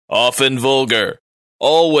often vulgar,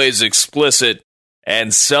 always explicit,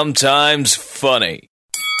 and sometimes funny.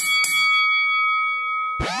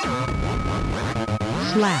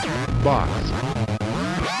 Slap Box.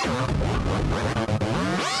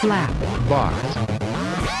 Slap Box.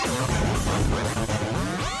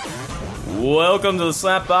 Welcome to the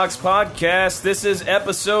Slapbox Podcast. This is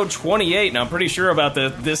episode 28, and I'm pretty sure about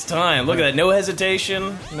this time. Look at that, no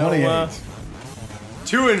hesitation. No, 28.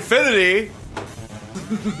 To infinity.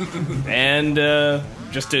 And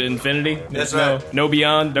just to infinity. That's no, right. no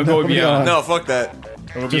beyond. Don't go beyond. No, fuck that.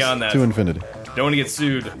 Don't go beyond that. To infinity. Don't want to get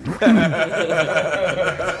sued.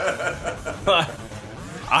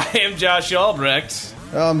 I am Josh Albrecht.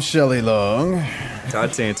 I'm Shelley Long.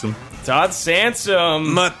 Todd Sansom. Todd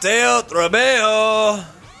Sansom. Mateo Trabeo.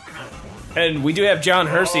 And we do have John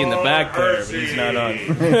Hersey in the back there, but he's not on.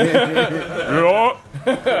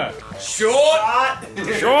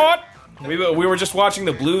 Short! We were just watching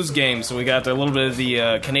the Blues game, so we got a little bit of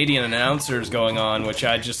the Canadian announcers going on, which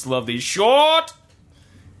I just love these short!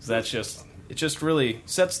 'Cause it just really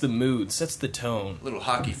sets the mood, sets the tone. Little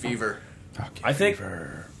hockey fever. I think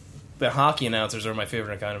the hockey announcers are my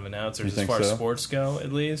favorite kind of announcers as think far as so? sports go,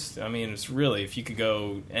 at least. I mean, it's really, if you could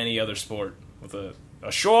go any other sport with a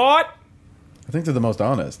short... I think they're the most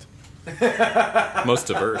honest. Most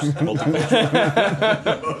diverse.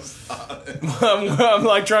 Multicultural. I'm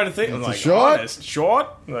like trying to think. I'm It's a like, short? honest. Short?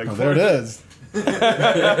 Like, Oh, there it is.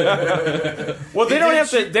 Well, they don't have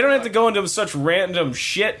to. They don't have to go into such random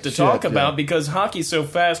shit to talk about yeah. because hockey's so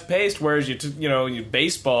fast paced. Whereas you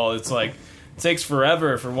baseball, it's like it takes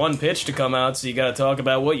forever for one pitch to come out. So you got to talk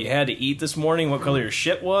about what you had to eat this morning, what color your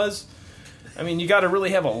shit was. I mean, you got to really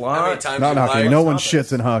have a How many lot. times Not you hockey. lied? No one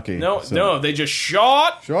shits in hockey. No, so. no, they just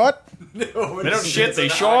shot. Short? They don't shit. They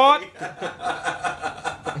shot.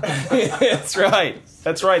 That's right.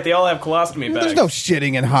 That's right. They all have colostomy bags. There's no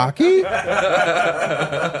shitting in hockey.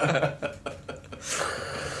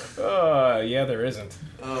 Yeah, there isn't.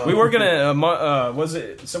 We were gonna. Was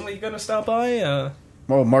it somebody gonna stop by? Oh,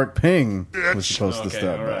 Mark Ping was supposed to Okay,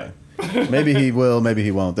 stop all by. right. Maybe he will, maybe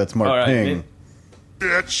he won't. That's Mark All right, Ping.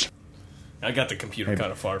 I got the computer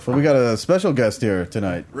kind of far But from. we got a special guest here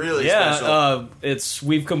tonight. Really special.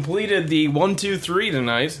 We've completed the 1, 2, 3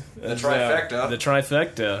 tonight. The trifecta. The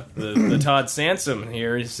trifecta. The Todd Sansom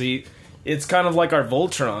here. You see, it's kind of like our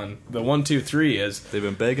Voltron. The 1, 2, 3 is. They've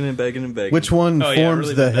been begging and begging and begging. Which one Oh, yeah, forms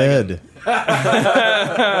really the been head?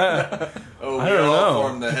 Oh, I don't know.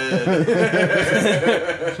 Form the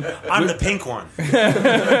head. I'm the pink one.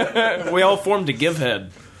 We all formed to give head.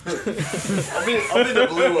 I'll be the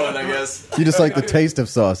blue one, I guess. You just like the taste of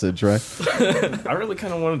sausage, right? I really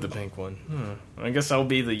kind of wanted the pink one. I guess I'll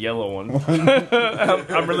be the yellow one.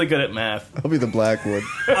 I'm really good at math. I'll be the black one.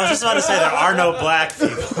 I was just about to say there are no black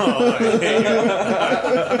people.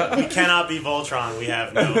 We cannot be Voltron. We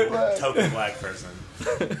have no token black person.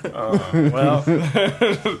 Well,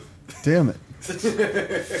 Damn it.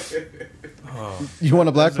 You want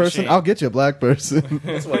a black a person? shame. I'll get you a black person.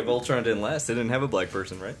 That's why Voltron didn't last. They didn't have a black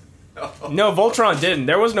person, right? no, Voltron didn't.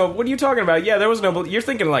 There was no. What are you talking about? Yeah, there was no. You're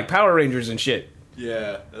thinking like Power Rangers and shit.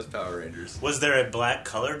 Yeah, that's Power Rangers. Was there a black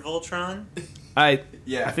colored Voltron? I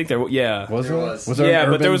Yeah. think there. Yeah. Was There there? was. Was there Yeah,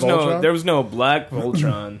 an but there was urban no. Voltron? There was no black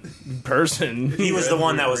Voltron person. He was the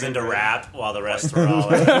one that was into rap while the rest were all.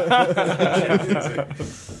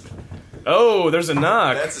 Oh, there's a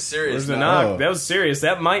knock. That's a serious There's a knock. knock. Oh. That was serious.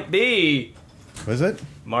 That might be Was it?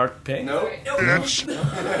 Mark Ping. Nope.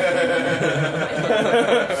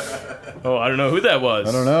 Oh, I don't know who that was.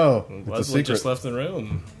 I don't know. It's a Leslie secret. just left the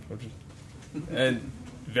room. And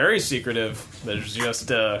very secretive. There's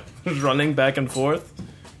just running back and forth.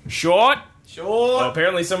 Short. Sure.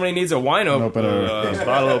 Apparently somebody needs a wine opener.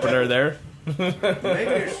 bottle opener there. Maybe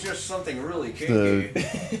it's just something really kinky.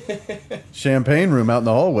 The champagne room out in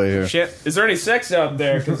the hallway here. Is there any sex out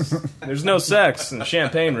there? Because there's no sex in the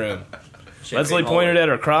champagne room. Leslie pointed at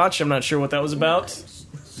her crotch. I'm not sure what that was about.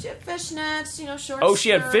 She had fishnets, short. Oh, she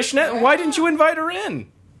had skirt. fishnet? Why didn't you invite her in?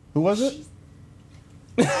 Who was it?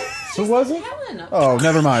 Who was it? Helen. Oh,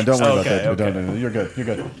 never mind. Don't worry Okay, about that. okay. Don't. You're good. You're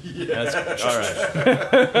good. That's, all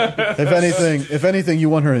right. If anything, you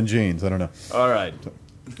want her in jeans. I don't know. All right.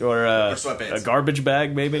 Or sweatpants. a garbage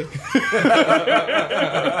bag, maybe.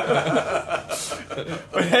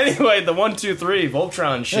 But anyway, the 1, 2, 3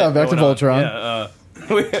 Voltron shit. Yeah, back to going on.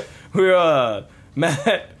 Voltron. we're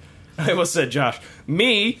Matt. I almost said Josh.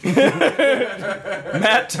 Me,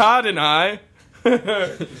 Matt, Todd, and I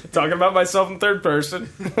talking about myself in third person.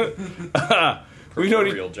 We know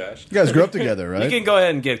Real Josh. You guys grew up together, You right? can go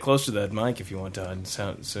ahead and get close to that mic if you want to, and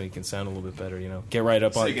sound so you can sound a little bit better. Get right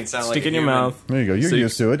up on. you can sound stick like in a your human. mouth. There you go. You're So you-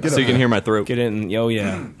 used to it. Get So you up. can hear my throat. Get in. Oh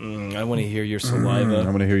yeah. I want to hear your saliva.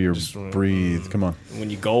 I'm gonna hear you Just, breathe. Come on. when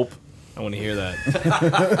you gulp. I want to hear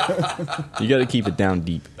that. You got to keep it down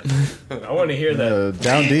deep. I want to hear that.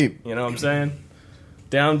 Down deep. You know what I'm saying?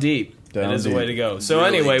 Down deep. Down that is the deep. way to go. So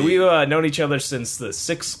Really anyway, deep. we've known each other since the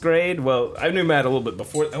 6th grade. Well, I knew Matt a little bit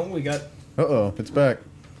before. Oh, we got... Uh-oh, it's back.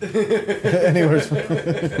 Anyways,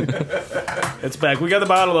 It's back. We got the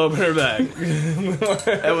bottle opener back.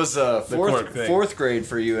 That was cork thing. fourth grade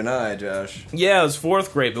for you and I, Josh. Yeah, it was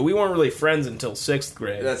 4th grade, but we weren't really friends until 6th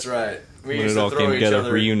grade. That's right. We When used it to all throw came each together,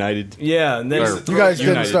 other. reunited. Yeah, and then... Or- you guys didn't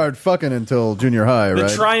United. start fucking until junior high, The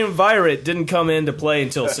right? triumvirate didn't come into play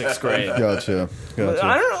until 6th grade. Gotcha. I Gotcha.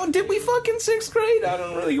 don't know. Did we fuck in 6th grade? I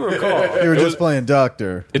don't really recall. You were just playing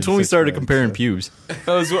doctor. It's in when we sixth started grade. comparing pubes.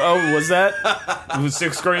 Was that? It was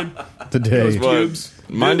 6th grade? Today. Pubes?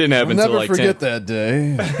 Mine didn't I'll happen until never like forget 10. that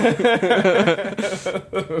day.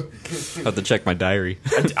 I have to check my diary.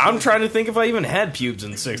 I'm trying to think if I even had pubes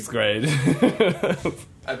in 6th grade.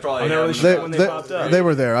 I probably I'm not really have. sure when they popped up. They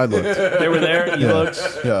were there. I looked. They were there. You looked.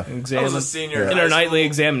 Yeah, I was Examined. a senior. In our nightly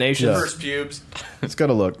examinations. Yeah. First pubes. it's got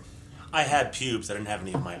to look. I had pubes. I didn't have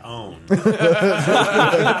any of my own. I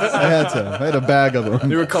had some. I had a bag of them.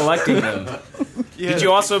 We were collecting them. Did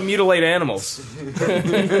you also mutilate animals?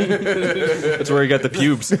 That's where I got the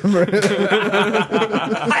pubes.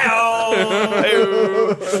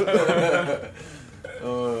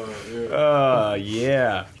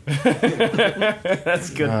 Yeah. That's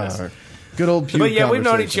goodness. Good old pube But yeah, we've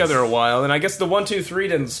known each conversations. other a while, and I guess the 1, 2, 3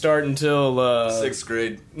 didn't start until Sixth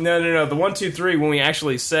grade. No. The 1, 2, 3 when we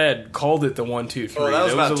actually called it the 1, 2, 3. Oh, that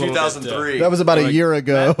was about a little bit, 2003. That was about a year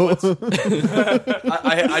ago. I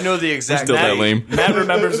know the exact Still that date. lame. Matt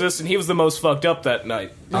remembers this, and he was the most fucked up that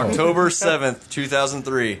night. October 7th,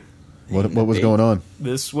 2003. what was going on?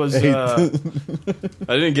 This was Hey. I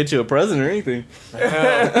didn't get you a present or anything.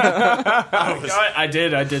 I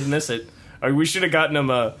did miss it. We should have gotten him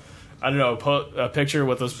a picture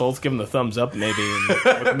with us both giving the thumbs up, maybe, and with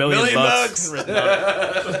a million bucks. written on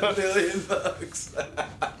it. $1 million.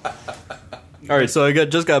 All right, so I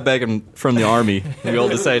just got back from the army. We all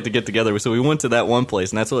decided to get together, so we went to that one place,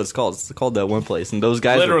 and that's what it's called. It's called that one place, and those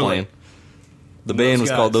guys Literally. were playing. The band was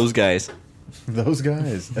called Guys. Those Guys. Those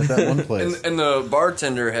guys at that one place. And the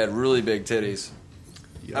bartender had really big titties.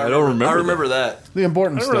 I don't remember. I remember that. The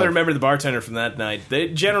important I don't stuff. really remember the bartender from that night. They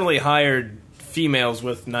generally hired females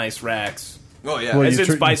with nice racks. Oh yeah. Well, As you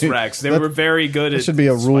in spice you- racks. They that- were very good at It should be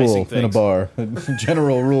a rule spicing in a things. bar. A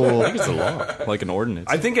general rule. It's a law, like an ordinance.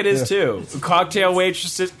 I think it is too. Cocktail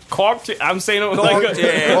waitresses. I'm saying it like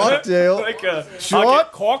a Cocktail. like a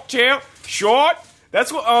Short? cocktail short.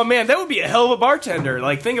 That's what. Oh man, that would be a hell of a bartender.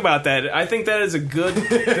 Like, think about that. I think that is a good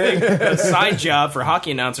thing, a side job for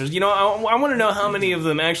hockey announcers. You know, I want to know how many of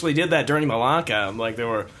them actually did that during Malacca. Like, they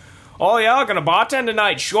were, oh yeah, I'm gonna bartend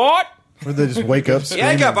tonight. Short, Or they just wake up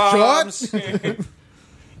screaming, Jaeger bombs.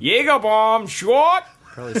 Jaeger bomb. Short.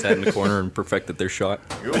 Probably sat in the corner and perfected their shot.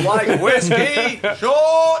 You like whiskey?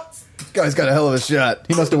 Short. Guy's got a hell of a shot.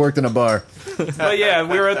 He must have worked in a bar. But yeah,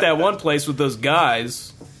 we were at that one place with those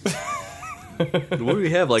guys. What do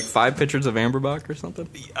we have, like 5 pitchers of Amberbach or something?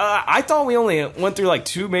 I thought we only went through like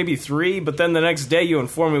 2, maybe 3, but then the next day you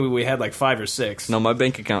informed me we had like 5 or 6. No, my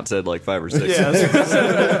bank account said like 5 or 6.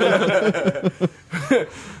 Yeah.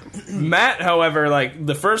 Matt, however, like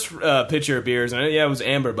the first pitcher of beers, and it was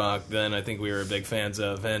Amberbach. Then I think we were big fans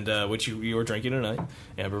of, and which you were drinking tonight,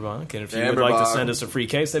 Amberbach. And if you would like to Amberbach. send us a free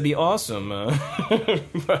case, that'd be awesome.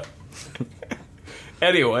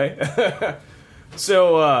 Anyway,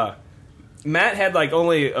 so Matt had like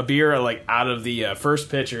only a beer like out of the first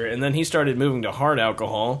pitcher, and then he started moving to hard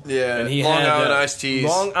alcohol. Yeah, and he Long had Island iced teas.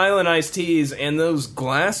 Long Island iced teas, and those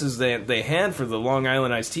glasses that they had for the Long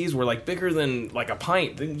Island iced teas were like bigger than like a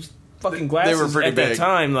pint. They was fucking glasses were pretty at that big.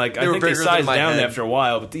 time. Like They I were think they bigger than sized my down head. after a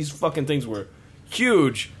while, but these fucking things were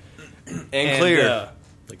huge And clear.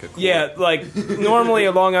 Like a quart. yeah, like normally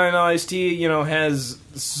a Long Island iced tea, you know, has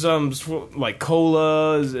some like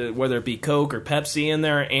colas, whether it be Coke or Pepsi in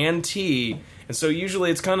there, and tea, and so usually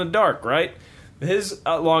it's kind of dark, right? His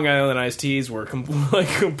Long Island iced teas were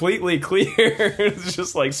completely clear. It's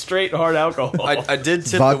just like straight hard alcohol. I did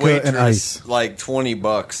tip Vodka the waitress and ice. like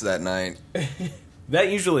 $20 that night. That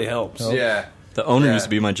usually helps. Yeah. The owner Yeah. used to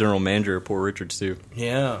be my general manager at Poor Richards, too.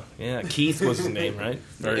 Yeah. Keith was his name, right?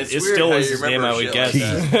 Or It's it weird still how is you his name, remember I would shit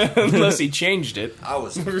guess. like Unless he changed it. I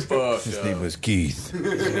was fucked. His name was Keith.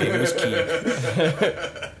 His name was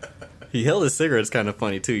Keith. He held his cigarettes kind of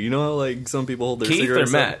funny too. You know how like some people hold their Keith or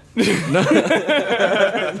cigarettes Matt?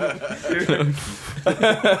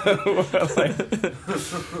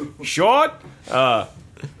 Short.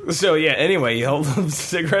 So yeah. Anyway, he held the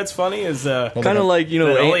cigarettes funny. Is kind of like That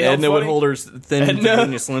only held Edna would funny? hold her thin Edna.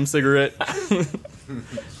 Virginia Slim cigarette.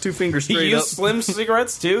 2 fingers he straight used up. slim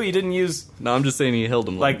cigarettes too. He didn't use No, I'm just saying he held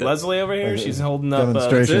them like that. Leslie over here. She's holding up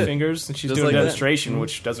Demonstration. 2 fingers and she's Just doing like a that. demonstration,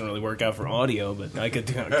 which doesn't really work out for audio, but I could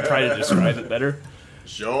try to describe it better.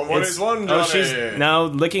 Show him what he's won, Oh, Johnny. she's now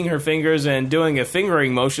licking her fingers and doing a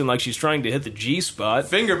fingering motion like she's trying to hit the G spot.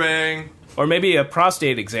 Finger bang. Or maybe a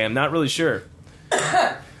prostate exam, not really sure.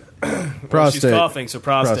 Prostate. She's coughing, so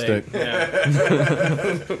prostate.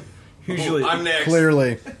 Prostate. Yeah. Usually, I'm next.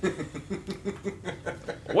 Clearly.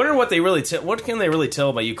 wonder what they really what can they really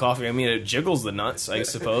tell by you coughing? I mean, it jiggles the nuts, I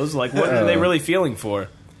suppose. Like, what are they really feeling for?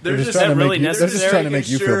 They're just just, trying to really make you, they're just necessary? trying to make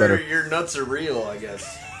you feel sure better. your nuts are real, I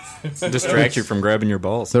guess. Distract you from grabbing your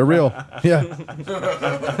balls. They're real. Yeah.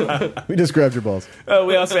 We just grabbed your balls. Oh,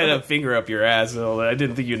 we also had a finger up your ass. So I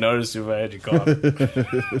didn't think you noticed if I had you cough.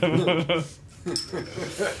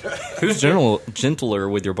 Who's gentler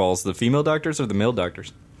with your balls, the female doctors or the male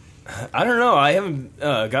doctors? I don't know. I haven't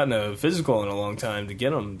gotten a physical in a long time to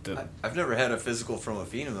get them. I've never had a physical from a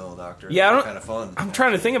female doctor. Yeah, I don't- Kind of fun. I'm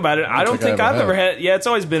trying to think about it. I don't think think I I've ever ever had. Yeah, it's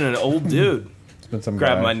always been an old dude It's been some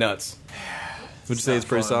grab guy. my nuts. Would you say it's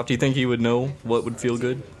pretty fun. soft? Do you think he would know what would feel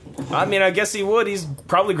good? I mean, I guess he would. He's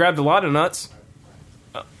probably grabbed a lot of nuts,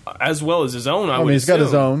 as well as his own. I I would mean, he's got his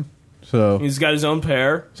assume. own. So He's got his own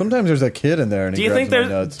pair. sometimes there's a kid in there and Do he you grabs think my there's?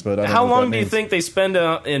 nuts, but I don't How know what long that do you means. think they spend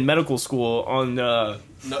in medical school on Nut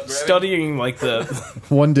grabbing? studying like the,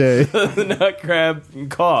 One day. the nut grab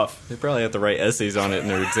and cough? They probably have to write essays on it in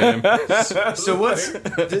their exam. So what's...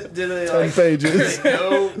 Did they, 10 like... pages. They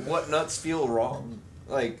know what nuts feel wrong?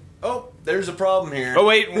 Like, oh, there's a problem here. Oh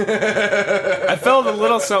wait, I felt a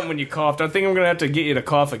little something when you coughed. I think I'm gonna have to get you to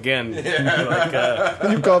cough again.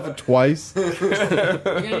 Like, You cough it twice. You're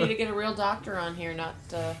gonna need to get a real doctor on here, not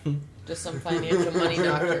just some financial money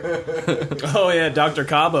doctor. oh yeah, Dr.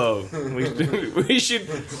 Cabo. We should.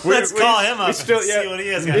 Let's call him up we still, and yeah. see what he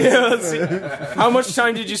has got to Yeah, let's see. How much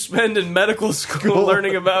time did you spend in medical school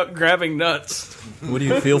learning about grabbing nuts? What do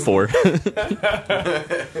you feel for?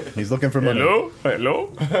 He's looking for money.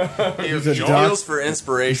 Hello. He He's a feels doc- for He's a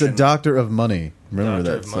inspiration. doctor of money. Remember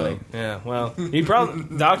Doctor that. of money. So. Yeah, well, he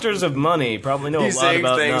probably doctors of money probably know a He's lot saying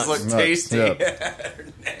about things nuts. look tasty. Yeah.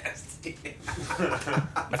 Nasty.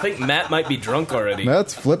 I think Matt might be drunk already.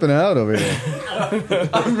 Matt's flipping out over here.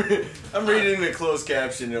 I'm reading the closed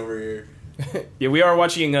caption over here. Yeah, we are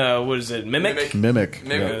watching. What is it? Mimic. Mimic.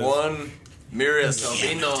 Mimic Yeah. 1. Mira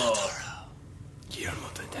Salvino. Guillermo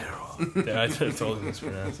del Toro. Yeah, I told him to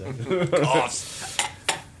pronounce it.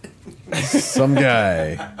 Some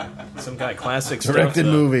guy. Some guy, classic Directed stuff.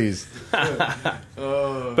 movies.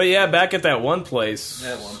 But yeah, back at that one place.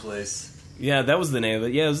 That one place. Yeah, that was the name of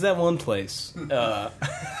it. Yeah, it was that one place.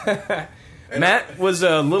 Matt was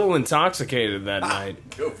a little intoxicated that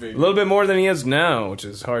night. Go A figure. little bit more than he is now, which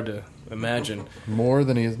is hard to imagine. More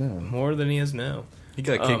than he is now. More than he is now. He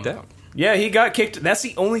got kicked out. Yeah, he got kicked. That's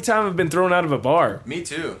the only time I've been thrown out of a bar. Me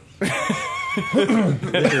too.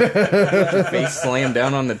 Face slammed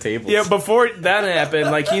down on the table. Yeah, before that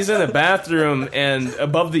happened, like he's in the bathroom and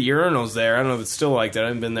above the urinals there. I don't know if it's still like that. I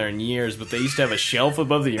haven't been there in years, but they used to have a shelf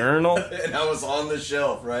above the urinal. And I was on the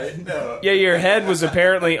shelf, right? No. Yeah, your head was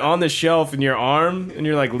apparently on the shelf and your arm, and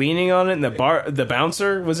you're like leaning on it, and the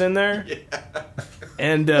bouncer was in there. Yeah.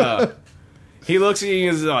 And he looks at you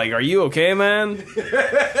and is like, "Are you okay, man?"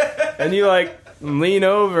 And you like lean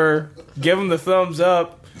over, give him the thumbs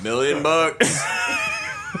up.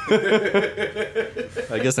 $1,000,000.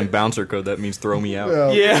 I guess in bouncer code that means throw me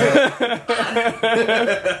out. Yeah.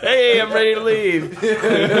 Hey, I'm ready to leave.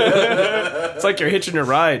 It's like you're hitching a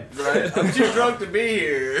ride. Right? I'm too drunk to be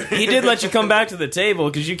here. He did let you come back to the table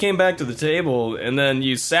because you came back to the table and then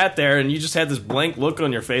you sat there and you just had this blank look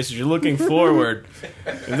on your face as you're looking forward.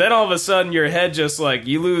 And then all of a sudden your head just like,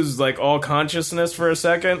 you lose like all consciousness for a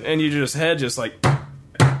second and you just head just like,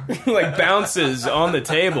 like bounces on the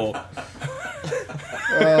table.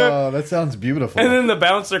 Oh, that sounds beautiful. And then the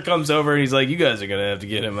bouncer comes over and he's like, "You guys are gonna have to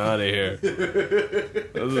get him out of here."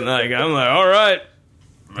 I'm like, "All right,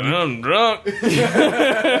 but I'm drunk." You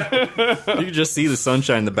can just see the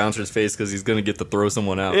sunshine in the bouncer's face because he's going to get to throw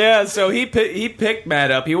someone out. Yeah, so he picked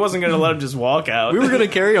Matt up. He wasn't gonna let him just walk out. We were going to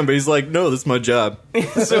carry him, but he's like, no, this is my job.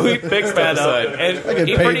 So he picked Matt up, and I get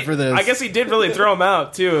he paid for this. I guess he did really throw him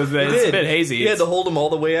out too. It's a bit hazy. He had to hold him all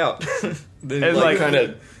the way out. Then And like like- kind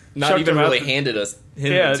of Not chucked even him out really handed us.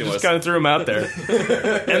 Yeah, to just us. kind of threw him out there.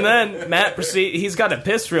 And then Matt he's got to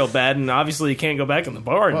piss real bad, and obviously he can't go back in the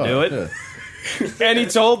bar and do it. Yeah. And he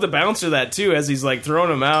told the bouncer that too, as he's like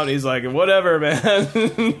throwing him out. He's like, "Whatever, man.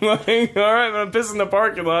 Like, all right, I'm pissing in the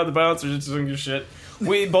parking lot." The bouncer's just doing your shit.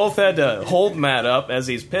 We both had to hold Matt up as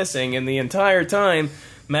he's pissing, and the entire time,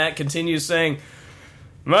 Matt continues saying,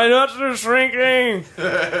 "My nuts are shrinking.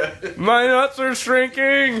 My nuts are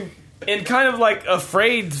shrinking." And kind of like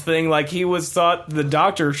afraid thing, like he thought the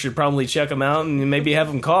doctor should probably check him out and maybe have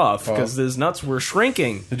him cough because his nuts were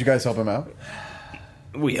shrinking. Did you guys help him out?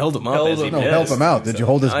 We held him up as he No, pissed. help him out. Did you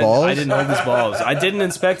hold his balls? I didn't hold his balls. I didn't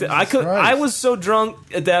inspect it. I Christ. was so drunk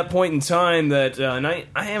at that point in time that, and I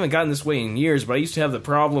haven't gotten this way in years, but I used to have the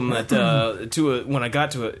problem that when I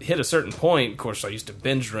got to hit a certain point, of course I used to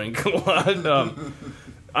binge drink a lot.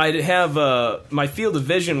 I'd have my field of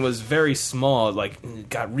vision was very small, like it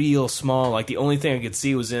got real small. Like the only thing I could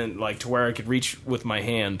see was in like to where I could reach with my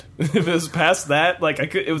hand. If it was past that, like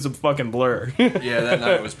it was a fucking blur. Yeah, that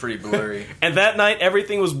night was pretty blurry. And that night,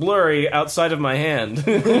 everything was blurry outside of my hand.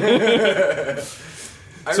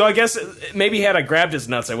 So I guess maybe had I grabbed his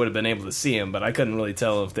nuts, I would have been able to see him, but I couldn't really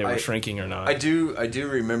tell if they were shrinking or not. I do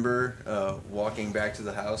remember walking back to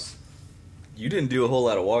the house. You didn't do a whole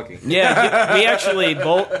lot of walking. Yeah, we actually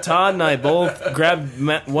Todd and I both grabbed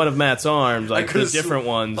one of Matt's arms, like the different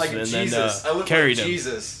ones, like and Jesus. then I looked carried like him.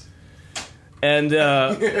 Jesus. And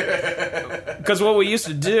because what we used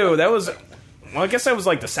to do, I guess that was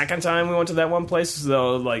like the second time we went to that one place.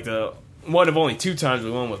 So like the one of only 2 times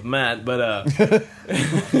we went with Matt, but that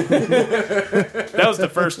was the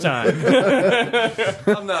first time.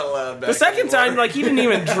 I'm not allowed back. The second anymore. time, like he didn't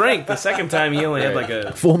even drink. The second time he only had like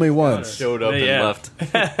a. Fool me once. Showed up Yeah. and left.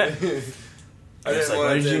 I didn't like, why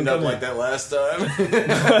want it did to you end come up like that last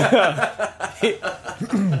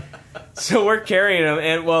time. So we're carrying him,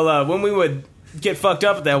 and when we would get fucked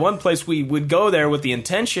up at that one place, we would go there with the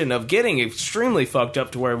intention of getting extremely fucked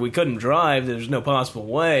up to where we couldn't drive. There's no possible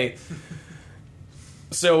way.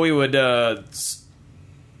 So we would,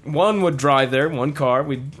 one would drive there, one car.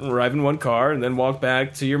 We'd arrive in one car and then walk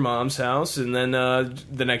back to your mom's house, and then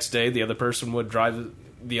the next day the other person would drive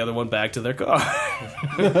the other one back to their car.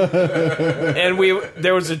 And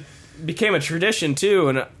became a tradition too.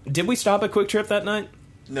 And did we stop at Quick Trip that night?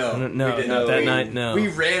 No, No, we did not that night, no. We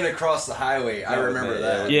ran across the highway. I remember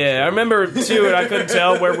that. Yeah, I remember too, and I couldn't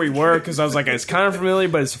tell where we were because I was like, it's kind of familiar,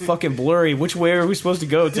 but it's fucking blurry. Which way are we supposed to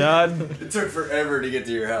go, Todd? It took forever to get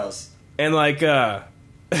to your house. And like,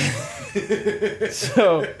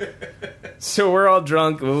 so we're all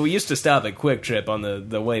drunk. Well, we used to stop at Quick Trip on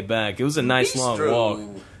the way back. It was a nice long walk,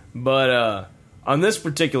 but on this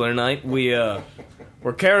particular night, we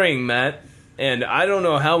were carrying Matt. And I don't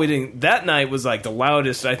know how we didn't. That night was like the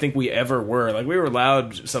loudest I think we ever were. Like we were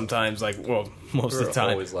loud sometimes, like most of the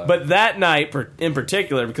time. Always loud. But that night in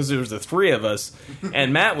particular, because there was the 3 of us,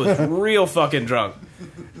 and Matt was real fucking drunk.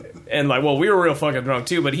 And like, we were real fucking drunk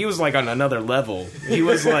too. But he was like on another level. He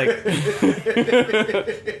was like,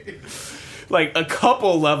 like a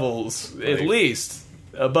couple levels at least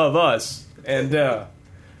above us. And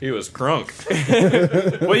He was crunk.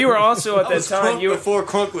 well, you were also at I that was time. crunk before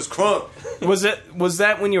crunk was crunk. Was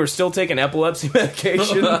that when you were still taking epilepsy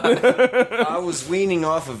medication? I was weaning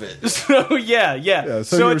off of it. So yeah.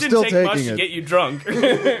 so you it were didn't still take much taking to it. get you drunk.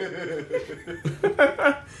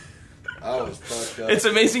 I was fucked up. It's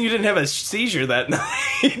amazing you didn't have a seizure that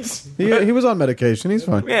night. He was on medication. He's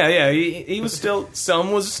fine. Yeah. He was still.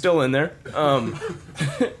 Some was still in there.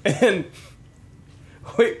 And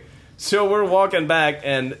wait. So we're walking back,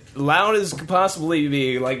 and loud as could possibly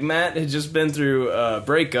be, like Matt had just been through a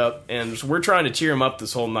breakup, and we're trying to cheer him up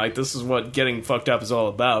this whole night. This is what getting fucked up is all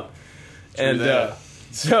about. And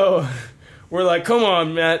so we're like, come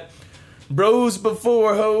on, Matt. Bros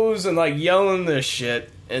before hoes, and like yelling this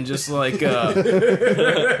shit. And just like, come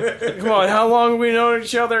on, how long have we known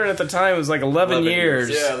each other? And at the time, it was like 11 years.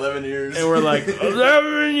 Yeah, 11 years. And we're like,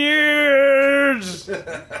 11 years!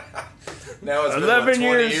 Now it's been 11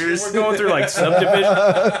 20 years. We're going through like subdivision.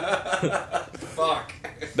 Fuck.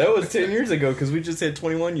 That was 10 years ago because we just had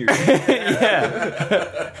 21 years.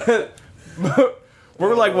 Yeah.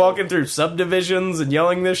 We're like walking through subdivisions and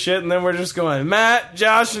yelling this shit, and then we're just going, Matt,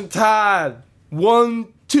 Josh, and Todd. 1,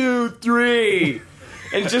 2, 3.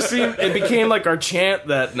 And it became like our chant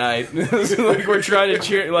that night. Like we're trying to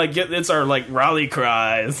cheer, like it's our like rally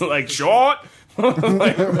cry. It's like short.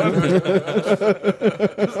 Like,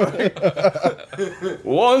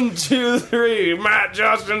 1, 2, 3, Matt,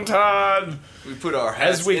 Justin, Todd. We put our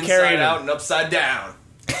hats As we inside carried out him. and upside down.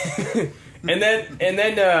 And then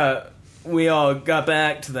we all got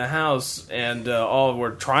back to the house, and all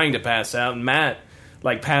were trying to pass out, and Matt,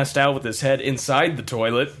 like, passed out with his head inside the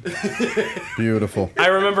toilet. Beautiful. I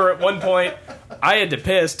remember at one point, I had to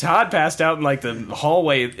piss. Todd passed out in, like, the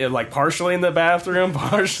hallway, like, partially in the bathroom,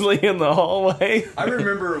 partially in the hallway. I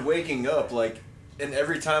remember waking up, like, and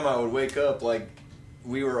every time I would wake up, like,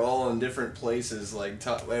 we were all in different places. Like,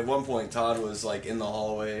 at one point, Todd was, like, in the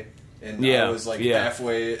hallway, and I was, like,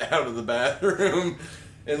 halfway out of the bathroom.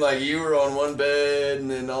 And, like, you were on one bed, and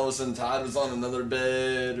then all of a sudden Todd was on another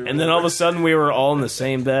bed. And then all of a sudden we were all in the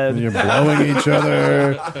same bed. And you're blowing each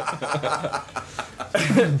other.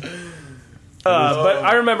 But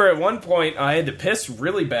I remember at one point I had to piss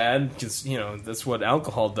really bad, because, you know, that's what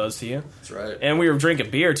alcohol does to you. That's right. And we were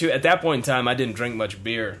drinking beer, too. At that point in time, I didn't drink much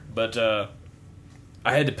beer. But I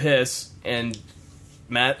had to piss, and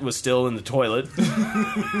Matt was still in the toilet.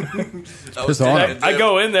 Piss on him. I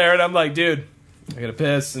go in there, and I'm like, dude, I gotta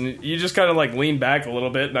piss, and you just kind of like lean back a little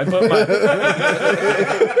bit, and I put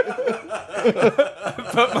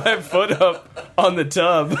my foot up on the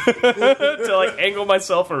tub to like angle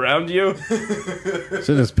myself around you, Should have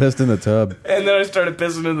just pissed in the tub. and then I started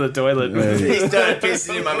pissing in the toilet. He started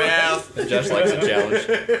pissing in my mouth. Josh likes a challenge.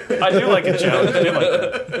 I do like a challenge. I do like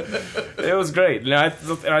that. It was great, and I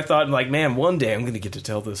thought like, man, one day I'm gonna get to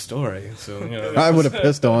tell this story. So you know, I would have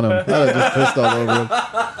pissed on him. I'd have just pissed all over him.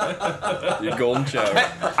 Your golden shower.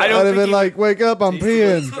 I I'd don't have think been like, wake up, I'm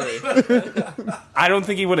peeing. I don't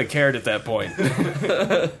think he would have cared at that point.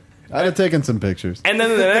 I'd have taken some pictures. And then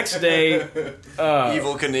the next day,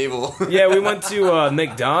 Evil Knievel. yeah, we went to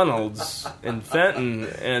McDonald's in Fenton,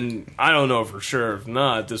 and I don't know for sure if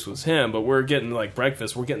not this was him, but we're getting like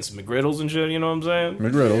breakfast. We're getting some McGriddles and shit. You know what I'm saying?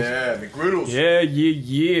 McGriddles. Yeah, McGriddles.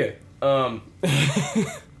 Yeah.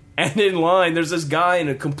 And in line, there's this guy in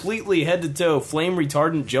a completely head-to-toe flame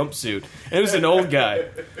retardant jumpsuit. And it was an old guy.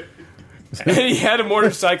 And he had a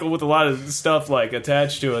motorcycle with a lot of stuff, like,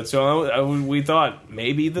 attached to it. So we thought,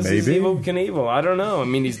 maybe this is Maybe? Evel Knievel. I don't know. I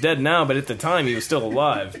mean, he's dead now, but at the time, he was still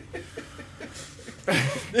alive.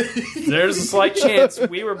 There's a slight chance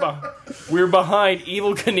we were behind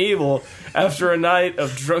Evel Knievel after a night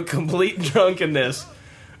of complete drunkenness.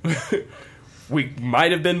 We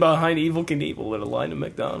might have been behind Evel Knievel at a line of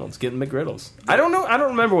McDonald's getting McGriddles. I don't know. I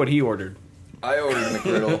don't remember what he ordered. I ordered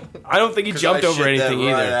McGriddle. I don't think he jumped over anything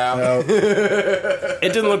either. Out.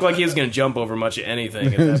 It didn't look like he was going to jump over much of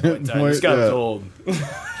anything at that point in time. He just got Yeah. told.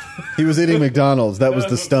 He was eating McDonald's. That was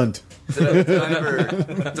the stunt. Did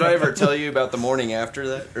I ever tell you about the morning after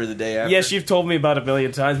that, or the day after? Yes, you've told me about it a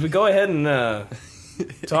million times, but go ahead and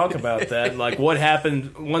talk about that. Like, what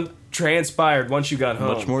happened, what transpired once you got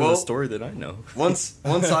home. Much more of Well- the story than I know. Once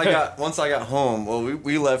I got home. Well,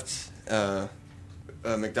 we left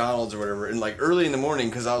McDonald's or whatever, and like early in the morning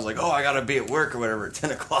because I was like, oh, I gotta be at work or whatever at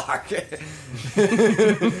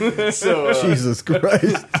 10:00. So Jesus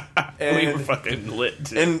Christ. We were and, fucking lit,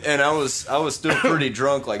 too. and I was still pretty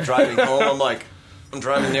drunk, like driving home. I'm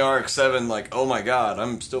driving the RX-7, like, oh my god,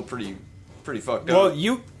 I'm still pretty fucked up.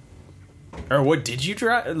 Well, or what, did you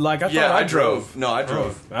drive? Like, I thought yeah, I drove. No, I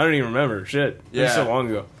drove. I don't even remember. Shit. It was Yeah. so long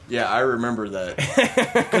ago. Yeah, I remember that.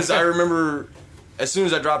 Because I remember as soon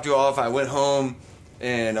as I dropped you off, I went home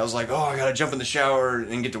and I was like, oh, I gotta jump in the shower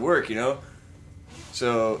and get to work, you know?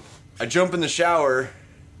 So I jump in the shower,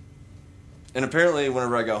 and apparently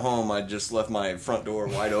whenever I got home, I just left my front door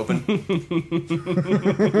wide open.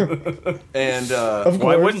 And Of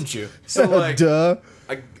Why course. wouldn't you? so, like, Duh.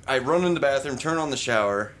 I run in the bathroom, turn on the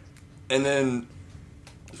shower, and then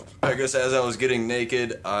I guess as I was getting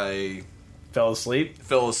naked, I Fell asleep?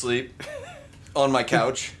 fell asleep on my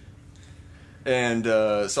couch. And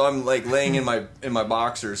so I'm like laying in my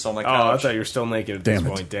boxers on my Oh, I couch. thought you were still naked at Damn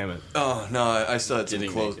this it. point. Damn it. Oh no, I still had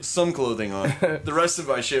Getting naked. some clothing on. The rest of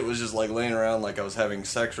my shit was just like laying around like I was having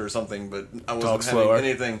sex or something, but I wasn't Talk having slower.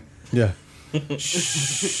 anything. Yeah. Do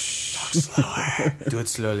it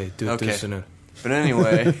slowly. Do it Okay. sooner. But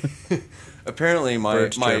anyway, apparently my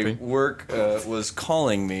Birds chirping. work was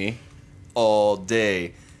calling me all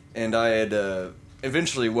day, and I had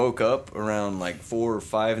eventually woke up around like 4 or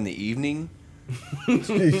 5 in the evening.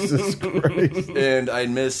 Jesus Christ. And I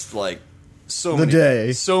missed like so The many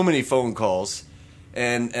day. so many phone calls,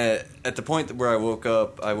 and at the point where I woke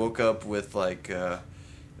up with like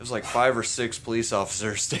was like 5 or 6 police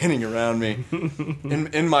officers standing around me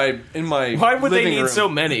in my Why would they living need room. so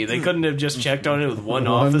many? They couldn't have just checked on it with one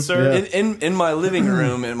officer. Yeah. In my living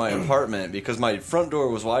room in my apartment, because my front door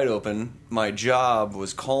was wide open. My job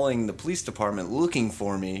was calling the police department looking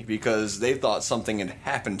for me because they thought something had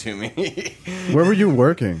happened to me. Where were you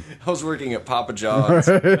working? I was working at Papa John's,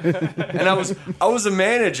 and I was a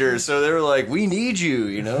manager, so they were like, "We need you,"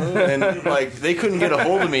 you know, and like they couldn't get a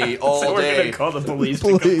hold of me all So we're day. gonna call the police to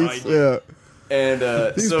come Police, find you. yeah. And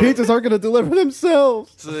These so, pizzas aren't going to deliver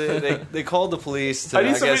themselves. so they called the police to I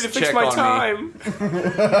need somebody guess, to fix check my on time.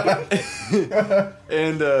 me.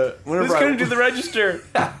 And Who's gonna do the register?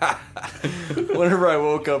 whenever I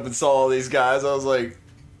woke up and saw all these guys, I was like,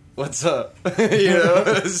 "What's up?" You know,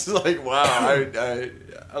 it's like, wow. I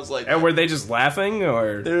was like, And were they just laughing,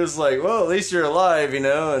 or they're just like, "Well, at least you're alive," you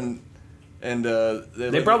know, and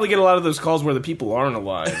they probably get a lot of those calls where the people aren't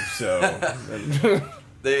alive? So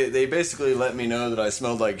They basically let me know that I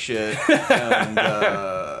smelled like shit. And,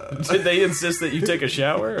 did they insist that you take a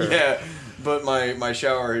shower? Or? yeah, but my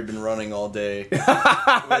shower had been running all day.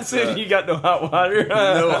 So you got no hot water.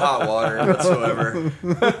 No hot water whatsoever.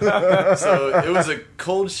 So it was a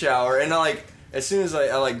cold shower, and as soon as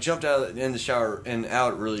I jumped out in the shower and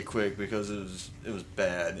out really quick because it was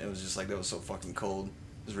bad. It was just like that was so fucking cold.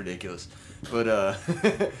 It was ridiculous. But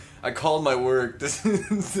I called my work to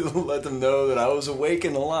let them know that I was awake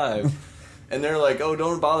and alive, and they're like, "Oh,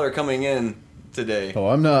 don't bother coming in today," Oh,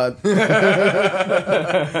 I'm not. because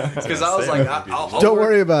I was like, I'll Don't work-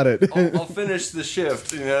 worry about it. I'll finish the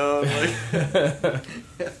shift, you know. Like,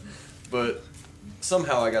 but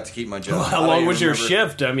somehow I got to keep my job. How I don't long even was your remember.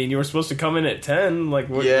 shift? I mean, you were supposed to come in at 10. Like,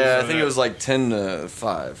 what Yeah, was I think it was like 10 to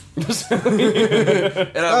 5. And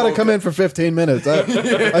I gotta woke come in for 15 minutes.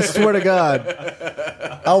 I swear to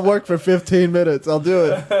God. I'll work for 15 minutes. I'll do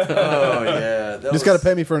it. Oh yeah, that Just got to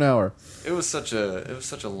pay me for an hour. It was such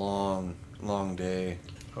a long day.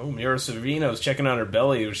 Oh, Mira Sorvino's checking on her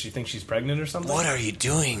belly. Does she think she's pregnant or something? What are you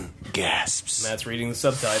doing? Gasps. Matt's reading the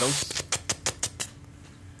subtitles.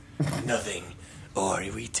 Nothing. Or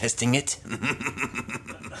are we testing it?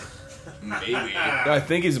 Maybe. I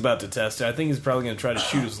think he's about to test it. I think he's probably going to try to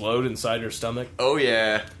shoot his load inside her stomach. Oh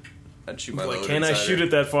yeah. I'd shoot my Like, load can I inside shoot her.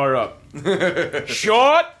 it that far up?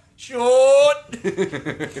 Shot! Short. I'm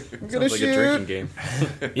gonna Sounds like a drinking game.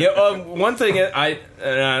 Yeah, one thing I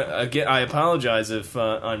apologize if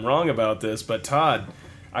I'm wrong about this, but Todd,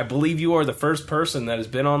 I believe you are the first person that has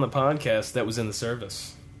been on the podcast that was in the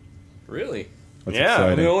service. Really? That's Yeah,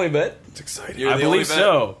 exciting. The only bet? It's exciting. You're I the only believe vet.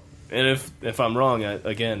 so. And if I'm wrong,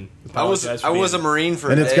 again, I was apologize for a being- Marine for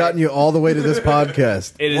And a it's day. gotten you all the way to this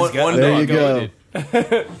podcast. It is One got- There you dog. go.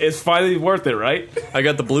 It's finally worth it, right? I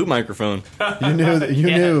got the blue microphone. You knew that you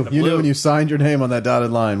Yeah, knew the you blue. knew when you signed your name on that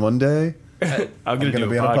dotted line. One day I'm I'm gonna going to do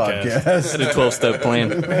be a on a podcast. podcast. I had a 12-step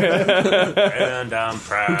plan. And I'm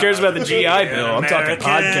proud. Who cares about the GI Bill? I'm talking American,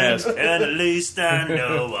 podcast. And at least I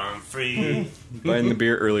know I'm free. Buying the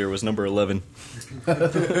beer earlier was number 11.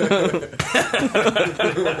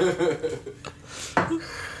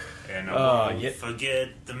 And I won't yeah. forget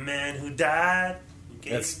the man who died. Who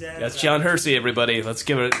gave That's that John Hersey, everybody. Let's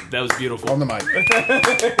give it. That was beautiful. On the mic.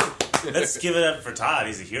 Let's give it up for Todd.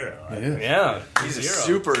 He's a hero. Yeah, He's a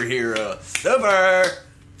hero. superhero. Super.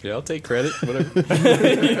 Yeah, I'll take credit. Whatever.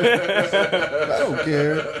 I don't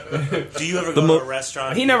care. Do you ever go to a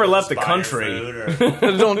restaurant? He and never you left the inspire country. food,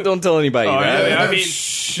 or- don't tell anybody Oh, that. I mean,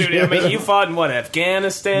 dude, I mean, you fought in what?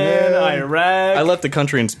 Afghanistan, Yeah. Iraq, I left the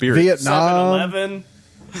country in spirit. Vietnam. 7-Eleven.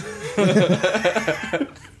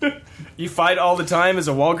 You fight all the time as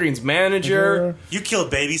a Walgreens manager. You killed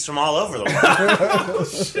babies from all over the world.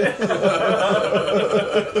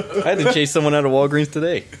 I had to chase someone out of Walgreens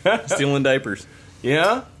today, stealing diapers.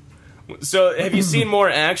 Yeah. So, have you seen more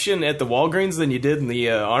action at the Walgreens than you did in the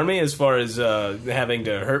Army as far as having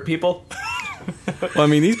to hurt people? Well, I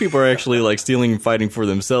mean, these people are actually like stealing and fighting for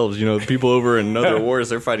themselves. You know, the people over in other wars,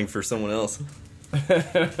 they're fighting for someone else.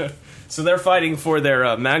 So they're fighting for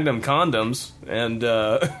their Magnum condoms and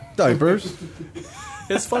Diapers.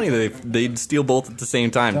 It's funny that they'd steal both at the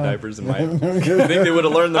same time, diapers and my. I think they would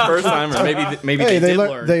have learned the first time, or maybe Hey, they did learn.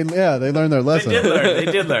 learn. They learned their lesson. they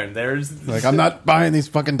did learn. There's Like, I'm not buying these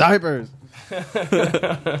fucking diapers.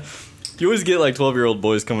 You always get like 12-year-old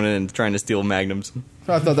boys coming in and trying to steal magnums.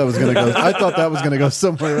 I thought that was gonna go. I thought that was gonna go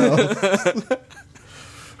somewhere else.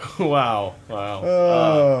 wow.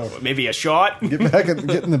 Oh, Maybe a shot. get in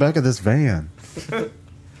the back of this van.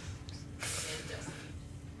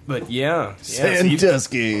 But yeah, so you-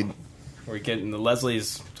 Sandusky. we're getting the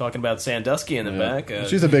Leslie's talking about Sandusky in the back.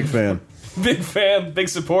 She's a big fan. Big fan, big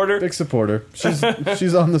supporter. Big supporter. She's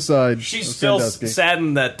on the side. She's of still Sandusky.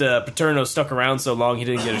 saddened that Paterno stuck around so long he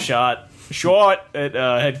didn't get a shot at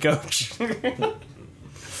head coach.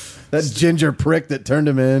 That ginger prick that turned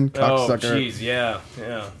him in, Oh, cocksucker. jeez, yeah.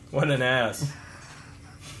 What an ass.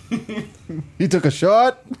 He took a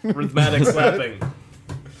shot. Rhythmatic slapping.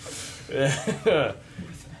 Yeah,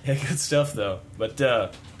 good stuff though. But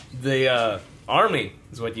the Army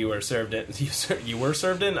is what you were served in. You were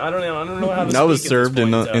served in. I don't know how to. I was speak at served this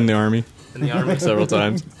in point, the army in the Army several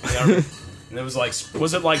times. The Army. And it was like,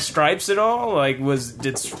 was it like Stripes at all? Like, Well,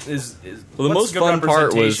 the most fun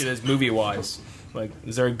part was is movie wise. Like,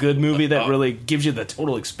 is there a good movie that really gives you the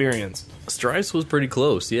total experience? Stripes was pretty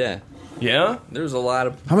close. Yeah, Yeah. there's a lot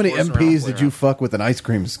of. How many horsing MPs around, did you fuck with an ice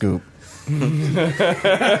cream scoop? Well,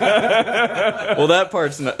 that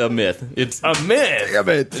part's not a myth. It's A myth. Damn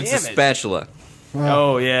it. it's a Damn it. spatula.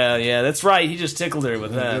 Oh yeah, that's right. He just tickled her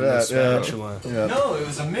with that. Look at the that, yeah. spatula. No, it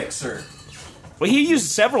was a mixer. Well, he used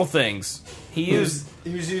several things. He used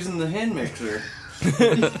He was using the hand mixer.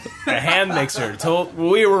 a hand mixer.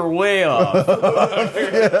 We were way off. It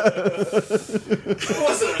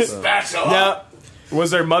wasn't a spatula. Now,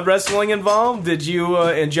 was there mud wrestling involved? Did you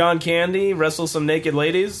and John Candy wrestle some naked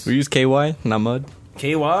ladies? We use KY, not mud.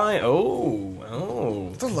 KY? Oh.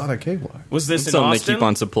 That's a lot of KY. Was this It's in something Austin? they keep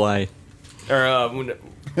on supply. Or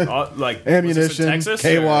like Ammunition, was this in Texas?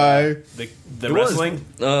 KY. Or the wrestling?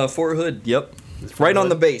 Fort Hood. Yep. Right on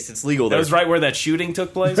the base. It's legal That there. was right where that shooting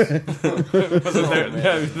took place. Wasn't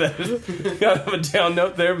there? Kind of a down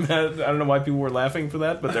note there, Matt. I don't know why people were laughing for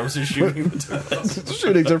that, but there was a shooting that took place.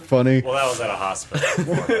 Shootings are funny. Well, that was at a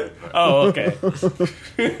hospital. Oh, okay.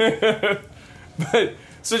 But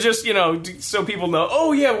so just so people know.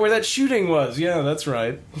 Oh yeah, where that shooting was. Yeah, that's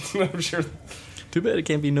right. I'm sure. Too bad it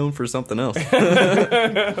can't be known for something else.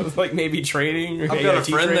 Like maybe training. Or I've got a AIT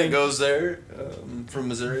friend training. that goes there from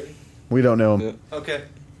Missouri. We don't know him. Yeah. Okay.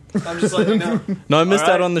 I'm just letting you know. No, I missed All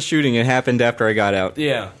right. out on the shooting. It happened after I got out.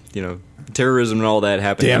 Yeah. Terrorism and all that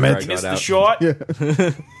happened Damn after it. I got Missed out. the shot. Yeah.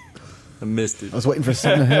 I missed it. I was waiting for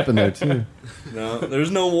something to happen there, too. No, there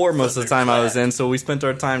was no war most of the time I was in, so we spent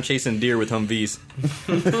our time chasing deer with Humvees.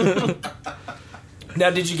 Now,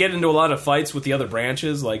 did you get into a lot of fights with the other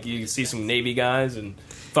branches? Like you see some Navy guys and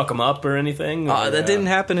fuck them up or anything? Or, That didn't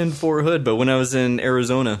happen in Fort Hood, but when I was in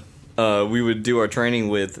Arizona, we would do our training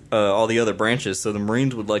with all the other branches, so the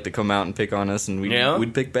Marines would like to come out and pick on us, and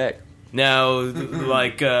we'd pick back. Now,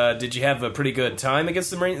 like, did you have a pretty good time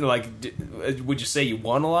against the Marines? Like, would you say you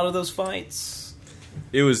won a lot of those fights?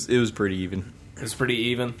 It was pretty even. It was pretty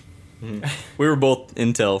even. We were both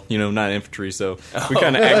intel, not infantry, so we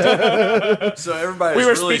kind of acted. So everybody We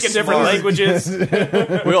were really speaking different smart. languages.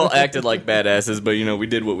 We all acted like badasses, but we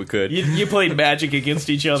did what we could. You played magic against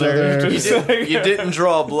each other. other. You, Just like- you didn't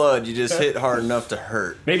draw blood. You just hit hard enough to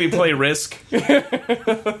hurt. Maybe play Risk.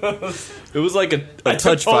 It was like a took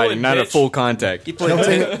touch Poland, fighting, not a bitch. full contact. You played,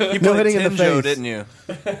 no hitting in the Tenjo, face. didn't you?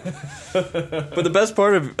 But the best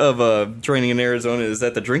part of training in Arizona is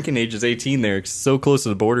that the drinking age is 18 there. It's so close to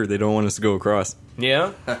the border, they don't want us to go across.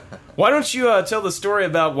 Yeah? Why don't you tell the story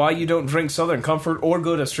about why you don't drink Southern Comfort or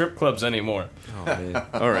go to strip clubs anymore? Oh, man.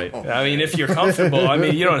 All right. I mean, if you're comfortable,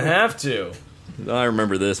 you don't have to. I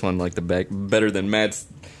remember this one like the back better than Matt's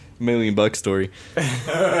 $1 million story.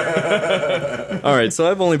 All right, so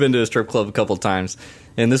I've only been to a strip club a couple times,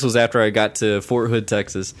 and this was after I got to Fort Hood,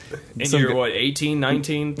 Texas. And Some you're, gu- what, 18,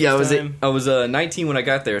 19? Yeah, this time? I was 19 when I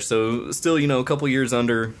got there, so still a couple years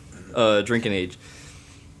under drinking age.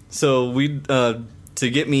 So we to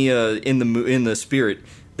get me in the spirit,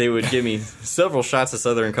 they would give me several shots of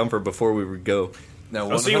Southern Comfort before we would go.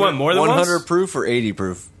 No, so you want more than 100 once? proof or 80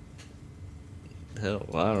 proof? Hell,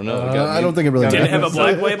 I don't know. It got me- I don't think it really Did it have a matters.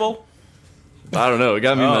 black label? I don't know. It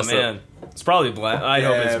got me Oh, messed man. up. It's probably black. I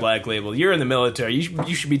hope Yeah. it's black label. You're in the military.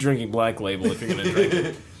 You should be drinking black label if you're going to drink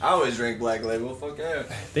it. I always drink Black Label. Fuck yeah.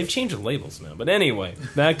 They've changed the labels now. But anyway,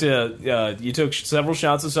 back to you took several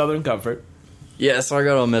shots of Southern Comfort. Yeah, so I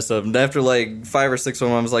got all messed up. And after like 5 or 6 of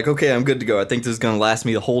them, I was like, okay, I'm good to go. I think this is going to last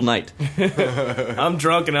me the whole night. I'm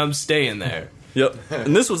drunk and I'm staying there. Yep.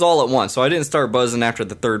 And this was all at once, so I didn't start buzzing after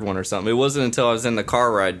the third one or something. It wasn't until I was in the car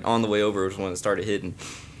ride on the way over was when it started hitting.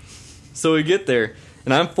 So we get there,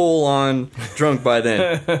 and I'm full on drunk by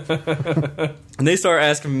then. And they start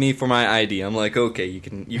asking me for my ID. I'm like, okay, you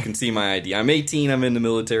can see my ID. I'm 18. I'm in the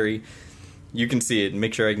military. You can see it. And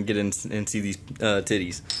make sure I can get in and see these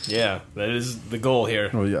titties. Yeah, that is the goal here.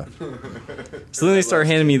 Oh, yeah. So then they start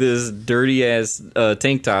handing me this dirty ass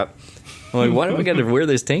tank top. I'm like, why do I got to wear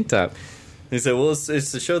this tank top? He said, well,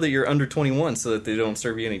 it's to show that you're under 21 so that they don't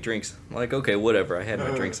serve you any drinks. I'm like, okay, whatever. I had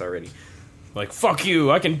my drinks already. Like, fuck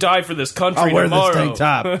you, I can die for this country I'll wear tomorrow. this tank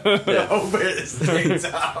top. I'll wear this tank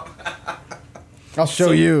top. I'll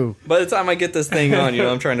show you. By the time I get this thing on,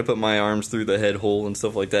 I'm trying to put my arms through the head hole and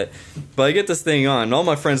stuff like that. But I get this thing on, and all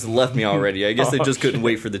my friends left me already. I guess they just couldn't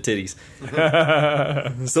wait for the titties.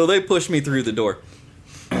 So they pushed me through the door.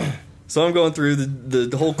 So I'm going through,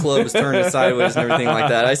 the whole club is turning sideways and everything like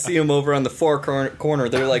that. I see them over on the far corner.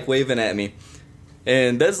 They're like waving at me.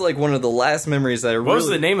 And that's like one of the last memories that I really... What was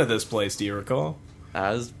the name of this place, do you recall? It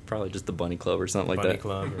was probably just the Bunny Club or something like Bunny that.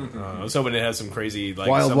 Club. I was hoping it had some crazy... like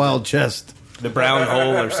Wild, something- wild chest. The brown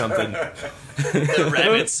hole or something. The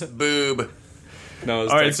rabbit's boob. No, it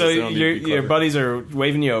was All right, Texas. so They don't need to be your clever. buddies are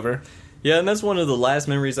waving you over. Yeah, and that's one of the last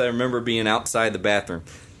memories I remember being outside the bathroom.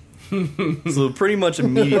 So pretty much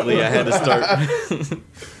immediately I had to start.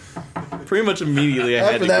 Pretty much immediately I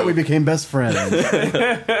had After to that, go. we became best friends.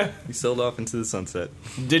 We sailed off into the sunset.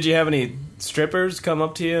 Did you have any strippers come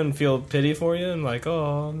up to you and feel pity for you and like,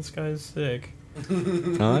 oh, this guy's sick.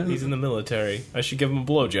 He's in the military. I should give him a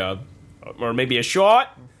blowjob. Or maybe a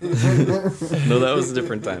shot? No, that was a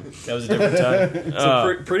different time. That was a different time.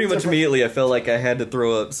 So pretty much immediately I felt like I had to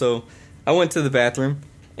throw up. So I went to the bathroom.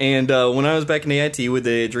 And when I was back in AIT, with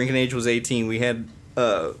the drinking age was 18, we had,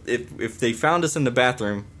 if they found us in the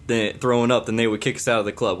bathroom then throwing up, then they would kick us out of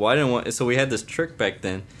the club. Well, I didn't want, so we had this trick back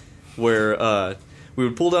then where we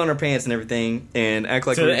would pull down our pants and everything and act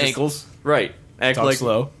like to we were the just- ankles. Right. Act Talk like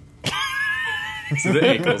slow. to the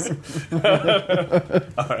ankles.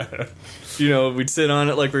 We'd sit on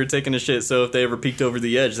it like we were taking a shit, so if they ever peeked over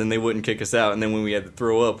the edge, then they wouldn't kick us out. And then when we had to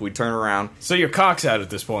throw up, we'd turn around. So your cock's out at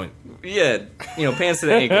this point. Yeah, pants to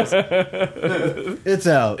the ankles. It's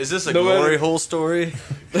out. Is this a No glory matter- hole story?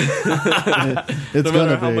 It's No gonna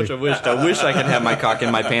matter how be. much I wished I could have my cock in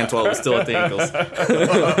my pants while it was still at the ankles.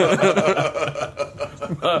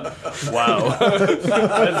 Wow.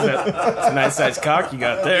 That's a nice sized cock you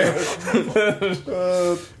got there.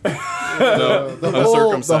 No, the I'm whole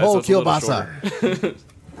circumcised, so it's a little kielbasa.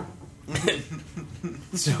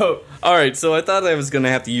 So, All right, so I thought I was going to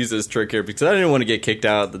have to use this trick here because I didn't want to get kicked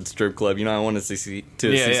out of the strip club. I wanted to see some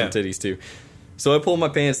titties too. So I pulled my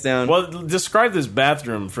pants down. well, describe this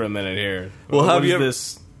bathroom for a minute here. Well, What have is you ever-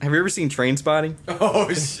 this? Have you ever seen Trainspotting?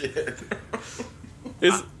 Oh, shit.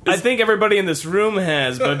 I think everybody in this room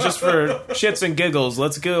has, but just for shits and giggles,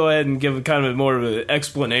 let's go ahead and give kind of more of an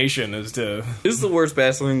explanation as to. This is the worst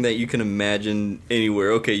bathroom that you can imagine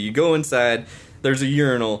anywhere. Okay, you go inside, there's a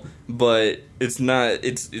urinal, but it's not,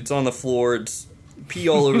 it's on the floor, it's pee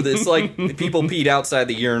all over this. It's like people peed outside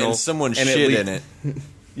the urinal. And someone and shit leaked. in it.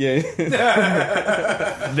 Yeah.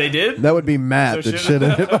 They did? That would be Matt So that shit- shit in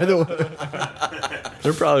it, by the way.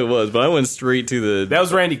 There probably was, but I went straight to the That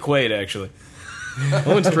was Randy Quaid, actually. I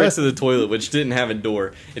went straight to the toilet, which didn't have a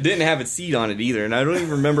door. It didn't have a seat on it either, and I don't even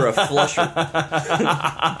remember a flusher.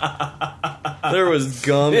 There was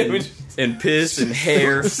gum and piss and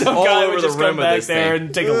hair Some all guy over would the just rim come of back this there thing.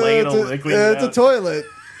 and take a ladle and clean it It's a out. toilet.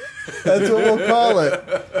 That's what we'll call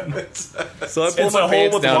it. So I pulled It's a my hole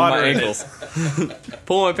pants with down to water my in it. ankles.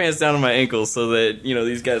 Pull my pants down to my ankles so that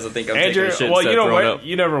these guys will think I'm Andrew, taking a shit well, instead you of don't throwing wear, up.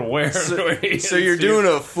 you never wear. So you're doing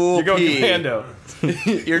a full You're going pee. commando.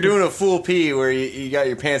 You're doing a full pee where you got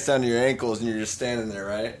your pants down to your ankles and you're just standing there,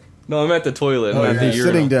 right? No, I'm at the toilet, Oh, not the he's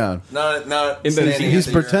urinal. sitting down. Not In the- standing He's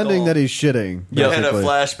at the pretending urinal. that he's shitting. I had a basically.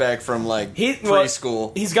 flashback from like Well,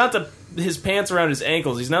 preschool. he's got his pants around his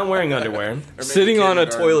ankles. He's not wearing underwear. Or maybe Sitting on a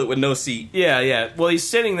kindergarten. toilet with no seat. Yeah. Well, he's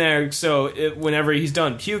sitting there, so whenever he's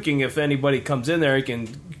done puking, if anybody comes in there, he can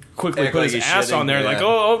quickly Act put like his he's ass shitting, on there, yeah. like,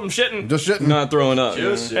 oh, I'm shitting. Just shitting. Not throwing up.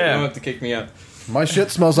 Just You shit. don't have to kick me out. My shit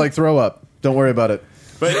smells like throw up. Don't worry about it.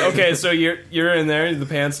 But okay, so you're in there, the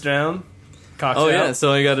pants down, cock's Oh out. yeah,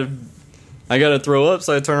 so I gotta throw up,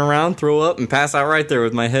 so I turn around, throw up, and pass out right there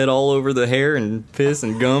with my head all over the hair and piss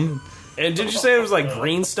and gum. And did you say it was like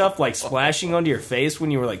green stuff, like splashing onto your face when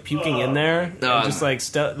you were like puking in there? No, And just like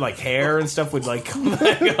stuff, like hair and stuff would like come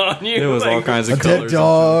back on you. It was all like, kinds A of dead colors,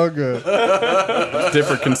 dog,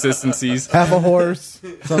 different consistencies. half a horse,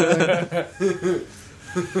 something.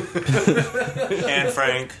 And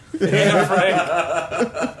Frank.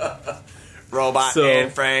 Robot So-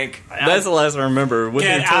 and Frank. That's the last I remember. What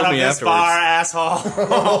Get they out told of me this afterwards. bar, asshole.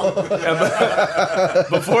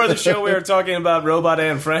 Before the show, we were talking about Robot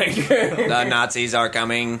Anne Frank. The Nazis are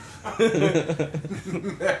coming.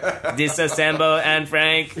 Disassemble Anne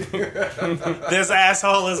Frank. This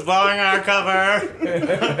asshole is blowing our cover.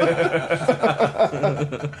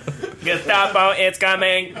 Gestapo, it's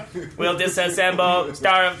coming. We'll disassemble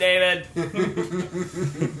Star of David.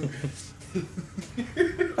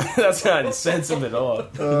 That's not insensitive at all.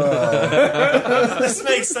 This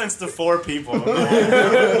makes sense to 4 people.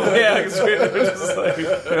 Yeah, 'cause we're just like...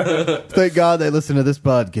 Thank God they listen to this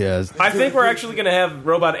podcast. I think we're actually going to have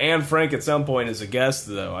Robot and Frank at some point as a guest,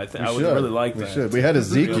 though. I would really like that. We should. We had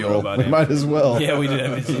Ezekiel. We might as well. Yeah, we did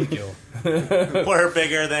have Ezekiel. We're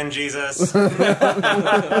bigger than Jesus.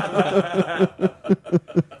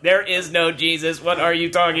 There is no Jesus. What are you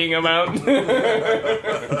talking about?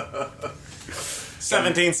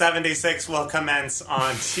 1776 will commence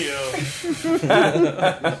on to.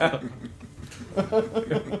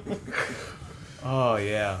 Oh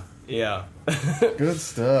yeah. Good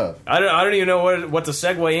stuff. I don't even know what to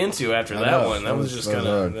segue into after that one. That was just kind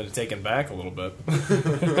hard. of taken back a little bit.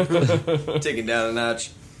 Taken down a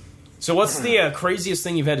notch. So what's the craziest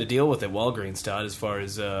thing you've had to deal with at Walgreens, Todd, as far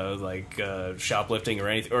as shoplifting or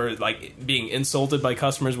anything, or like being insulted by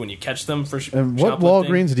customers when you catch them for And what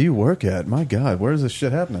shoplifting? Walgreens do you work at? My God, where is this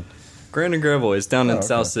shit happening? Grand and Gravel is down in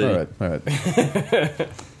South City. All right.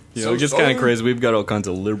 You know, it gets kind of crazy. We've got all kinds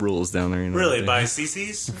of liberals down there. You know, Really, by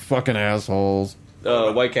CC's? Fucking assholes.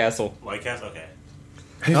 White Castle. White Castle? Okay.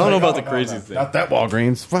 I don't know about the crazy thing. Not that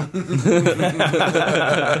Walgreens. Fuck.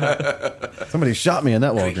 Somebody shot me in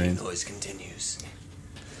that Walgreens. Noise continues.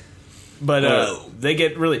 But they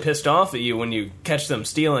get really pissed off at you when you catch them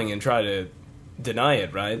stealing and try to deny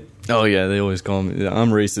it, right? Oh yeah, they always call me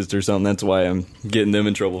I'm racist or something. That's why I'm getting them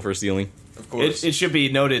in trouble for stealing. Of course. It should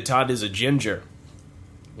be noted Todd is a ginger.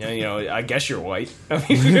 Yeah, you know, I guess you're white. I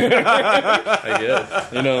mean, I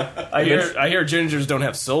guess. You know, I hear gingers don't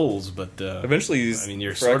have souls, but eventually these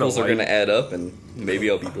you're sort of freckles are white. going to add up, and maybe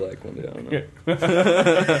I'll be black one day. I don't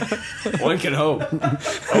know. One can hope.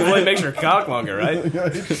 Hopefully it makes your cock longer, right?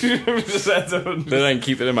 Just that's Then I can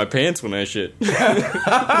keep it in my pants when I shit.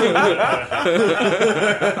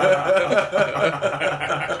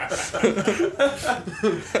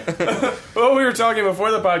 Well, we were talking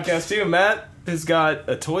before the podcast too. Matt has got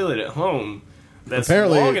a toilet at home that's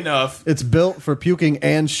Apparently, long enough. It's built for puking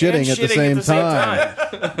and shitting, at the same time.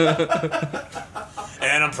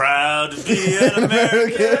 And I'm proud to be an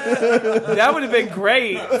American. That would have been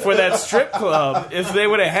great for that strip club if they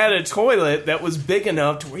would have had a toilet that was big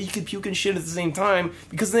enough to where you could puke and shit at the same time,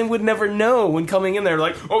 because they would never know when coming in there.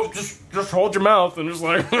 Like, oh, just hold your mouth, and just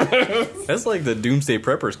like That's like the Doomsday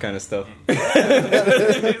Preppers kind of stuff.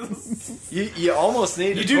 You almost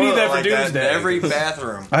need. You a do need toilet that for like Doomsday. in every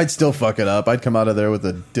bathroom. I'd still fuck it up. I'd come out of there with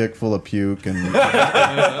a dick full of puke and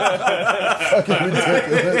fucking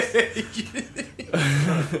ridiculous.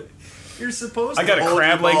 You're supposed. I got to a hold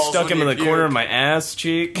crab your leg balls stuck when into you the corner puke. of my ass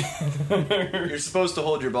cheek. You're supposed to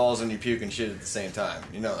hold your balls when you puke and shit at the same time.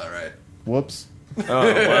 You know that, right? Whoops. Oh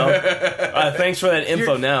well. Thanks for that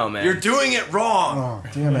info now, man. You're doing it wrong. Oh,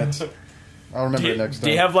 damn it. I'll remember it next time.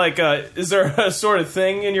 Do you have like is there a sort of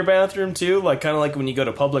thing in your bathroom too? Like kind of like when you go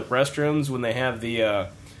to public restrooms when they have the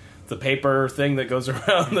paper thing that goes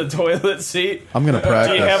around the toilet seat? I'm going to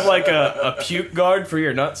practice. Do you have like a puke guard for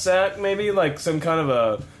your nutsack maybe? Like some kind of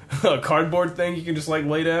a cardboard thing you can just like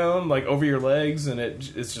lay down like over your legs and it's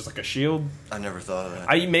just like a shield? I never thought of that.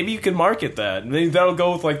 Maybe you could market that. Maybe that'll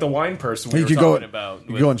go with like the wine person we You were could talking go, about. you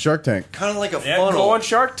could go on Shark Tank. Kind of like a Yeah, funnel. go on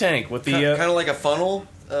Shark Tank with the... kind of like a funnel,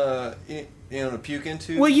 you know, to puke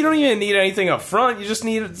into. Well, you don't even need anything up front. You just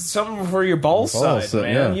need something for your ball side, side,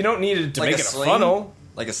 man. yeah. You don't need it to Like make a it a sling? funnel.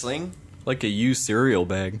 Like a sling. Like a used cereal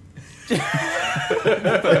bag. It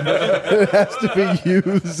has to be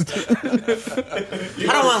used.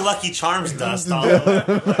 I don't want Lucky Charms dust all over.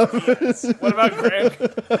 What about graham?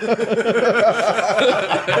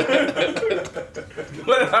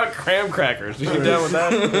 What about graham crackers? You down with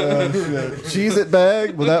that? Cheese it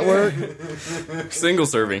bag. Will that work? Single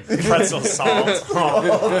serving. Pretzel salt.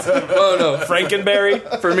 Oh. Oh no,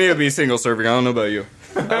 Frankenberry? for me it'd be single serving. I don't know about you.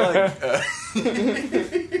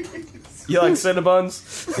 You like Cinnabons?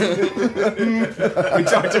 We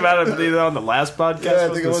talked about it either on the last podcast. Yeah, I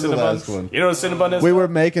think it was the Cinnabons? last one. You know what a Cinnabon is? We Todd? were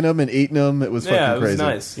making them and eating them. It was fucking Yeah, it was crazy.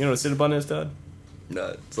 nice. You know what a Cinnabon is, Todd?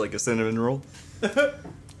 It's like a cinnamon roll.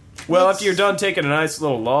 Well, after you're done taking a nice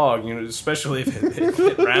little log, you know, especially if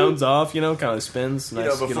it rounds off, you know, kind of spins. Nice, You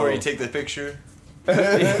know, get a before you little- take the picture.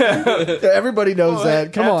 Yeah, everybody knows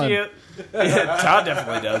that. Come After on. yeah, Todd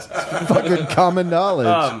definitely does. Fucking common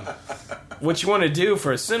knowledge. What you want to do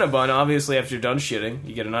for a Cinnabon, obviously, after you're done shitting,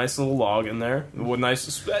 you get a nice little log in there. With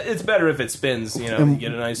nice, it's better if it spins, you know. You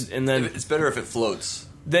get a nice, and then It's better if it floats.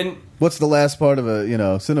 What's the last part of a,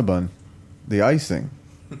 Cinnabon? The icing.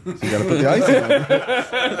 So you gotta put the icing on.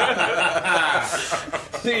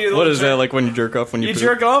 What is that, like when you jerk off when you You poop?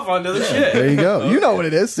 jerk off onto the shit. There you go. You know what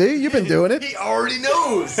it is. See, you've been doing it. He already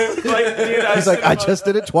knows. Dude, He's like, I just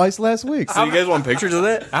did it twice last week. So you guys want pictures of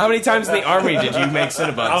that? How many times in the army did you make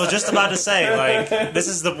Cinnabons? I was just about to say, like, this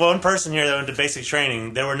is the one person here that went to basic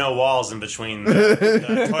training. There were no walls in between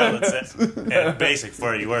the toilets at basic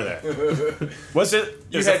before you were there. Was it?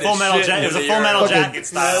 It was a full metal jacket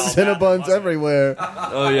style. Cinnabons everywhere.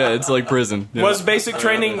 Oh yeah, it's like prison. Yeah. Was basic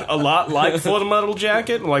training a lot like Full Metal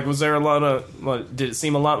Jacket? Like, was there a lot of? Did it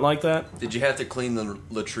seem a lot like that? Did you have to clean the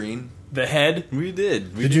latrine? The head? We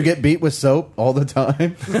did. Did you get beat with soap all the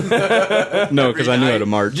time? No, because I knew how to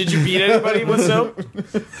march. Did you beat anybody with soap?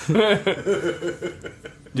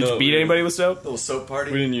 Did you beat anybody with soap? Little soap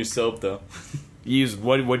party? We didn't use soap though. You used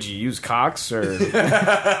what? Would you use cocks or? I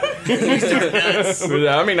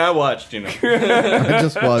mean, I watched. You know. I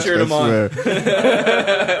just watched. Cheered I him on. swear.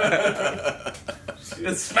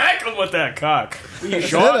 Smack him with that cock.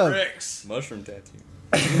 Shot Ricks. Mushroom tattoo.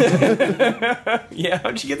 Yeah,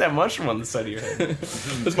 how'd you get that mushroom on the side of your head?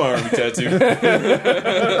 That's my army tattoo.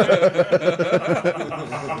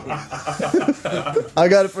 I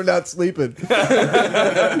got it for not sleeping.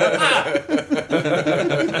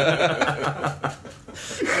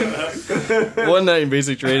 One night in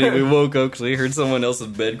basic training, we woke up because we heard someone else's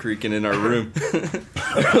bed creaking in our room.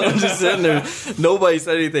 I'm just sitting there. Nobody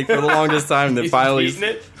said anything for the longest time. Then finally, Eating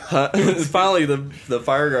it? finally, the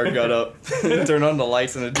fire guard got up and turned on the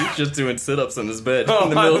lights, and the dude's just doing sit-ups in his bed in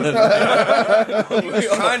the middle of the night. He was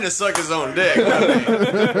trying to suck his own dick.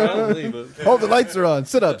 Probably, but Oh, the lights are on.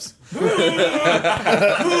 Sit-ups.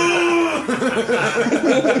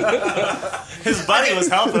 His buddy was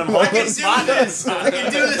helping him hold his spot. I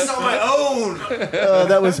can do this on my own.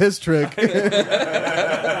 That was his trick.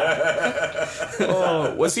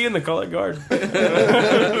 Oh, was he in the color guard?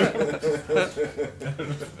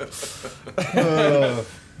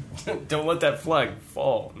 Don't let that flag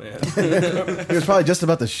fall, man. He was probably just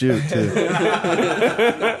about to shoot too.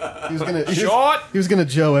 Shot. He was gonna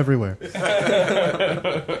Joe everywhere.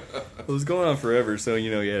 it was going on forever, so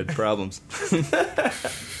you know you had problems.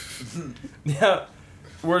 Yeah.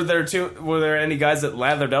 Were there any guys that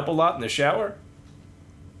lathered up a lot in the shower?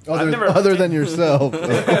 Other than yourself,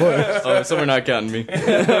 of course. Oh, so we're not counting me.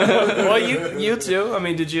 Well, you too. I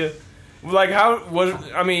mean, did you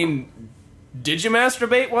did you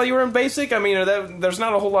masturbate while you were in basic? I mean, there's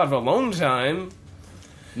not a whole lot of alone time.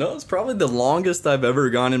 No, it's probably the longest I've ever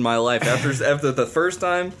gone in my life. After the first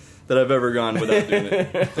time that I've ever gone without doing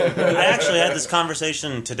it. I actually had this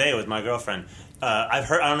conversation today with my girlfriend. I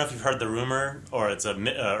don't know if you've heard the rumor, or it's a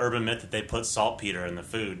urban myth that they put saltpeter in the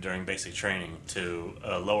food during basic training to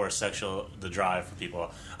lower the drive for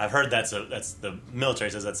people. I've heard that's the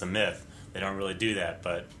military says that's a myth. They don't really do that,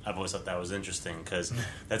 but I've always thought that was interesting because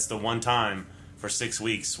that's the one time for 6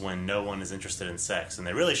 weeks when no one is interested in sex, and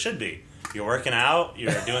they really should be. You're working out,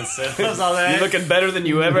 you're doing sit-ups all that. You're looking better than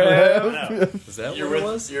you ever have. Is that You're what it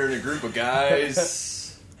was? You're in a group of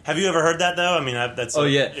guys. Have you ever heard that though? I mean, that's Oh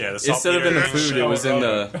yeah. The Instead of in the saltpeter food, shit.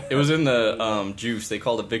 it was in the juice. They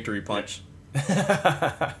called it Victory Punch.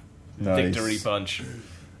 Nice. Victory punch.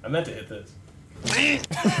 I meant to hit this. I hit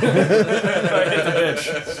the bitch.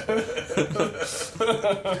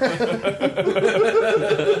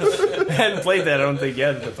 I hadn't played that, I don't think,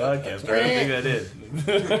 yet in the podcast. Or I don't think I did.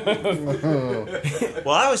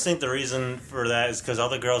 Well, I always think the reason for that is because all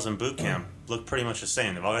the girls in boot camp look pretty much the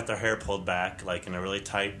same. They've all got their hair pulled back, like in a really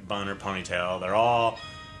tight bun or ponytail.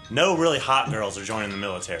 No really hot girls are joining the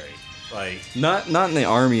military. Like Not in the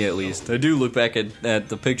army, at least. I do look back at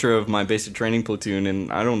the picture of my basic training platoon,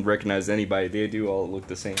 and I don't recognize anybody. They do all look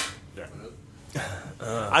the same.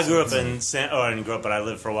 I grew up I didn't grow up, but I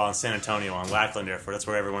lived for a while in San Antonio on Lackland Air Force. That's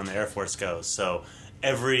where everyone in the Air Force goes. So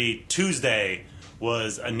every Tuesday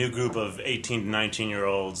was a new group of 18 to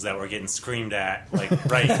 19-year-olds that were getting screamed at, like,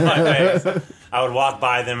 right in my face. I would walk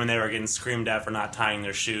by them, and they were getting screamed at for not tying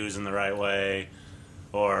their shoes in the right way,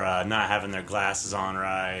 or not having their glasses on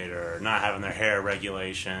right, or not having their hair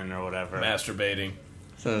regulation, or whatever. Masturbating.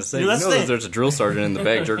 So there's a drill sergeant in the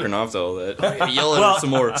back jerking off to all that. Yelling Well,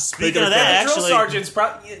 some more. Speaking of that, Drill actually, sergeants,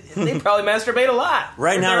 they probably masturbate a lot.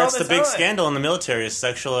 right They're now there that's all the big time. scandal in the military is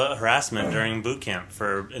sexual harassment during boot camp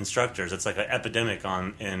for instructors. It's like an epidemic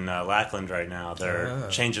in Lackland right now. They're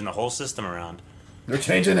changing the whole system around. They're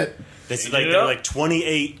changing it. There are like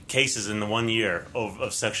 28 cases in the 1 year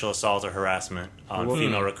of sexual assault or harassment on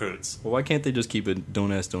female recruits. Well, why can't they just keep it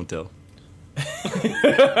don't ask, don't tell?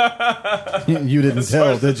 You didn't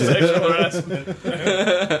tell, did you? Sexual harassment.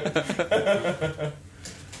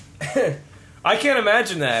 I can't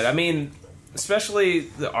imagine that. I mean, especially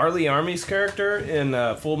the Arlie Army's character in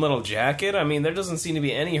Full Metal Jacket. I mean, there doesn't seem to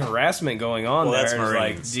be any harassment going on there. That's It's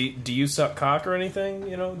Marines. like, do you suck cock or anything?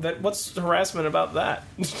 You know, what's harassment about that?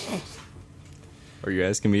 Are you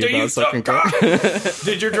asking me Do you about sucking suck cock?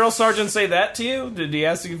 Did your drill sergeant say that to you? Did he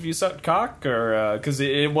ask you if you sucked cock, or because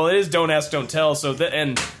it is don't ask, don't tell. So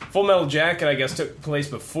and Full Metal Jacket, I guess, took place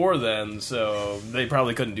before then, so they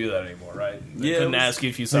probably couldn't do that anymore, right? They couldn't ask you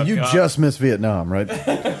if you sucked You cock. just missed Vietnam, right?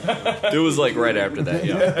 It was like right after that,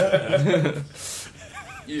 yeah.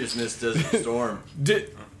 You just missed Desert Storm.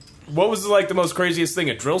 What was like the most craziest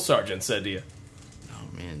thing a drill sergeant said to you? Oh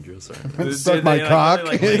man, drill sergeant. Suck my cock.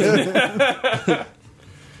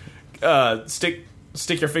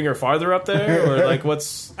 Stick your finger farther up there, or like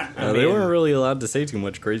what's? They weren't really allowed to say too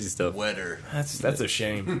much crazy stuff. Wetter. That's a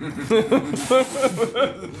shame.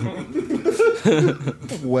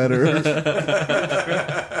 Wetter.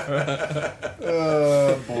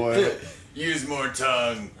 Oh boy. Use more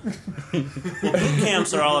tongue. Boot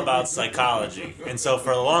camps are all about psychology, and so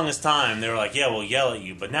for the longest time they were like, "Yeah, we'll yell at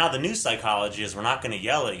you." But now the new psychology is we're not going to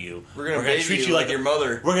yell at you. We're going to treat you like your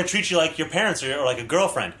mother. We're going to treat you like your parents or like a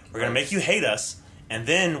girlfriend. We're going to make you hate us, and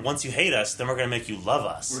then once you hate us, then we're going to make you love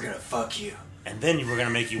us. We're going to fuck you. And then we're going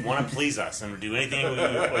to make you want to please us and do anything we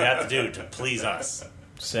have to do to please us.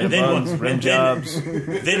 Sand buns, rim jobs.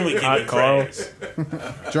 Then we give Hot you Carl. praise.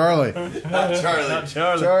 Charlie.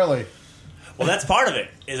 Charlie. Well, that's part of it.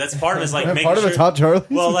 That's part of it. Is like making Part of it's sure, hot Charlie.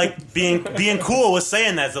 Well, like being cool with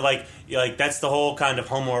saying that. So like that's the whole kind of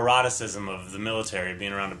homoeroticism of the military,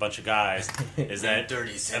 being around a bunch of guys. Is that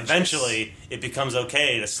Dirty cinches. eventually it becomes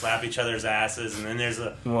okay to slap each other's asses, and then there's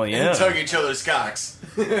a Well, And yeah. tug each other's cocks.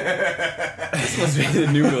 The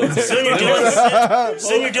new military. soon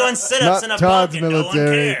you're doing sit-ups Not in a Todd's bunk and no one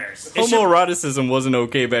military. cares. Homoeroticism wasn't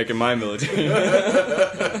okay back in my military.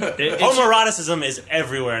 Homoeroticism is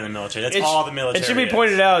everywhere in the military. That's all the military. It should be is.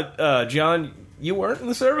 pointed out, John. You weren't in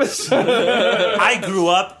the service. I grew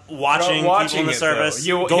up watching people in the it, service,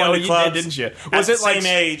 though. going to you clubs, did, didn't you? at Was the it like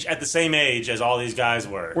same age as all these guys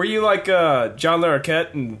were? Were you like John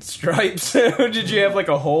Larroquette and Stripes? Did you have like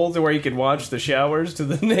a hole to where you could watch the showers to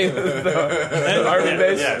the name of the army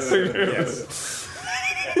base? Yes.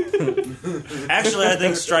 Actually, I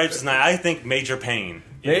think Stripes is not. I think Major Payne.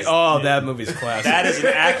 That movie's classic. That is an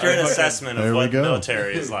accurate assessment There of we what the go.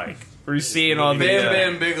 military is like. We're seeing all the. Bam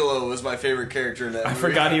Bam Bigelow was my favorite character in that movie. I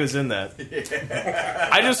forgot he was in that.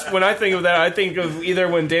 I just when I think of that, I think of either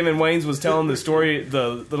when Damon Wayans was telling the story, the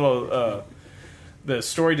little the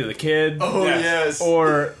story to the kid. Oh, yes.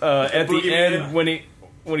 Or at the Boogeyman. end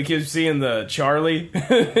when he keeps seeing the Charlie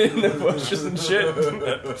in the bushes and shit.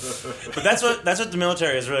 But that's what the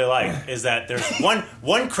military is really like. Is that there's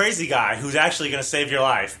one crazy guy who's actually going to save your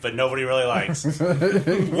life, but nobody really likes.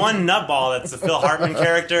 One nutball that's the Phil Hartman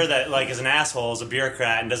character that like is an asshole, is a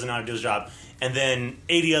bureaucrat, and doesn't know how to do his job. And then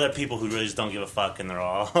 80 other people who really just don't give a fuck, and they're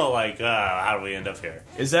all like, how do we end up here?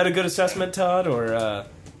 Is that a good assessment, Todd, or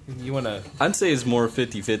you want to? I'd say it's more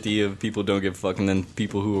 50-50 of people don't give a fuck and then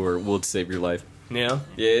people who will save your life. Yeah.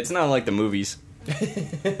 Yeah, it's not like the movies.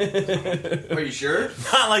 Are you sure?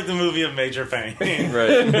 Not like the movie of Major Payne.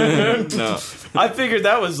 Right. No. I figured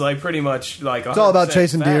that was like pretty much like It's all about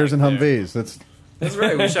chasing deers and Humvees. That's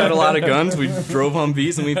right. We shot a lot of guns, we drove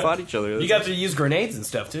Humvees, and we fought each other. You got to use grenades and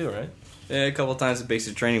stuff too, right? Yeah, a couple times at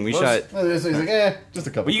basic training. We Well, shot... He's like, just a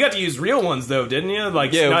couple. Well, you got to use real ones though, didn't you?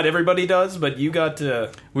 Like Yeah. not everybody does, but you got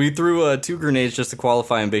to. We threw 2 grenades just to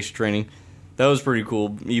qualify in basic training. That was pretty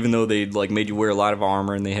cool, even though they like made you wear a lot of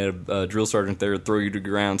armor and they had a drill sergeant there to throw you to the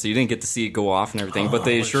ground, so you didn't get to see it go off and everything. But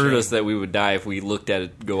they what a assured shame. us that we would die if we looked at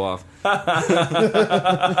it go off. How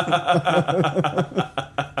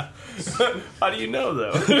do you know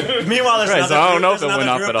though? Meanwhile, there's Right, another so I don't group, know if there's it went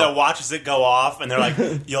another off group at all. that watches it go off, and they're like,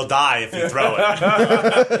 "You'll die if you throw it."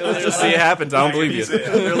 Let's just see it happens. I don't believe you.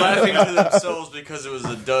 They're laughing to themselves because it was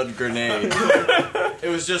a dud grenade. It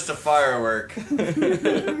was just a firework.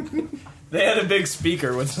 They had a big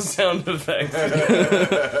speaker with the sound effect.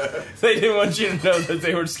 They didn't want you to know that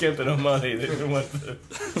they were skimping on money. They didn't want the.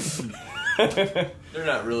 They're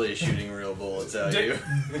not really shooting real bullets at you.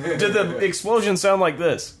 Did the explosion sound like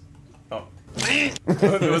this? Oh,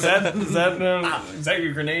 was that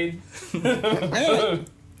your grenade?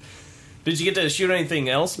 Did you get to shoot anything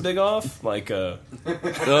else big off? Like 10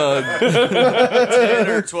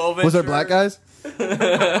 or 12 inch. Was there black guys?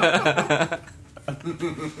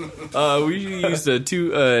 We used a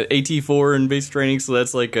 2 AT-4 in basic training, so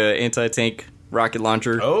that's like a anti-tank rocket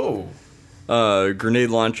launcher. oh. Grenade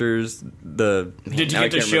launchers. Did you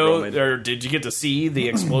get to show, or did you get to see the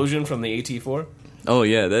explosion from the AT-4? Oh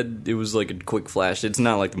yeah, it was like a quick flash. It's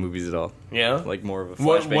not like the movies at all. Yeah? Like more of a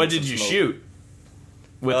flashbang. What did you shoot?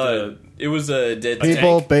 With It was a dead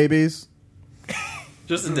People, tank. babies.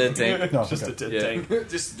 Just a dead tank. No, just okay. a dead Yeah. tank.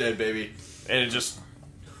 Just a dead baby. And it just...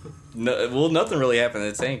 No, well, nothing really happened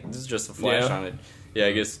in the tank. This is just a flash Yeah. on it. Yeah,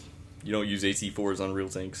 I guess you don't use AC-4s on real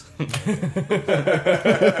tanks.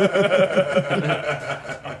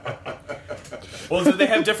 Well, do they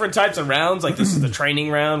have different types of rounds? Like, this is the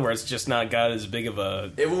training round where it's just not got as big of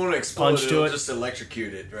a... It won't explode. Punch to It'll it. just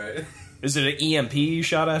electrocute it, right? Is it an EMP you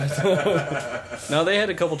shot at it? No, they had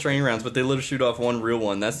a couple training rounds, but they let us shoot off one real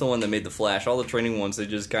one. That's the one that made the flash. All the training ones, they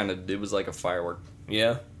just kind of... It was like a firework.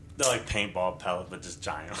 Yeah. They're like paintball pellet, but just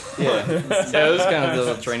giant. Yeah. Yeah, it was kind of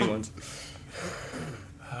the training ones.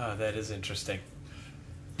 Oh, that is interesting.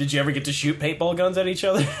 Did you ever get to shoot paintball guns at each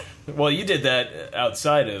other? Well, you did that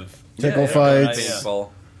outside of... Tickle Yeah, fights. yeah.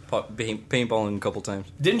 Paintballing a couple times.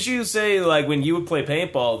 Didn't you say, like, when you would play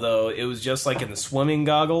paintball, though, it was just like in the swimming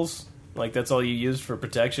goggles? Like, that's all you used for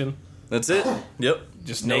protection? That's it. Yep.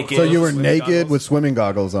 Just naked? So you were swimming naked goggles? with swimming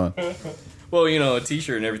goggles on. Well, you know, a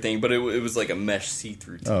t-shirt and everything, but it was like a mesh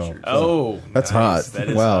see-through t-shirt. Oh, That's nice. hot. That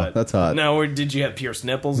is Wow, hot. that's hot. Now, did you have pierced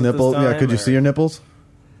nipples at Nipple? this time, Yeah, could you or- see your nipples?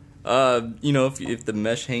 You know, if the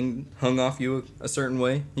mesh hung off you a certain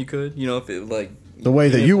way, you could. You know, if it like The way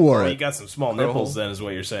that you wore Oh, you it. got some small Cut a nipples, hole. then, is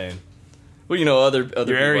what you're saying. well, you know, other Your people,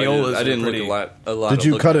 areolas I didn't are look pretty- a lot. Did of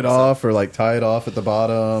you looking cut at it myself. off or like tie it off at the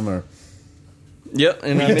bottom or? Yep,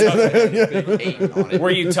 and I made a big 8 on it. Were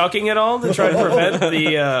you tucking at all to try to prevent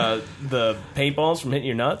the paintballs from hitting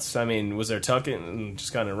your nuts? I mean, was there tucking and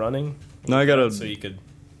just kind of running? No, I got So you could...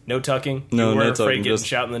 No tucking? No, you no weren't afraid tucking, of getting just-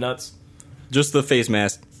 shot in the nuts? just the face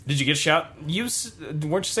mask. Did you get shot? Weren't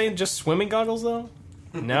you saying just swimming goggles, though?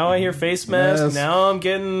 Now I hear face mask. Yes. Now I'm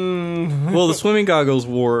getting... Well, the swimming goggles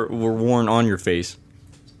were worn on your face.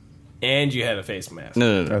 And you had a face mask.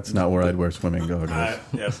 No. That's not where I'd wear swimming goggles.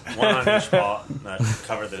 Yep, one on each paw.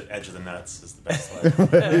 Cover the edge of the nuts is the best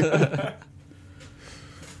way.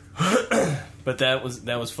 But that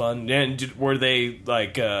was fun. And were they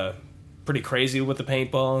like pretty crazy with the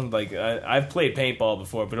paintball? Like I've played paintball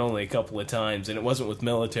before, but only a couple of times, and it wasn't with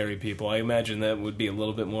military people. I imagine that would be a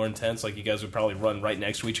little bit more intense. Like you guys would probably run right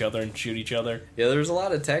next to each other and shoot each other. Yeah, there was a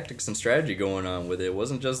lot of tactics and strategy going on with it. It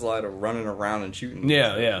wasn't just a lot of running around and shooting.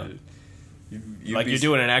 Yeah, yeah. You'd Like be you're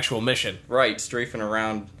doing an actual mission. right, strafing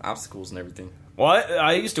around obstacles and everything. Well,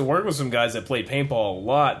 I used to work with some guys that played paintball a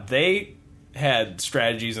lot. They had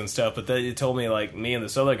strategies and stuff, but they told me, like, me and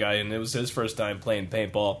this other guy, and it was his first time playing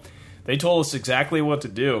paintball, they told us exactly what to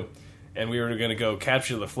do, and we were going to go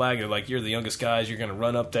capture the flag. They're like, you're the youngest guys, you're going to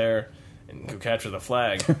run up there and go capture the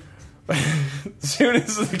flag. As soon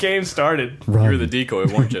as the game started, Run. You were the decoy,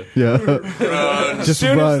 weren't you? Yeah. Just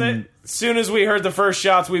run. as soon as we heard the first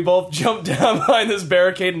shots, we both jumped down behind this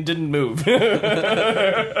barricade and didn't move.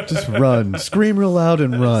 Just run. Scream real loud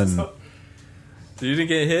and run. You didn't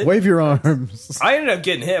get hit? Wave your arms. I ended up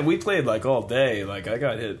getting hit. We played like all day. Like I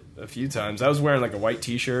got hit a few times. I was wearing like a white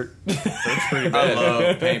T-shirt. That's pretty I bad.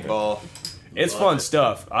 love paintball. It's Love fun it.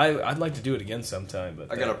 stuff. I'd like to do it again sometime.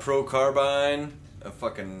 But I got a Pro Carbine, a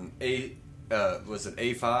fucking was it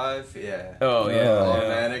A5? Yeah. Oh yeah, yeah.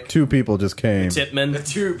 Automatic. 2 people just came. Tipman, The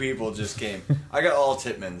 2 people just came. I got all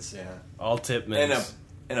Titmans, yeah. all Tipmans.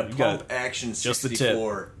 And a You pump got action just the tip.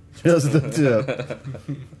 64. Just the tip.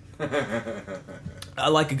 I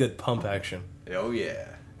like a good pump action, Oh yeah.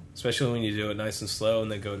 especially when you do it nice and slow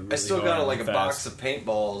and then go to really I still hard got and like a fast. box of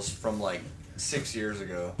paintballs from like 6 years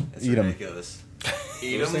ago. It's Eat 'em. ridiculous.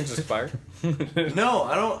 Eat Those them? things expire. No,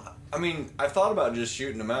 I don't. I mean, I thought about just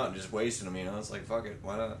shooting them out and just wasting them. You know, it's like fuck it,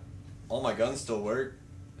 why not? All my guns still work.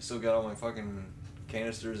 I still got all my fucking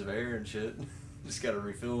canisters of air and shit. Just got to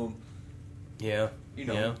refill them. Yeah, You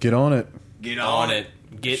know. yeah. Get on it. Get On it,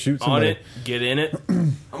 get Shoot on somebody. it, get in it.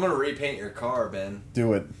 I'm gonna repaint your car, Ben.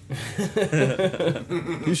 Do it.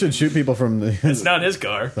 You should shoot people from the It's not his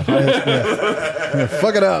car. highest. Yeah,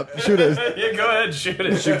 fuck it up. Shoot it. Yeah, go ahead, shoot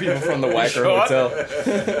it. Shoot people from the Wacker Sean?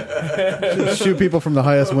 Hotel. Shoot people from the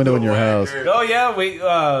highest window in your house. Oh yeah, we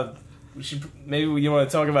should maybe you want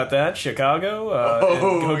to talk about that Chicago and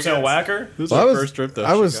Hotel Wacker. This was Well, our first trip to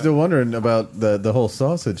I was Chicago. still wondering about the whole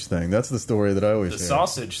sausage thing. That's the story that I always The hear.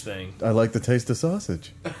 sausage thing. I like the taste of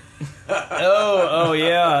sausage. Oh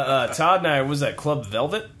yeah. Todd and I was at Club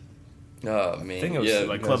Velvet. Oh man, I think it was yeah,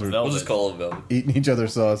 like Club we'll we'll Velvet. just call it Velvet. Eating each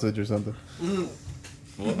other's sausage or something.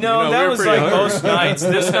 No, that was like most nights.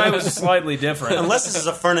 This night was slightly different. Unless this is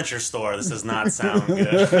a furniture store, this does not sound good.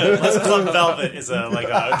 Unless Club Velvet is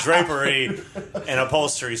a drapery and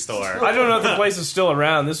upholstery store. I don't know if the place is still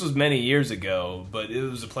around. This was many years ago, but it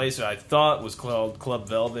was a place that I thought was called Club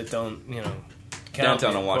Velvet.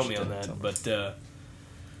 Downtown on quote me Washington. on that. But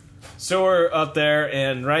so we're up there,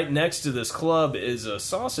 and right next to this club is a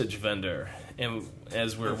sausage vendor. And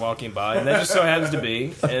as we're walking by, and that just so happens to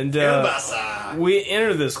be, and we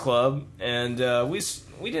enter this club, and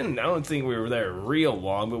we didn't. I don't think we were there real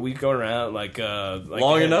long, but we go around like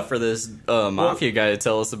long enough for this mafia guy to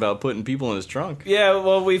tell us about putting people in his trunk. Yeah,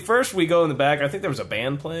 well, we go in the back. I think there was a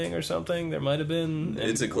band playing or something. There might have been.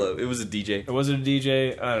 It's a club. It was a DJ. Was it a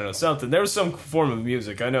DJ? I don't know, something. There was some form of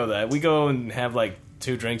music. I know that. We go and have like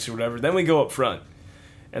 2 drinks or whatever. Then we go up front.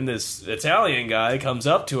 And this Italian guy comes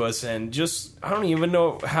up to us and just, I don't even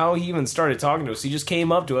know how he even started talking to us. He just came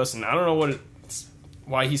up to us, and I don't know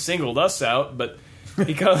why he singled us out, but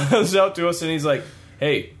he comes up to us and he's like,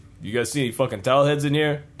 "Hey, you guys see any fucking towel heads in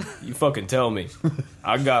here? You fucking tell me.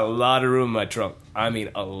 I got a lot of room in my trunk. I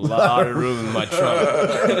mean, a lot of room in my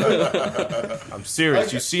trunk. I'm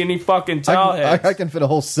serious. You see any fucking towel heads? I can fit a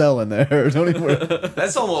whole cell in there. Don't even worry.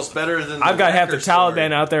 That's almost better than. I've got half the Taliban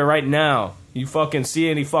Taliban out there right now. You fucking see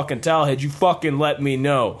any fucking towel heads? You fucking let me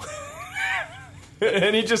know."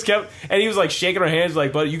 And he just kept, and he was like shaking our hands,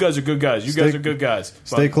 like, "Buddy, you guys are good guys. You guys are good guys.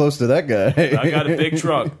 Stay close to that guy." I got a big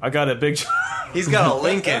trunk. He's got a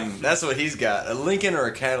Lincoln. That's what he's got. A Lincoln or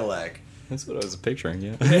a Cadillac. That's what I was picturing.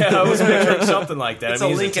 Yeah. Yeah, I was picturing something like that. It's I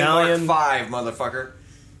mean, a Lincoln Italian. Mark V, motherfucker.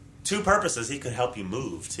 2 purposes. He could help you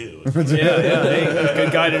move too. Yeah. Hey,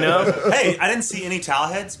 good guy to know. Hey, I didn't see any towel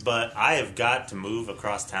heads, but I have got to move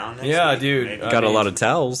across town next Yeah, week. dude. Maybe. Got a lot of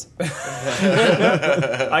towels.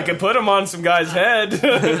 I could put them on some guy's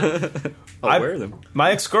head. I'll wear them.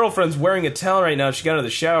 My ex-girlfriend's wearing a towel right now. She got out of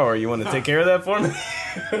the shower. You want to take care of that for me?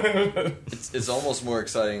 It's almost more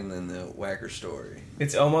exciting than the Whacker story.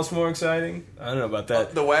 It's almost more exciting. I don't know about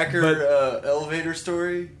that. The Whacker But- elevator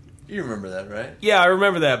story. You remember that, right? Yeah, I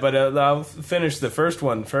remember that, but I'll finish the first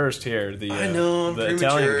one first here. The I know, I'm the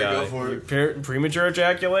premature. Italian guy. Go for it. Premature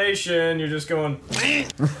ejaculation. You're just going Yeah.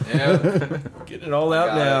 getting it all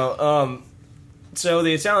out Got now. So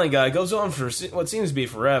the Italian guy goes on for what seems to be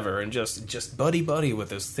forever, and just buddy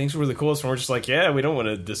with us. Things were the coolest, and we're just like, yeah, we don't want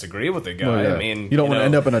to disagree with the guy. Oh, yeah. I mean, you don't want to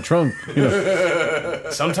end up in a trunk. You know.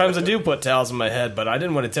 Sometimes I do put towels in my head, but I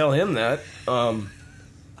didn't want to tell him that.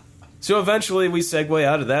 So eventually we segue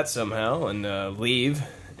out of that somehow and leave,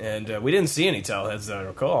 and we didn't see any towel heads that I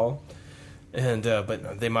recall. And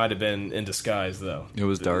but they might have been in disguise, though. It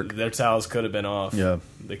was dark. Their towels could have been off. Yeah.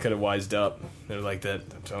 They could have wised up. They're like that.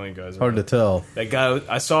 I'm telling you guys. Hard to tell. That guy.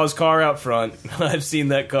 I saw his car out front. I've seen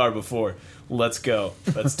that car before. Let's go.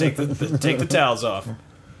 Let's take take the towels off.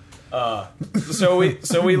 So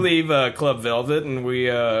we leave Club Velvet, and we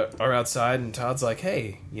are outside, and Todd's like,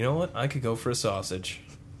 "Hey, you know what? I could go for a sausage."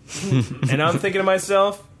 And I'm thinking to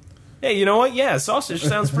myself, "Hey, you know what? Yeah, sausage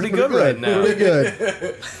sounds pretty good right now." Pretty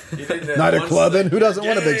good. Night of clubbing. Who doesn't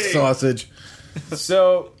want a big sausage?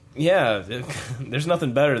 So, yeah, there's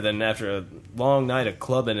nothing better than after a long night of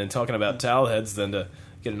clubbing and talking about towel heads than to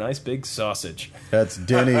get a nice big sausage. That's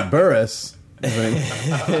Denny Burris.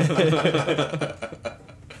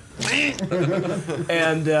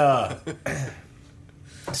 And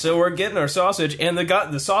so we're getting our sausage, and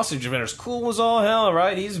the sausage vendor's cool as all hell,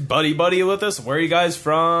 right? He's buddy with us. Where are you guys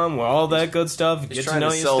from? Where all that good stuff. Get to trying know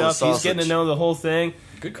to you sell the stuff. He's getting to know the whole thing.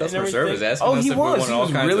 Good And customer everything. service. Asking Oh, us he if we was. want He all was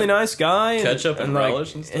a kinds really of nice guy. ketchup and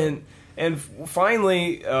relish and stuff. And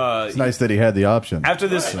finally, It's nice that he had the option. after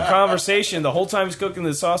this conversation, the whole time he's cooking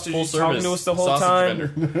the sausage, he's talking to us the whole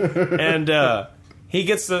time. And he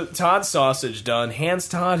gets the Todd sausage done, hands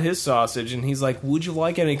Todd his sausage, and he's like, "Would you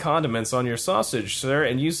like any condiments on your sausage, sir?"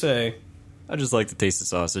 And you say, I just like to taste the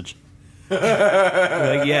sausage. like,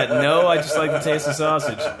 "Yeah, no, I just like to taste the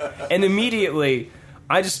sausage." And immediately,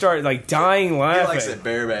 I just start like dying He laughing. likes it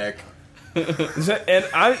bareback. And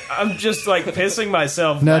I'm just like pissing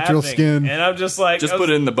myself Natural laughing. skin. And I'm just like, Just put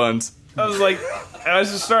it in the buns. I was like, I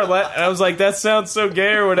just started laughing. I was like, that sounds so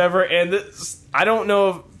gay or whatever. And I don't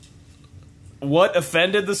know what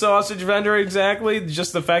offended the sausage vendor exactly.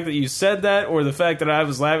 Just the fact that you said that, or the fact that I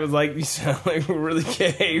was laughing, like, you sound like we're really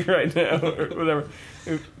gay right now, or whatever.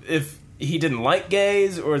 If he didn't like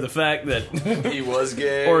gays, or the fact that He was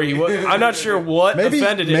gay. or he was, I'm not sure what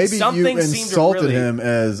offended him. Maybe Something you seemed to insulted really, him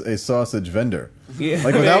as a sausage vendor. Yeah.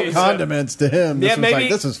 Like without So- condiments to him, this was like,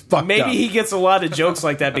 this is fucked maybe up. he gets a lot of jokes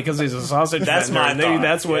like that because he's a sausage That's vendor. my and maybe thought,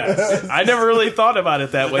 that's what yes. I never really thought about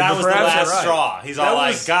it that way. That but was the perhaps last you're right. straw. He's That all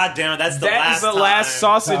was- like, "God damn it, that's the That last is the time." last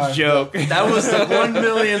sausage joke. That was the 1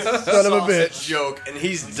 millionth Son of a sausage bitch. joke, and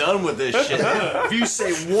he's done with this shit. If you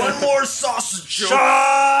say one more sausage joke,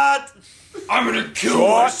 Shut! I'm gonna kill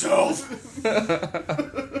myself.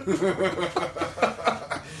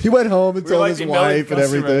 He went home and We're told like his the million wife and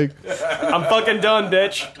everything. I'm fucking done,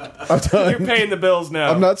 bitch. I'm done. You're paying the bills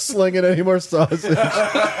now. I'm not slinging any more sausage.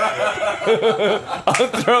 I'm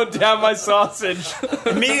throwing down my sausage.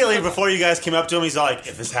 Immediately before you guys came up to him, he's like,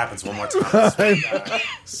 "If this happens one more time, I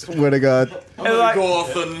swear to God. I'm gonna like- go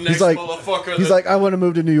off the next He's like, motherfucker. he's like, I want to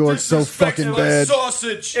move to New York so fucking my bad.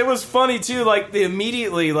 sausage. It was funny too. Like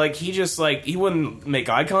immediately, like he just like he wouldn't make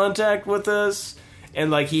eye contact with us,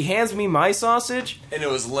 and like he hands me my sausage. And it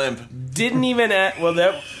was limp. Didn't even well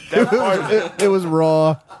that part. It was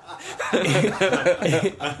raw.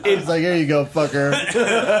 It's like, here you go, fucker.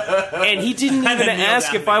 And he didn't And even then kneel ask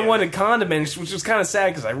down if I together. wanted condiments, which was kind of sad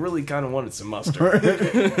because I really kind of wanted some mustard.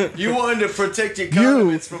 You wanted to protect your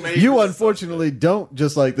condiments from You unfortunately don't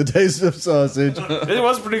just like the taste of sausage. It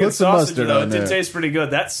was pretty good Put some sausage, mustard though. on It did there. taste pretty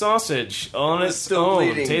good. That sausage on its still own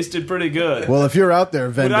bleeding. tasted pretty good. Well, if you're out there,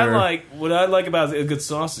 What vendor, I like about a good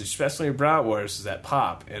sausage, especially a bratwurst, is that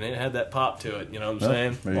pop, and it had that pop to it. You know what I'm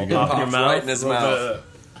saying? there you Little go. pop in your Pops mouth, right in his mouth.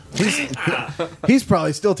 he's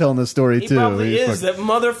probably still telling this story He too. probably He's is. That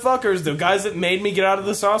motherfuckers, the guys that made me get out of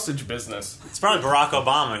the sausage business. it's probably Barack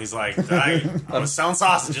Obama." He's like, "I was selling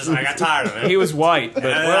sausages and I got tired of it." He was white, but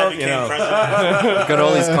and then I well, became you know. president. Got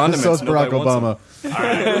all these condiments. so is Barack nobody wants them.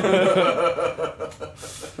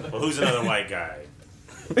 Obama. Well, who's another white guy?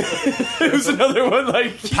 There's another one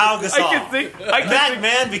like Pau Gasol. That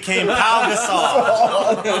man became Pau Gasol.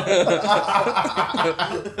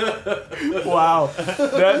 Wow,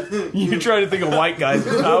 that you're trying to think of white guys.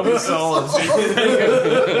 Pau Gasol is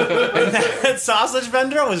That sausage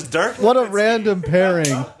vendor was Dirk. What a random pairing.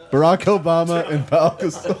 Barack Obama and Pau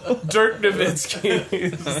Gasol. Dirk Nowitzki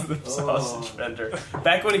is the sausage vendor.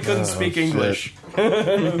 Back when he couldn't speak English.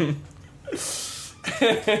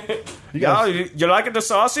 You liking the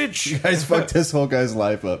sausage? Guys fucked his whole guy's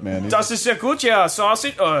life up, man. Das ist ja gut, ja,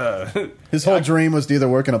 sausage. His whole dream was to either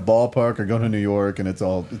work in a ballpark or go to New York, and it's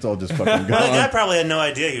all just fucking The guy gone. probably had no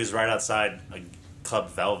idea he was right outside like Club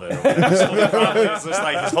Velvet. Or whatever. So he probably was just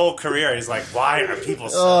like his whole career. He's like, "Why are people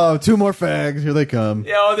so?" Oh, 2 more fags. Here they come.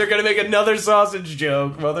 Yo, they're gonna make another sausage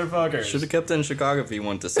joke, motherfuckers. Should have kept it in Chicago if he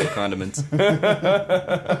wanted to sell condiments.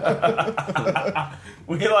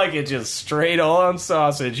 We like it just straight on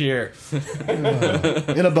sausage here.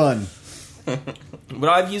 In a bun. But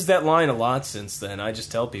I've used that line a lot since then. I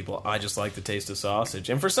just tell people I just like the taste of sausage,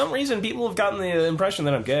 and for some reason, people have gotten the impression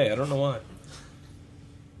that I'm gay. I don't know why.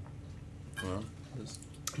 Well,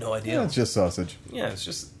 No idea. Yeah, it's just sausage. Yeah, it's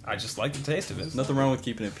just I just like the taste of it. nothing wrong with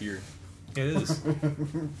keeping it pure. It is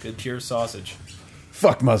good pure sausage.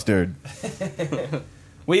 Fuck mustard.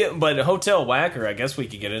 But Hotel Whacker, I guess we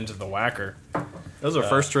could get into the Whacker. That was our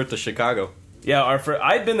first trip to Chicago. Yeah,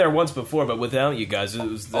 I'd been there once before, but without you guys, it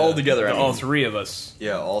was All together, I mean. all three of us.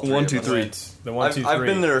 Yeah, all three. 1, of 2, us. 3. The one, two, three. I've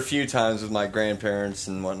been there a few times with my grandparents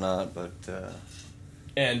and whatnot, but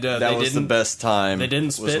and that they was the didn't. best time. they didn't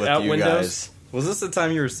was spit with out you windows? guys. Was this the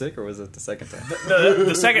time you were sick, or was it the second time?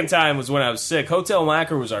 The second time was when I was sick. Hotel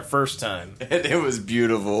Whacker was our first time. And it was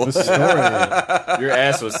beautiful. The story. Your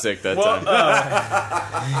ass was sick that Well,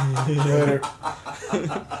 time.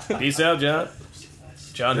 peace out, John.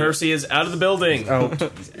 John Hersey is out of the building. Oh,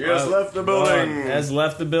 You just left the building. Has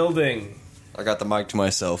left the building. I got the mic to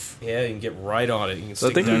myself. Yeah, you can get right on it. You can So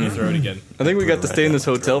I stick it think down we- your throat again. I think we got to stay in this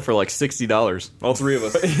hotel for like $60. All three of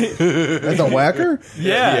us. that's a whacker?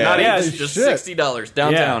 Yeah, Not yeah, even, just shit. $60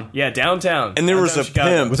 downtown. Yeah, downtown. And there was Downtown a Chicago.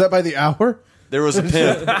 pimp. Was that by the hour? There was a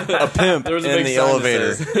pimp. A pimp There was a in big the sign that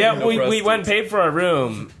elevator. says, Yeah, "No we prostitutes." went and paid for our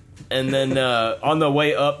room, and then on the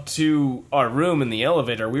way up to our room in the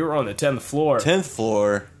elevator, we were on the 10th floor, 10th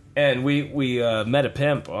floor. and we met a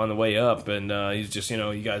pimp on the way up, and he's just,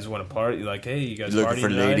 you guys want to party? Like, hey, you guys Looking party for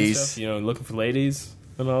tonight and ladies? stuff? Looking for ladies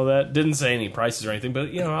and all that. Didn't say any prices or anything,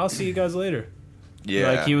 but I'll see you guys later. Yeah.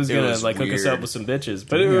 Like he was it gonna hook us weird. up with some bitches,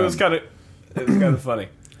 but it was kind of funny.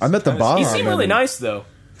 I met the Baha He seemed really Man. nice though.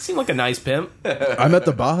 He seemed like a nice pimp. I met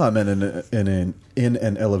the Baha Man in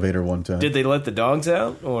an elevator one time. Did they let the dogs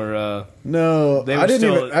out or? No, They were I didn't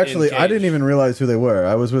still even actually. I engaged. didn't even realize who they were.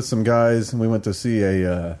 I was with some guys, and we went to see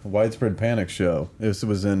a Widespread Panic show. This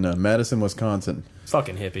was in Madison, Wisconsin.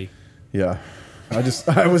 Fucking hippie. Yeah,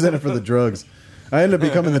 I was in it for the drugs. I ended up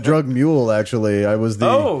becoming the drug mule. Actually, I was the.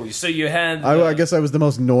 Oh, so you had? I guess I was the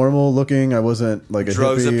most normal looking. I wasn't like a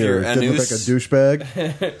Drugs up hippie your or didn't look like a anus.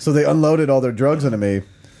 douchebag. So they unloaded all their drugs into me.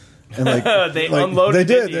 And like They like, unloaded They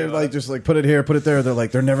did. into They're you. like just like put it here, put it there. They're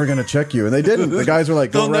like they're never gonna check you, and they didn't. The guys were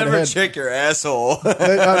like, go They'll right never ahead. check your asshole.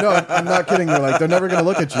 No, I'm not kidding. They're like, they're never going to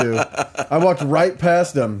look at you. I walked right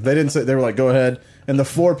past them. They didn't say, they were like, go ahead. And the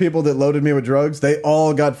 4 people that loaded me with drugs, they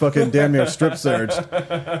all got fucking damn near strip searched.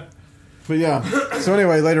 But yeah. So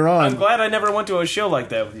anyway, later on, I'm glad I never went to a show like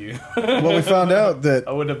that with you. well, we found out that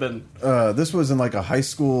I would have been. This was in like a high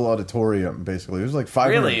school auditorium. Basically, it was like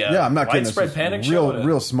 500. Really? Yeah, I'm not kidding. This Widespread was Panic real, show?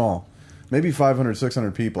 real small, maybe 500,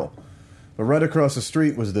 600 people. But right across the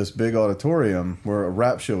street was this big auditorium where a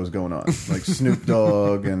rap show was going on, like Snoop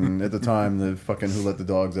Dogg, and at the time the fucking Who Let the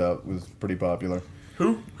Dogs Out was pretty popular.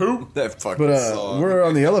 Who? That fucking But song. we're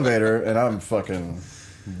on the elevator, and I'm fucking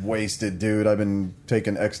wasted, dude. I've been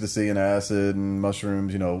taking ecstasy and acid and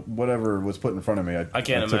mushrooms, whatever was put in front of me. I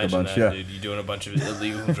can't took imagine a bunch. that, dude. You doing a bunch of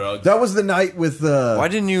illegal drugs. That was the night with Why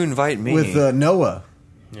didn't you invite me? with Noah.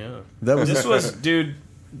 Yeah. That was This was, dude.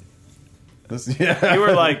 yeah. You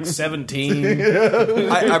were like 17.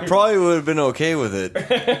 I probably would have been okay with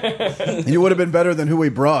it. You would have been better than who we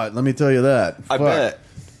brought. Let me tell you that. I Fuck. bet.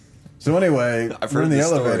 So anyway, I've we're heard in the this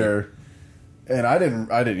story. elevator, and I didn't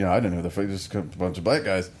know who the fuck, just a bunch of black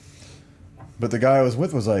guys. But the guy I was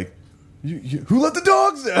with was like, "Who let the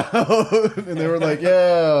dogs out?" And they were like,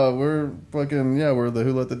 we're the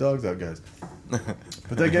Who Let the Dogs Out guys."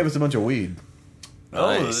 But they gave us a bunch of weed.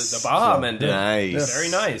 Nice. Oh, the Baja Men did. Nice. Very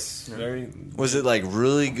nice. Very. Was it like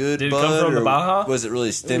really good Did it bud? come from the or Baja? Was it really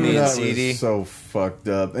stimmy and That seedy? was so fucked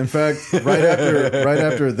up. In fact, right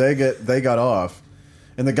after they got off,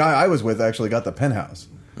 and the guy I was with actually got the penthouse.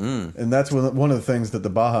 And that's one of the things that the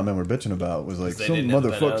Baja Men were bitching about was like They some didn't have the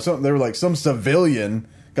motherfucker. penthouse. They were like some civilian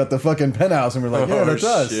got the fucking penthouse, and we're like, yeah, that's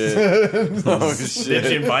us. Oh Did shit!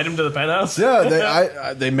 you invite him to the penthouse?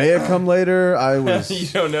 Yeah, they may have come later. I was You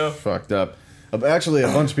don't know. fucked up. Actually, a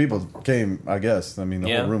bunch of people came, I guess. I mean, the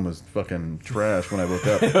Yeah. whole room was fucking trash when I woke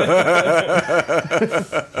up.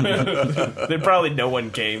 Probably no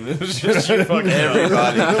one came. It was just you fucking.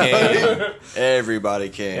 Everybody came. Everybody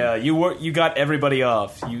came. Yeah, you got everybody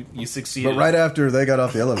off. You succeeded. But right after they got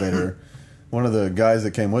off the elevator, one of the guys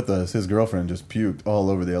that came with us, his girlfriend just puked all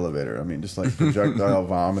over the elevator. I mean, just like projectile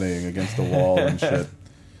vomiting against the wall and shit.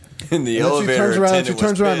 In the And then elevator, she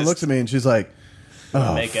turns around and looks at me, and she's like,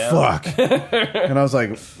 "Oh, Make out. fuck." And I was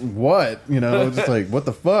like, "What?" Just like, "What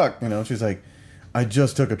the fuck?" She's like, "I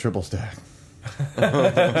just took a triple stack."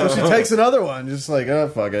 So she takes another one, just like, "Oh,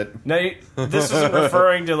 fuck it." Now, this isn't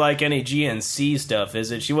referring to like any GNC stuff,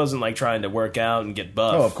 is it? She wasn't like trying to work out and get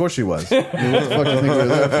buff. Oh, of course she was. I mean, what the fuck do you think we were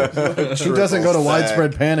there for? Who doesn't go to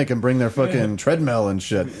Widespread Panic and bring their fucking treadmill and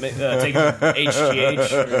shit? Take HGH.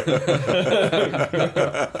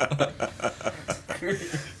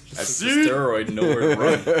 That's the steroid nowhere to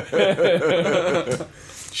run.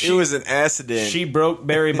 It was an accident. She broke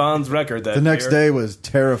Barry Bonds' record that The next year. day was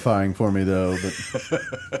terrifying for me, though.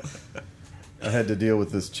 But I had to deal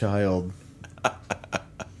with this child.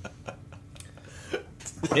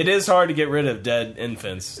 It is hard to get rid of dead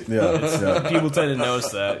infants. Yeah. People tend to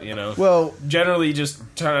notice that, Well, generally, you just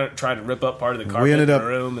try to rip up part of the carpet ended in up- the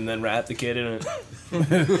room and then wrap the kid in it.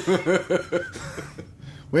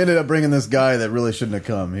 we ended up bringing this guy that really shouldn't have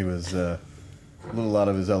come. He was a little out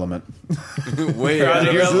of his element. Way Out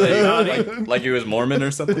of your element. Like he was Mormon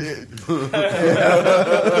or something.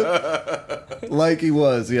 Like he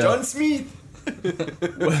was, yeah. John Smith.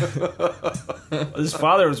 His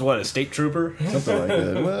father was what, a state trooper? Something like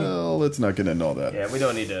that. Well, let's not get into all that. Yeah, we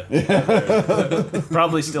don't need to.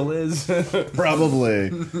 Probably still is. Probably.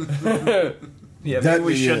 Yeah, maybe That-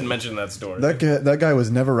 we yeah. shouldn't mention that story. That guy was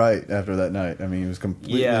never right after that night. I mean, he was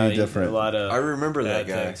completely yeah, different. A lot of I remember that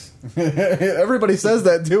bad guy. things. Everybody says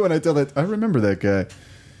that too, and I tell that I remember that guy.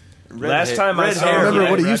 Last time I saw hair. him, I remember he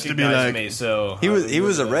what he didn't used to be recognize like. Me, so He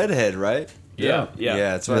was a redhead, right? Yeah. Yeah,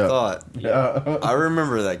 that's what Yeah. I thought. Yeah. I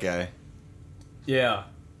remember that guy. Yeah.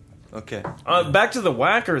 Okay. Back to the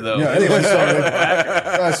whacker though. Yeah. Anyway,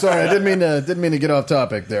 sorry. Sorry, I didn't mean to get off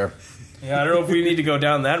topic there. Yeah, I don't know if we need to go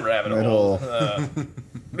down that rabbit Right hole. hole.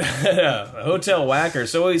 A hotel whacker.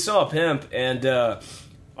 So we saw a pimp, and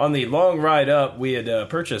on the long ride up, we had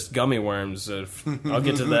purchased gummy worms. I'll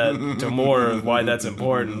get to that, to more of why that's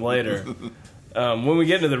important later. When we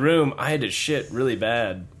get into the room, I had to shit really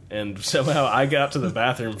bad, and somehow I got to the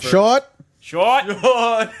bathroom first. Short.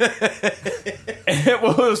 And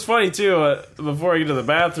what was funny too, before I get to the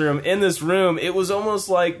bathroom, in this room, it was almost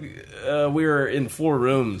like we were in 4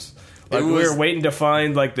 rooms. Like we were waiting to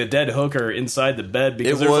find like the dead hooker inside the bed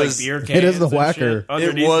because It there was was- like beer cans. It is the and whacker. shit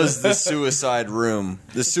underneath It was the- the suicide room.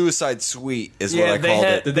 The suicide suite is Yeah, what I they called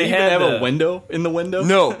had- it. Did They they even had have the- a window in the window?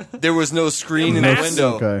 No, there was no screen in the Massive.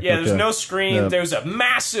 window. Okay. Yeah, there's no screen. Yeah. There's a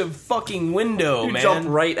massive fucking window, You man. jumped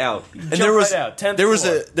right out. And there was right out, 10th there was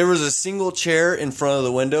floor. a single chair in front of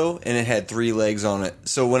the window, and it had 3 legs on it.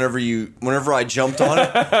 So whenever I jumped on it,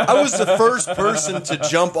 I was the first person to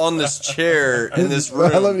jump on this chair in this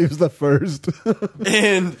room. I love he was the first.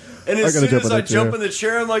 And as soon as I jump chair. in the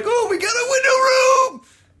chair, I'm like, oh, we got a window room!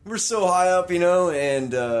 We're so high up,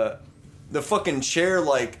 and the fucking chair,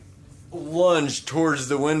 like, lunged towards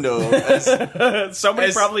the window.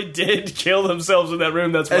 Somebody probably did kill themselves in that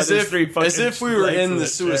room. That's why there's three fucking as if we were in the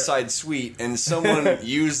suicide suite, and someone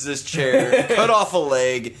used this chair, cut off a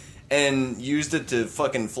leg, and used it to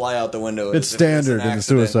fucking fly out the window. It's standard in the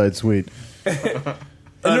suicide suite.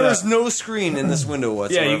 And there was no screen in this window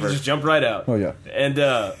whatsoever. Yeah, you can just jump right out. Oh, yeah. And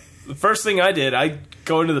the first thing I did, I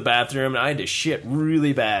go into the bathroom, and I had to shit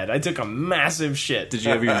really bad. I took a massive shit. Did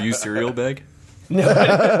you have your used cereal bag?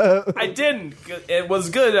 No, I didn't. It was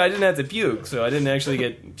good. I didn't have to puke, so I didn't actually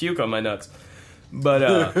get puke on my nuts. But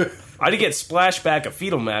I did get splashback of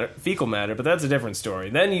fecal matter, but that's a different story.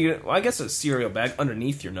 Then I guess a cereal bag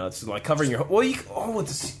underneath your nuts, like covering your. Well,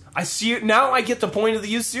 I see it now. I get the point of the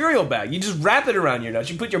used cereal bag. You just wrap it around your nuts.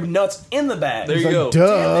 You put your nuts in the bag. There you go.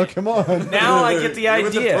 Duh, come on. Now I get the idea.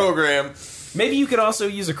 With the program. Maybe you could also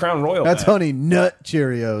use a Crown Royal. That's bag. Honey Nut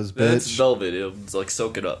Cheerios, bitch. That's velvet. It'll like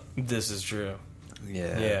soak it up. This is true.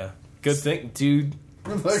 Yeah. Yeah. Good thing, dude.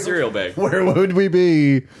 Cereal bag. Where would we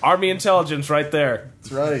be? Army intelligence right there.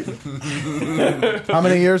 That's right. How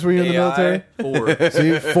many years were you in the military? 4.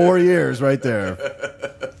 See, 4 years right there.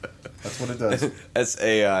 That's what it does. That's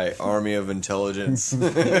AI, Army of Intelligence.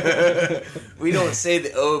 We don't say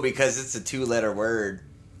the O because it's a 2-letter word.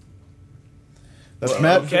 That's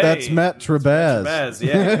Matt. okay. That's Matt Trebaz. Baz,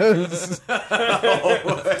 yeah.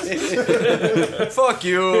 Fuck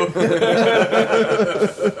you.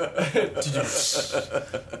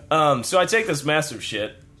 So I take this massive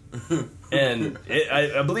shit, and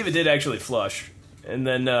I believe it did actually flush. And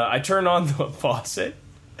then I turn on the faucet,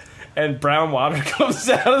 and brown water comes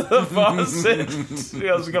out of the faucet.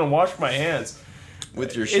 I was going to wash my hands.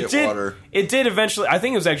 With your shit water. It did eventually. I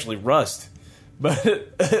think it was actually rust. But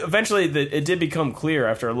eventually it did become clear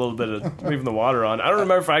after a little bit of leaving the water on. I don't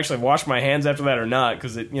remember if I actually washed my hands after that or not,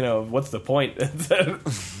 because, what's the point? The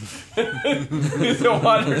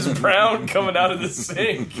water is brown coming out of the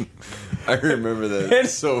sink. I remember that.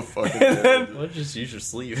 It's so fucking good. Well, just use your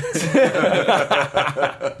sleeve.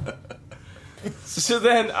 So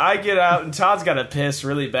then I get out, and Todd's got to piss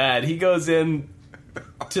really bad. He goes in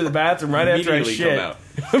to the bathroom right after I shit.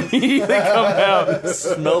 Immediately come out.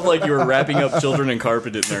 Smelled like you were wrapping up children and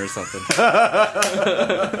carpet in there or something.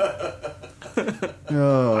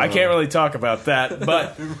 Oh. I can't really talk about that,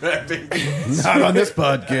 but Not on this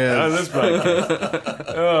podcast. on this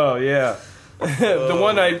podcast. Oh, yeah. The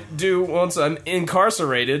one I do once I'm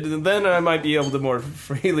incarcerated, then I might be able to more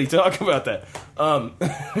freely talk about that.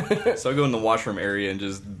 So I go in the washroom area and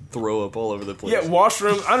just throw up all over the place. Yeah,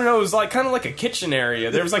 washroom. I don't know. It was like kind of like a kitchen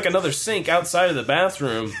area. There was like another sink outside of the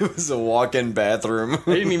bathroom, It was a walk-in bathroom.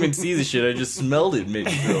 I didn't even see the shit. I just smelled it.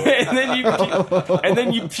 Maybe. and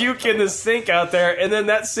then you puke in the sink out there, and then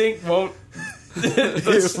that sink won't.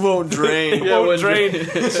 It won't drain. It won't drain.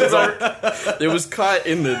 It was caught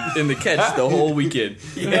in the catch the whole weekend.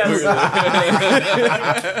 Yes.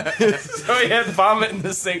 So he had vomit in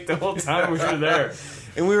the sink the whole time we were there.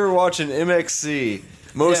 And we were watching MXC.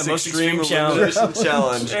 Most Extreme Elimination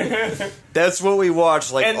Challenge. That's what we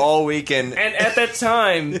watched all weekend. And at that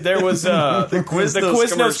time, there was the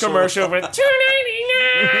Quiznos commercial with $2.99.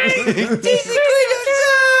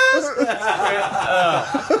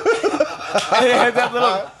 And it had that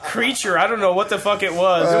little creature. I don't know what the fuck it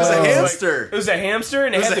was. It was a hamster. It was a hamster,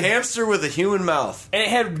 and It was a hamster with a human mouth. and it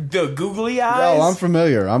had the googly eyes. Oh, I'm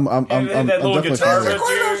familiar. I'm and then that little definitely guitar.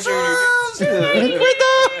 familiar.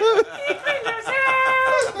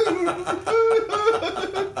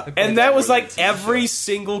 And that was like every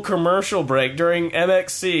single commercial break during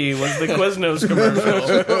MXC was the Quiznos commercial.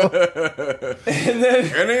 And then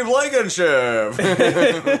Kenny Blankenship.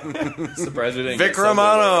 Surprised we didn't Vic get Subway.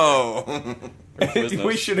 Romano. Quiznos.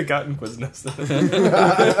 we should have gotten Quiznos.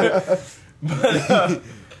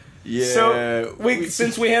 Yeah. So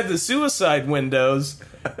since we had the suicide windows,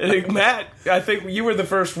 Matt, I think you were the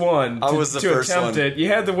first one. I was the first attempt one. it. You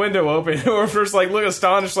had the window open. And we're first like look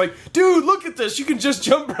astonished, like, dude, look at this. You can just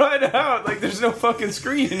jump right out. Like there's no fucking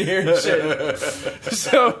screen in here and shit.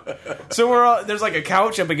 So we're all there's like a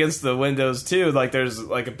couch up against the windows too. Like there's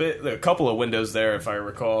like a couple of windows there if I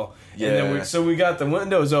recall. Yeah. And then we got the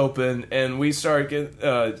windows open and we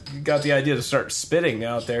got the idea to start spitting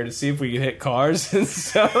out there to see if we could hit cars and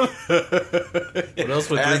stuff. What else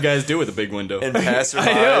would three guys do with a big window? And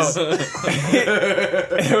passerbys. I know.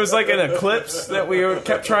 It was like an eclipse that we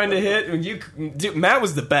kept trying to hit. Dude, Matt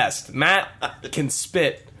was the best. Matt can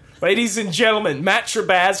spit Ladies and gentlemen, Matt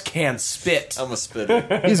Trebaz can spit. I'm a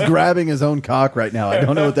spitter. He's grabbing his own cock right now. I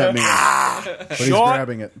don't know what that means. But he's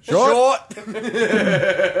grabbing it. Short.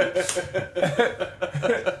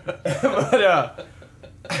 But,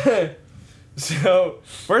 so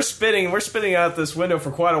we're spitting out this window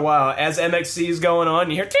for quite a while. As MXC is going on,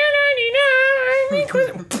 you hear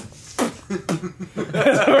 299.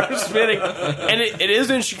 We're spitting, and it is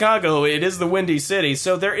in Chicago. It is the Windy City,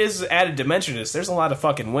 so there is added dimension to this. There's a lot of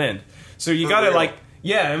fucking wind, so you gotta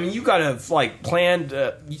you gotta plan.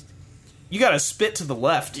 You gotta spit to the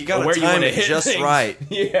left. You gotta where time you wanna it hit just things. right.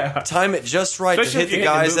 Yeah, time it just right Especially to if hit the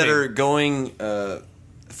you're hitting guys that moving. are going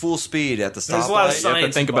full speed at the There's a lot of stoplight. science. You have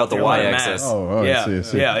to think about the involved. y-axis. Oh, yeah, I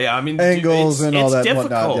see. yeah. I mean, Angles and all it's that and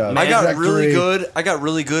difficult, whatnot, yeah. man. I got really Trajectory. good. I got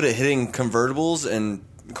really good at hitting convertibles and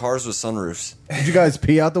cars with sunroofs. Did you guys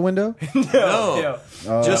pee out the window? No,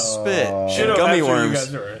 Yeah. just spit. Should've Gummy after worms. You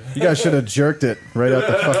guys were- You guys should have jerked it right out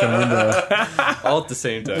the fucking window. All at the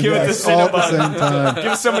same time. Give it the Yes, all at the Cinnabon. same time.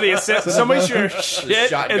 Give somebody a somebody should have shit.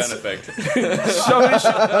 Shotgun and- effect.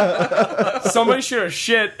 somebody should have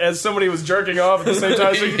shit as somebody was jerking off at the same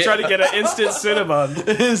time, so you could try to get an instant Cinnabon.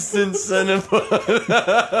 Instant cinnamon. like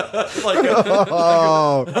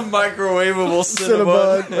Oh, a microwavable cinnamon.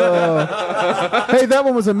 Cinnabon. Oh. Hey, that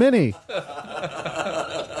one was a mini.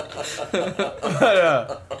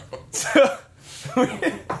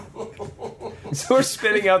 So we're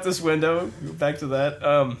spitting out this window. Back to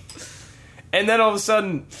that. And then all of a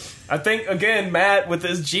sudden, I think again, Matt with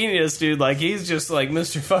his genius, dude, like he's just like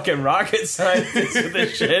Mr. fucking rocket scientist with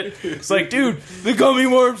this shit. It's like, dude, the gummy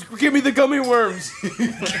worms. Give me the gummy worms.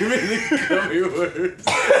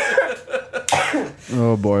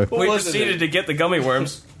 Oh boy. We proceeded to get the gummy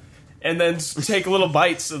worms, and then take little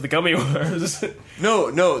bites of the gummy worms.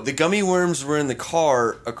 No, the gummy worms were in the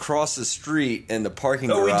car across the street in the parking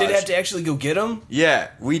Oh, we garage. did have to actually go get them. Yeah,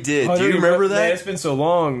 we did. Oh, Do you remember that? Man, it's been so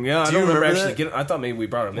long. Yeah, I Do don't you remember remember actually that? getting. I thought maybe we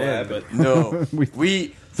brought them in, but No,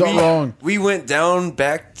 we all wrong. We went down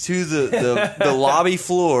back to the lobby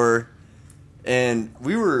floor, and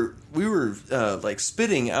we were like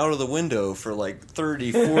spitting out of the window for like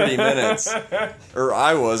 30, 40 minutes, or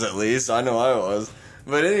I was at least. I know I was.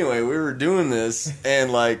 But anyway, we were doing this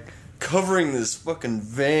and like covering this fucking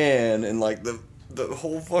van and like the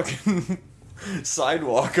whole fucking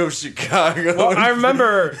sidewalk of Chicago. well, I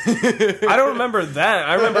remember. I don't remember that.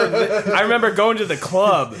 I remember going to the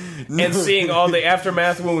club and seeing all the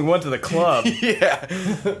aftermath when we went to the club. Yeah. I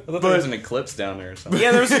thought there was an eclipse down there or something.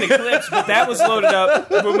 Yeah, there was an eclipse, but that was loaded up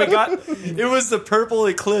when we got. It was the purple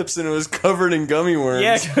eclipse and it was covered in gummy worms.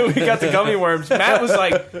 Yeah, we got the gummy worms. Matt was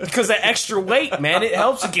like, because that extra weight, man, it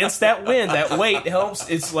helps against that wind. That weight helps.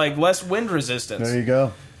 It's like less wind resistance. There you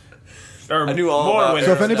go. Or I knew all more about wind it.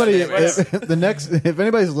 So if anybody, resistance. if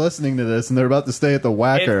anybody's listening to this and they're about to stay at the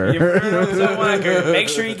Whacker, Make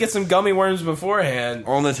sure you get some gummy worms beforehand.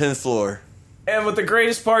 On the 10th floor. And what the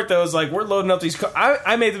greatest part, though, is like we're loading up these.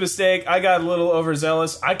 I made the mistake. I got a little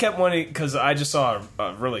overzealous. I kept wanting because I just saw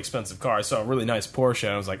a really expensive car. I saw a really nice Porsche,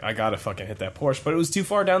 and I was like, I gotta fucking hit that Porsche. But it was too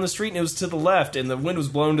far down the street, and it was to the left, and the wind was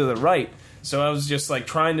blowing to the right. So I was just like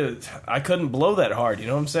trying to. I couldn't blow that hard. You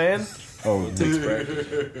know what I'm saying? oh,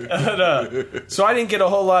 So I didn't get a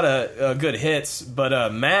whole lot of good hits.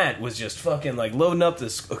 But Matt was just fucking like loading up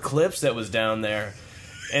this Eclipse that was down there.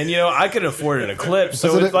 And you know, I could afford an Eclipse,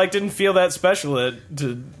 so it like didn't feel that special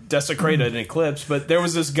to desecrate an Eclipse. But there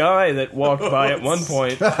was this guy that walked by at one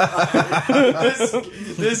point.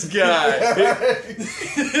 This guy.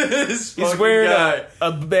 He's wearing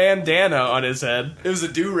a bandana on his head. It was a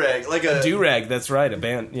do-rag. Like a Do-rag, that's right, a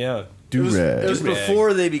band. Yeah, do-rag. It was Do-rag.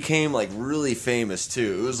 before they became like really famous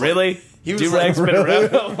too. It was like, really. He was Do-rag's like, been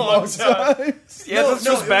around a long time. Yeah, this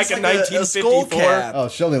was it back in like a skull 1954. cap. Oh,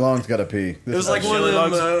 Shelley Long's got to pee. It was like one of Shelley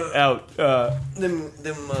them, Long's out.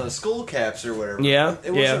 them skull caps or whatever. Yeah,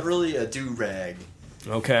 it yeah. wasn't really a do-rag.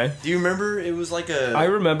 Okay, Do you remember? It was like I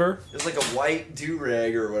remember. It was like a white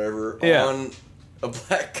do-rag or whatever Yeah. on a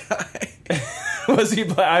black guy. Was he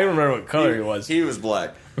black? I don't remember what color he was. He was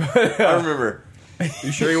black. I remember.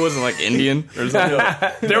 You sure he wasn't like Indian or something?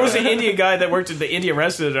 There was an Indian guy that worked at the Indian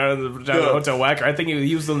restaurant down at the Hotel Wacker. I think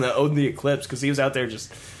he was the one that owned the Eclipse because he was out there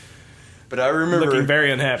just But I remember looking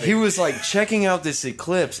very unhappy. he was like checking out this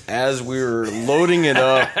Eclipse as we were loading it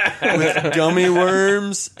up with gummy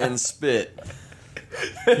worms and spit.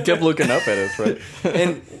 He kept looking up at us, right?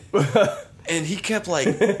 And he kept like,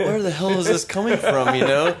 where the hell is this coming from, you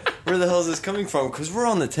know? Where the hell is this coming from? Because we're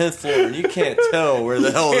on the 10th floor and you can't tell where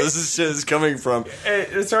the hell this shit is coming from.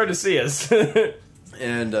 It's hard to see us.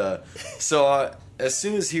 And so as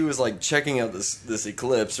soon as he was like checking out this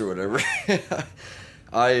Eclipse or whatever,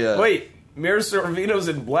 I Wait, Mira Sorvino's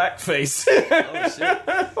in blackface.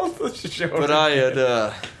 Oh shit! But I had.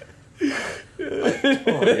 Oh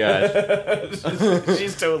my gosh.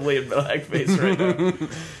 She's totally in blackface right now.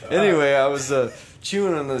 Anyway, I was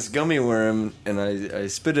chewing on this gummy worm, and I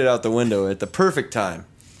spit it out the window at the perfect time.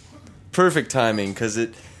 Perfect timing, because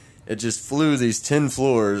it just flew these 10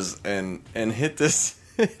 floors and hit this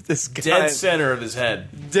guy Dead center of his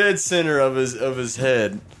head. dead center of his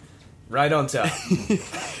head. Right on top.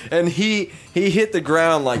 And he hit the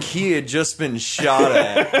ground like he had just been shot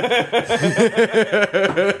at.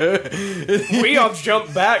 We all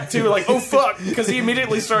jumped back too, like, oh fuck, because he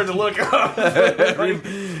immediately started to look up.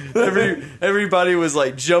 Everybody was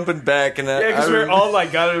like jumping back, and Yeah, because we were all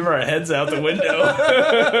like got our heads out the window.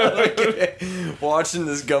 watching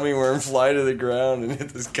this gummy worm fly to the ground and hit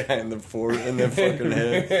this guy in the fucking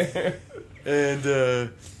head.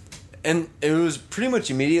 And it was pretty much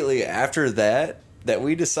immediately after that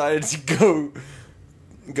we decided to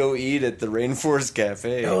go eat at the Rainforest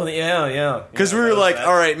Cafe. Oh yeah. Because we were like,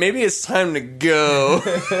 all right, maybe it's time to go.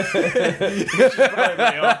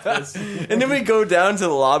 And then we go down to the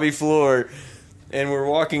lobby floor, and we're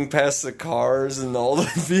walking past the cars and all the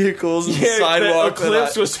vehicles and the sidewalk. The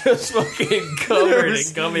Eclipse was just fucking covered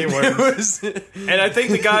in gummy worms. And I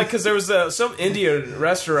think the guy, because there was some Indian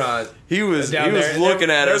restaurant. He was down there, looking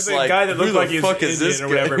at us like, like, guy that looked who like the he was fuck is Indian this or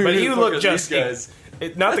guy? whatever. But Who he the looked fuck are just these guys?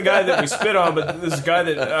 not the guy that we spit on, but this guy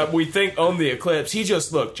that we think owned the Eclipse. He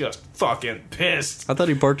just looked just fucking pissed. I thought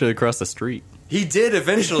he parked it across the street. He did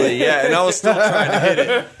eventually, yeah, and I was still trying to hit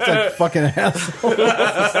it. It's like fucking asshole.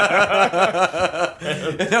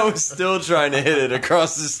 And I was still trying to hit it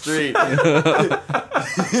across the street.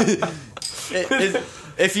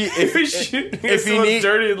 If you need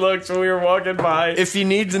dirty looks when we were walking by. if you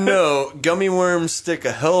need to know, gummy worms stick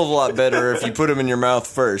a hell of a lot better if you put them in your mouth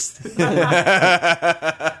first.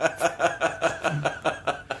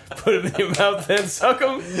 Put it in your mouth, then suck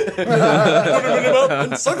them. Put them in your mouth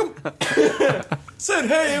and suck them. Said,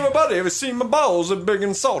 hey everybody, ever seen my balls? They're big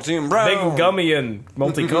and salty and brown. Big and gummy and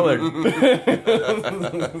multicolored.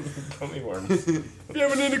 Gummy worms. If you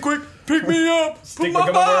ever need a quick pick me up, Stick put the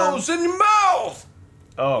my gummy balls in your mouth.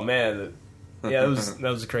 Oh man, yeah, that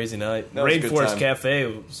was a crazy night. That was a good Rainforest time. Cafe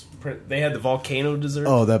was. They had the volcano dessert.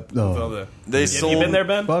 Oh, that. All Oh, the- They Have sold. you been there,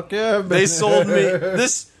 Ben? fuck yeah. I've been They there. sold me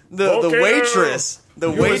this. The Volcano. waitress.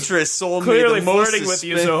 The waitress sold me Clearly the most. flirting with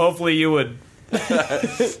you, so hopefully you would.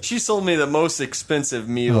 She sold me the most expensive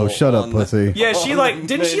meal. Oh, shut up, on the- pussy. Yeah, she On like the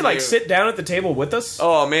didn't she like menu. sit down at the table with us?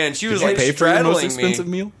 Oh man, she was Did you like pay for your most straddling expensive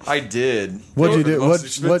me. meal? I did. What'd you For the do? most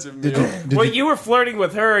What expensive did meal. you? Did Well, you you were flirting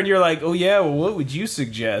with her, and you're like, "Oh yeah, well, what would you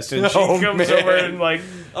suggest?" And she Oh, comes man. over and like,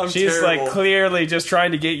 I'm she's terrible. like clearly just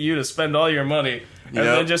trying to get you to spend all your money, and Yep.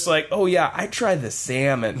 then just like, "Oh yeah, I tried the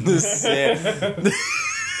salmon."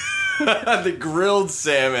 The grilled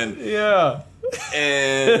salmon, What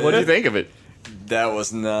and do you think of it? that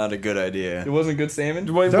was not a good idea. It wasn't good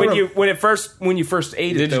salmon? when Don't you first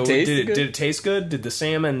ate it, Did it though, taste did good? it taste good? Did the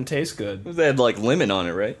salmon taste good? They had like lemon on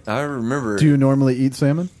it, right? I remember. do you normally eat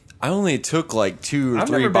salmon? I only took like 2 or I've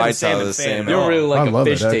 3 never been a bites out of the salmon fan. salmon. You don't really like I a love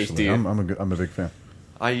fish it. taste, do Actually, you? I'm a big fan.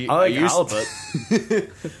 I I like used halibut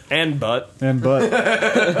and butt. And but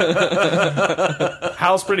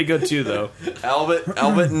Hal's pretty good too, though. Albert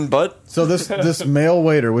and butt. so this male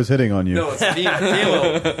waiter was hitting on you. No,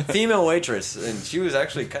 it's female waitress, and she was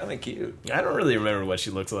actually kind of cute. I don't really remember what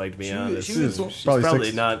she looked like, to be honest. she was She's probably probably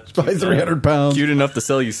six- not. Probably 300 pounds. Cute enough to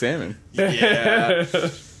sell you salmon. Yeah,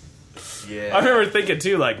 I remember thinking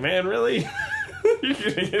too, like, man, really?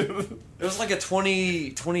 it was like a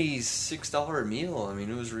 $26 meal. I mean,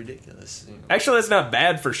 it was ridiculous. You know. Actually, that's not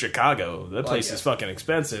bad for Chicago. That place yeah. is fucking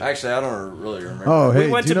expensive. Actually, I don't really remember. Oh, hey,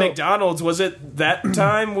 We went do to you know- McDonald's. Was it that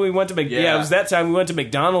time we went to Yeah, it was that time we went to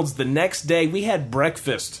McDonald's. The next day, we had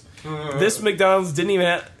breakfast. This McDonald's didn't even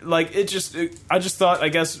have, like, I just thought, I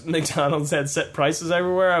guess McDonald's had set prices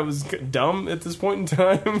everywhere. I was dumb at this point in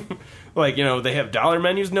time. Like, you know, they have dollar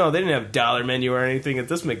menus. No, they didn't have dollar menu or anything at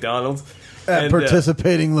this McDonald's. At And,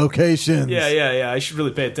 participating locations. Yeah. I should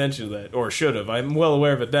really pay attention to that, or should have. I'm well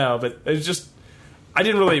aware of it now, but it's just I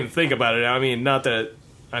didn't really even think about it. I mean, not that.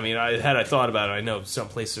 I mean, had I thought about it, I know some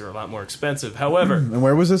places are a lot more expensive. However, And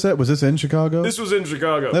where was this at? Was this in Chicago? this was in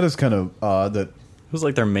Chicago. That is kind of odd. That It was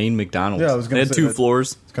like their main McDonald's. Yeah, I was gonna They had say 2 that-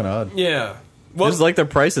 floors. it's kind of odd. Yeah. It was like their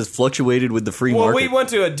prices fluctuated with the free Well, market. we went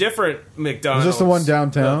to a different McDonald's. Was this the one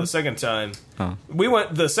downtown? The second time. Huh.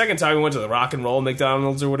 The second time we went to the Rock and Roll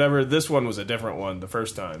McDonald's or whatever. This one was a different one the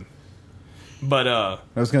first time. But I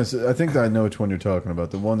was gonna say, I think I know which one you're talking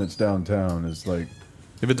about. The one that's downtown is like,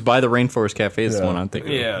 If it's by the Rainforest Cafe, it's the Yeah. one I'm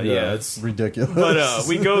thinking. yeah, it's it's ridiculous. But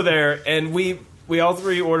we go there and we we all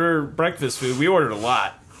three order breakfast food. We ordered a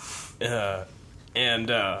lot,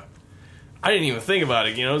 and I didn't even think about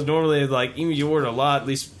it. You know, it's normally like even you order a lot, at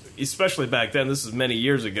least especially back then. This is many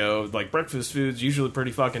years ago. Like breakfast food's usually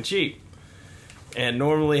pretty fucking cheap. And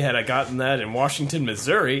normally, had I gotten that in Washington,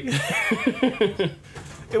 Missouri, it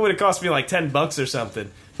would have cost me like $10 or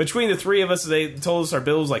something. Between the three of us, they told us our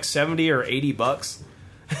bill was like $70 or $80.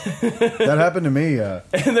 That happened to me.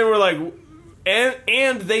 And they were like,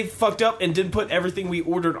 and they fucked up and didn't put everything we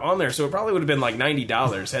ordered on there. So it probably would have been like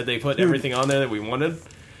 $90 had they put everything on there that we wanted.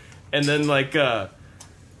 And then like, so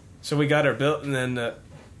we got our bill, and then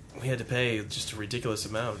we had to pay just a ridiculous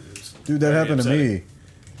amount. Dude, that happened upsetting. to me.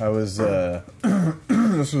 I was this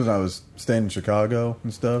was when I was staying in Chicago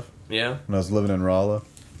and stuff. Yeah. When I was living in Rolla,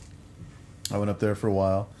 I went up there for a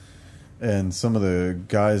while, and some of the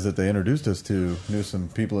guys that they introduced us to knew some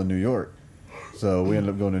people in New York, so we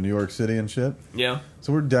ended up going to New York City and shit. Yeah.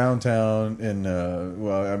 So we're downtown in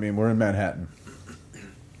we're in Manhattan,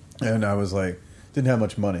 and I was like, didn't have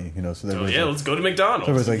much money, you know. So Let's go to McDonald's.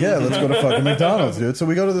 So everybody's like, yeah, let's go to fucking McDonald's, dude. So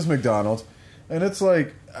we go to this McDonald's. And it's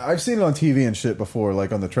like, I've seen it on TV and shit before,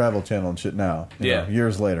 like on the Travel Channel and shit now. You know,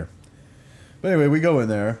 years later. But anyway, we go in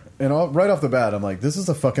there, and right off the bat, I'm like, this is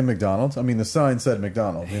a fucking McDonald's? I mean, the sign said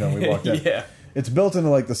McDonald's, you know, we walked in. Yeah. It's built into,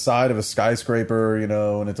 like, the side of a skyscraper, you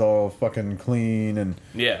know, and it's all fucking clean, and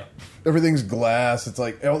yeah, everything's glass. It's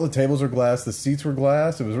like, all the tables are glass, the seats were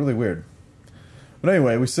glass. It was really weird. But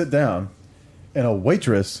anyway, we sit down, and a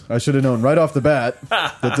waitress, I should have known right off the bat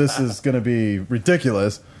that this is going to be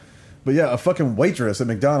ridiculous. But yeah, a fucking waitress at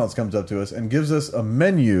McDonald's comes up to us and gives us a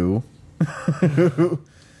menu.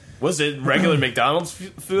 Was it regular McDonald's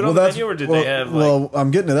food on the menu, or did they have like... Well, I'm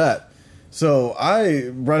getting to that. So I,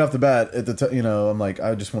 right off the bat, at the I'm like,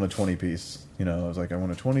 I just want a 20-piece. You know, I was like, I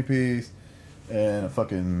want a 20-piece and a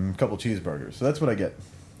fucking couple cheeseburgers. So that's what I get.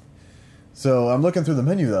 So I'm looking through the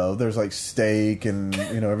menu, though. There's like steak and,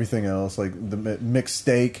 you know, everything else, like the mixed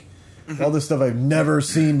steak. All this stuff I've never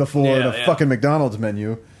seen before in a fucking McDonald's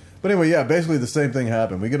menu. But anyway, yeah, basically the same thing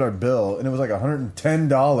happened. We get our bill, and it was like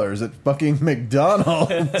 $110 at fucking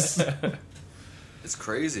McDonald's. It's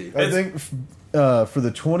crazy. I think for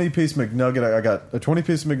the 20-piece McNugget, I got a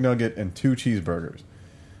 20-piece McNugget and 2 cheeseburgers.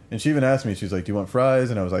 And she even asked me, she's like, do you want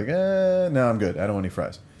fries? And I was like, no, I'm good. I don't want any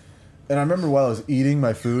fries. And I remember while I was eating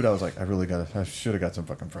my food, I was like, I should have got some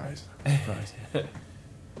fucking fries.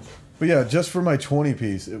 But yeah, just for my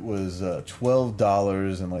 20-piece, it was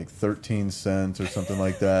 $12 and like 13 cents or something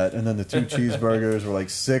like that. And then the 2 cheeseburgers were like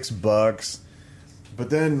 $6. But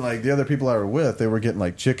then, like, the other people I were with, they were getting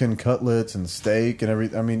like chicken cutlets and steak and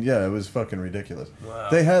everything. I mean, yeah, it was fucking ridiculous. Wow.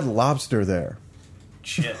 They had lobster there.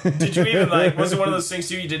 Shit. Did you even like? Was it one of those things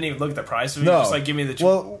too? You didn't even look at the price of it. No. You just like give me the.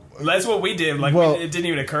 Well, that's what we did. Like, it didn't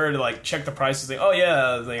even occur to like check the prices. Like, oh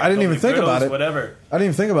yeah, like, I didn't even think about it. Whatever. I didn't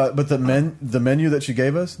even think about it. But the menu that she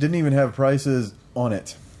gave us didn't even have prices on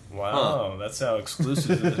it. Wow, that's how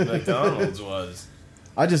exclusive the McDonald's was.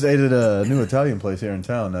 I just ate at a new Italian place here in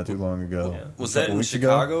town not too long ago. Yeah. Was that in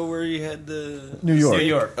Chicago where you had the... New York. New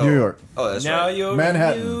York. New York. Oh, that's now right. you're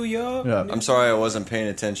Manhattan. New York. Yeah. I'm sorry I wasn't paying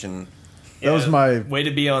attention. That was my... way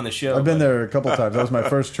to be on the show. I've been there a couple times. That was my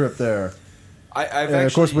first trip there. I've And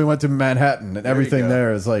of course, we went to Manhattan, and everything go.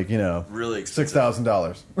 there is like, you know, really expensive.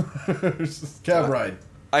 $6,000. Cab ride.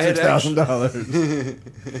 I had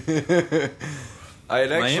 $6,000. I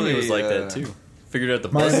had actually... Miami was like that too. Figured out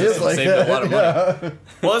the Mine bus is system like saved that. a lot of money. Yeah.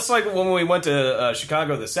 Well, it's like when we went to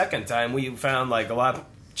Chicago the second time, we found like a lot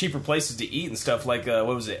cheaper places to eat and stuff. Like what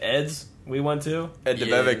was it, Ed's? We went to Ed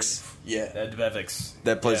DeBevick's. Yeah. Ed DeBevick's.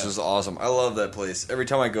 That place Yeah. was awesome. I love that place. Every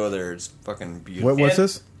time I go there, it's fucking beautiful. What's And-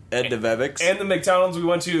 this? Ed DeBevick's. And the McDonald's we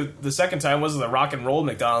went to the second time was the Rock and Roll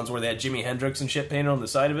McDonald's where they had Jimi Hendrix and shit painted on the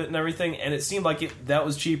side of it and everything. And it seemed like that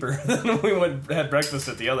was cheaper than we had breakfast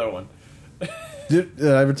at the other one. Did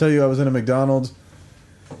I ever tell you I was in a McDonald's?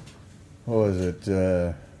 What was it?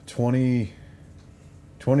 20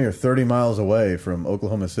 or 30 miles away from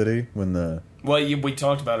Oklahoma City when the... Well, we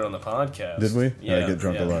talked about it on the podcast. Did we? Yeah. I get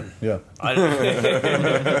drunk a lot. Yeah.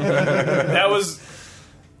 That was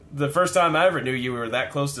the first time I ever knew you were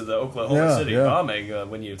that close to the Oklahoma City bombing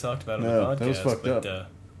when you talked about it on the podcast. That was fucked up.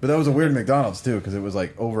 But that was a weird McDonald's, too, because it was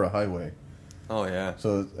like over a highway. Oh, yeah.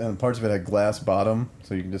 So, and parts of it had glass bottom,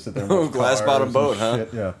 so you can just sit there and Oh, watch glass cars bottom and boat, huh?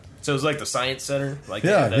 shit. Yeah. So it was like the Science Center? Like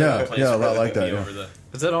Yeah, that yeah, place yeah, a where lot they like would that, be yeah. over the-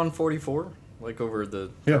 Is that on 44? Like over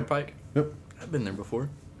the Yeah. turnpike? Yep. I've been there before.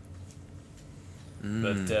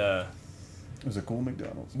 But It was a cool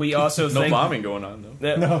McDonald's. We also No think bombing going on though.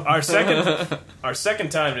 that No. our second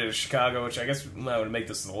time to Chicago, which I guess I would make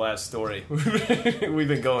this the last story. We've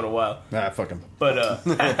been going a while, Fuck him. but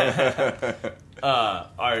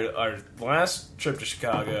our last trip to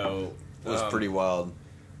Chicago It was pretty wild.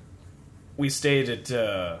 We stayed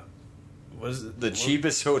at was it The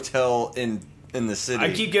cheapest hotel in the city.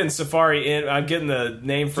 I keep getting Safari Inn. I'm getting the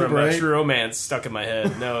name from Super 8? True Romance stuck in my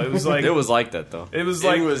head. No, it was like It was like that though. it was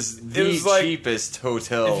like it was the like cheapest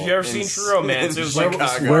hotel. if you ever in seen True Romance, in it was like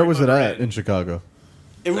Chicago. Where was it at in Chicago?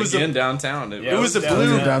 It was Again, a downtown. Yeah, it was a downtown.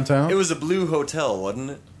 blue Downtown? It was a blue hotel,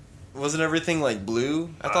 wasn't it? Wasn't everything like blue?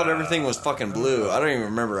 I thought everything was fucking blue. I don't even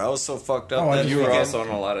remember. I was so fucked up. Oh, I that just You were weekend. also on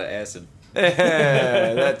a lot of acid.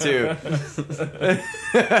 That too.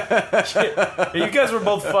 You guys were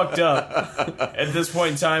both fucked up. At this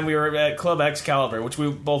point in time, we were at Club Excalibur, which we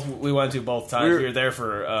went to both times. We were there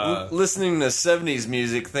for Listening to 70s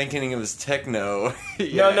music, thinking it was techno.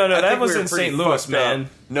 No, I that think was we were in pretty St. Louis, fucked man. up.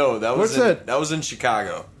 No, that was What's that was in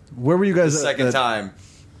Chicago. Where were you The guys second at? time.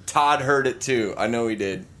 Todd heard it too. I know he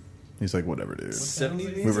did. He's like, whatever, dude.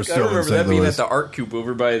 70s We were I still in remember St. that being Louis. at the Art Coop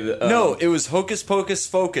over by the. No, it was Hocus Pocus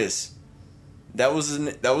Focus. That was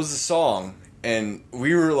the song, and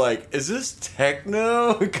we were like, "Is this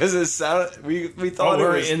techno?" Because it sounded. We thought we it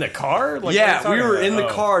were was in the car. Like, yeah, what are we you were talking in the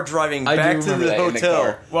about? car driving I do back to remember the that in the hotel.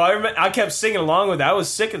 car. Well, I kept singing along with it. I was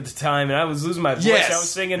sick at the time, and I was losing my voice. Yes. I was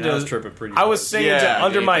singing And to. I was tripping pretty I was hard. singing Yeah. to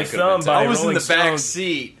 "Under My Anything could've been Thumb" by I was Rolling in the back Stones,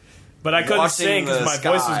 seat. but I couldn't watching sing because the my voice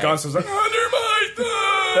was sky. gone. So I was like, "Under My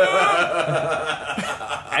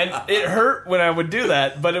Thumb," and it hurt when I would do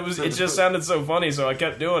that, but it just sounded so funny, so I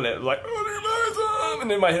kept doing it. Like "Under My Thumb,"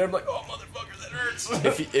 and in my head I'm like, "Oh motherfucker, that hurts."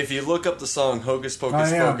 If you look up the song "Hocus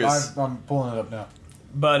Pocus Focus," I'm pulling it up now.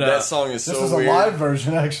 But that song is This so is weird. a live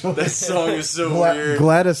version, actually. That song is so weird.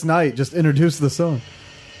 Gladys Knight just introduced the song.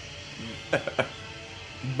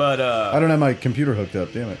 but I don't have my computer hooked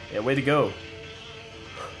up, damn it. yeah, way to go.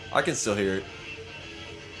 I can still hear it.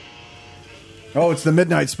 Oh, it's the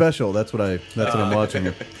midnight special. That's what I'm watching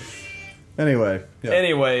here. Anyway, yeah.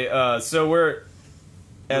 Anyway, so we're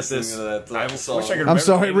at Listening this. to that I wish I song. could remember I'm the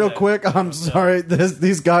sorry, name real of that. quick. I'm sorry.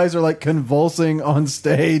 These guys are like convulsing on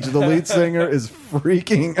stage. The lead singer is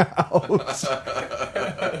freaking out.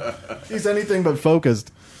 He's anything but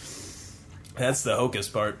focused. That's the hocus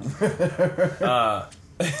part.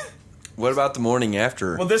 What about the morning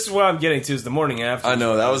after? Well, this is what I'm getting to. Is the morning after? I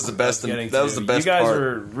know that was the best. Getting That was to. the best You guys part.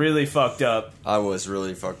 were really fucked up. I was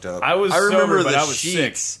really fucked up. I was remember sober, but the I was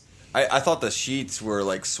sheets. I thought the sheets were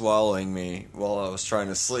like swallowing me while I was trying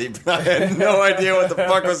to sleep. I had no idea what the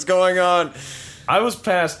fuck was going on. I was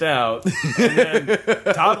passed out, and then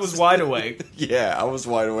Todd was wide awake. Yeah, I was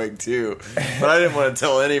wide awake too, but I didn't want to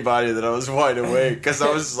tell anybody that I was wide awake because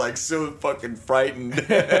I was like so fucking frightened.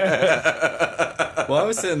 Well, I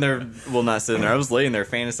was sitting there. Well, not sitting there. I was laying there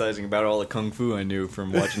fantasizing about all the kung fu I knew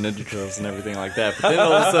from watching Ninja Turtles and everything like that. But then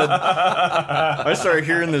all of a sudden, I started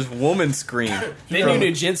hearing this woman scream. They knew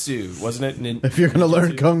ninjutsu, wasn't it? If you're gonna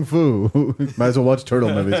learn kung fu, might as well watch turtle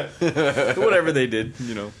movies. Whatever they did,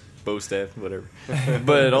 bow staff, whatever.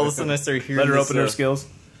 But all of a sudden, I started hearing Let her this, open her skills.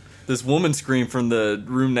 this woman scream from the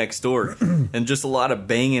room next door, and just a lot of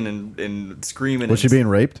banging and screaming. Was she being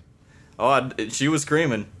raped? Oh, she was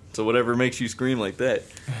screaming. So whatever makes you scream like that.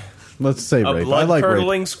 Let's say A rape. I like rape.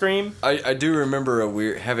 blood-curdling scream. I do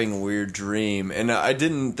remember having a weird dream, and I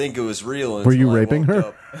didn't think it was real. Were you until I raping woke her?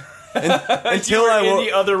 up. Until You were I in woke.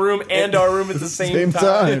 the other room and our room at the same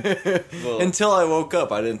time. Well, Until I woke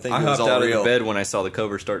up, I didn't think I it was hopped all out real. of the bed when I saw the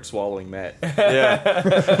cover start swallowing Matt. Yeah,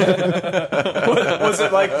 Was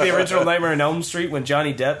it like the original Nightmare on Elm Street when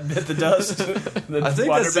Johnny Depp bit the dust? The I think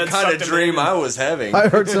that's the waterbed kind of sucked him dream in. I was having. I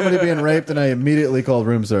heard somebody being raped, and I immediately called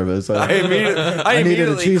room service. I needed a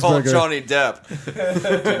immediately called cheeseburger. Johnny Depp.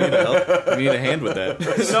 You need a hand with that.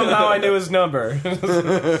 Somehow I knew his number.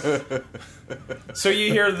 So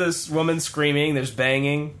you hear this woman screaming, there's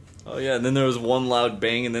banging. Oh yeah, and then there was one loud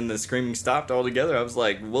bang, and then the screaming stopped altogether. I was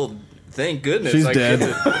like, well, thank goodness. She's I dead.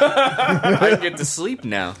 I get to sleep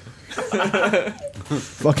now.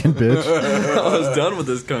 Fucking bitch. I was done with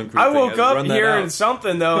this kung fu I thing. woke had to up run that hearing out.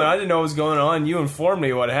 something, though, and I didn't know what was going on. You informed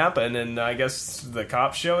me what happened, and I guess the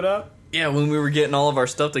cops showed up. Yeah, when we were getting all of our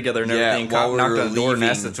stuff together and Yeah, everything, while cop we knocked were on the door and leaving.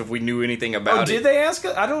 asked us if we knew anything about Oh, it. did they ask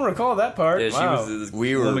us? I don't recall that part. Yeah, she Wow. was. The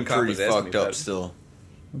We were woman cop pretty was asking me fucked about up it. still.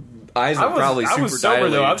 Eyes were probably I super was sober,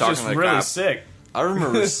 dilated though. I was talking just to the really cop. sick. I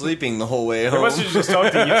remember sleeping the whole way I home. must have just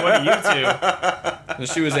talked to you, one of you two. And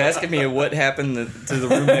she was asking me what happened to the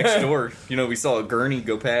room next door. We saw a gurney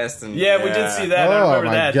go past, and Yeah, we did see that. I Oh, remember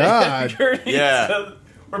my that. God. Gurney, Yeah. so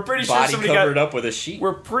We're pretty sure body somebody covered got up with a sheet.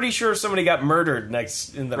 We're pretty sure somebody got murdered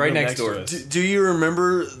in the Right room next door. to us. Do you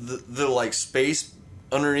remember the like space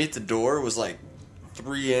underneath the door was like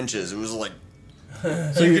 3 inches? It was like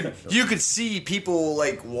you could see people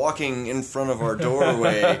like walking in front of our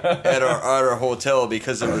doorway at our hotel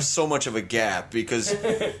because there was so much of a gap. Because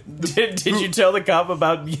did you tell the cop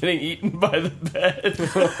about getting eaten by the bed?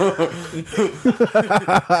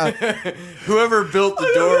 whoever built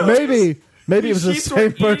the door, maybe it was the Sheets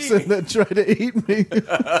same were person eating. that tried to eat me.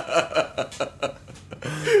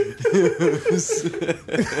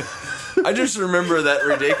 I just remember that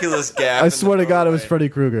ridiculous gap. I in swear the to God, it was doorway. Freddy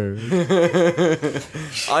Krueger.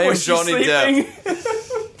 I am Was she Johnny Depp.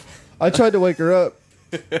 sleeping? I tried to wake her up.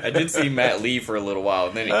 I did see Matt leave for a little while,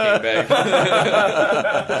 and then he came back.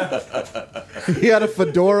 He had a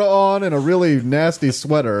fedora on and a really nasty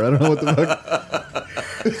sweater. I don't know what the fuck.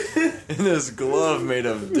 And this glove made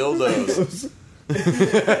of dildos.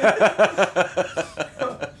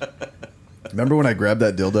 Remember when I grabbed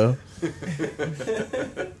that dildo?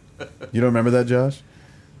 You don't remember that, Josh?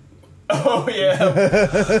 Oh yeah.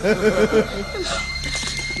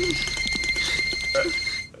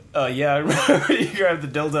 Yeah, I remember you grabbed the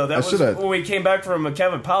dildo. That was should've- when we came back from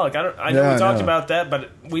Kevin Pollak. I know Yeah, we I talked know. about that, but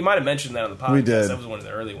we might have mentioned that on the podcast. We did. That was one of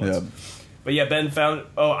the early ones. Yeah. But yeah, Ben found.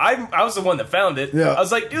 Oh, I was the one that found it. Yeah. I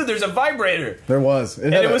was like, dude, there's a vibrator. There was.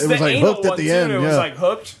 And it was the like anal hooked at one the too. end. It Yeah. was like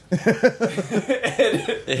hooked.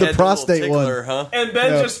 It had prostate the one. little tickler, huh? And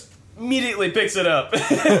Ben Yeah. just immediately picks it up.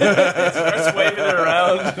 Starts waving it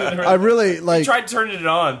around. I really like. tried turning it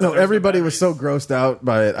on. but No, there was everybody battery. was so grossed out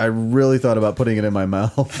by it. I really thought about putting it in my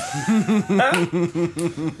mouth.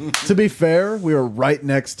 To be fair, we were right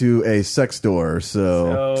next to a sex store,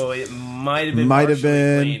 so Oh, it might have been. might have partially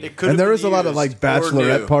been. clean. It could've And there been was a lot of used like or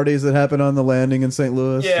bachelorette new. parties that happened on the landing in St.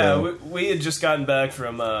 Louis. Yeah, so. we had just gotten back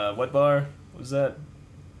from what bar was that?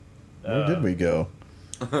 Where did we go?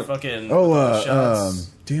 Fucking Oh,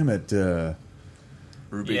 shots. damn it!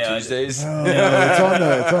 Ruby Yeah, Tuesdays. No, it's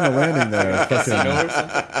on the landing there.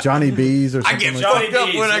 Fucking Johnny B's or something. get like Johnny fucked up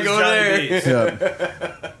B's. when I It was go Johnny there. B's.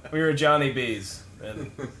 Yeah, We were at Johnny B's,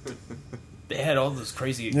 and they had all those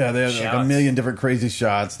crazy. yeah. They have like a shots. million different crazy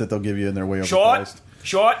shots that they'll give you, and they're way short,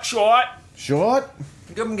 overpriced. short. Short.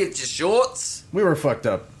 Come get your shorts. We were fucked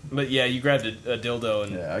up. But yeah, you grabbed a dildo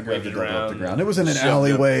and Yeah, I grabbed waved it it around. off the ground. It was in an Shoved it.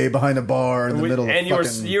 alleyway behind a bar in the We- middle and of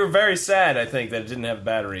fucking... you were very sad, I think, that it didn't have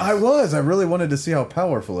batteries. I was. I really wanted to see how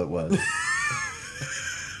powerful it was.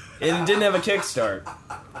 It didn't have a kickstart.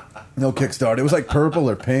 No kickstart. It was like purple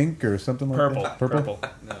or pink or something like Purple, that. purple.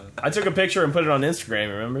 I took a picture and put it on Instagram.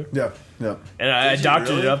 Remember? Yeah, yeah. And I Did you doctored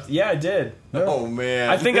really? it up. Yeah, I did. Oh man.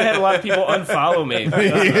 I think I had a lot of people unfollow me.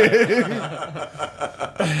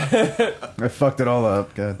 I fucked it all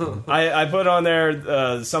up. God. I put on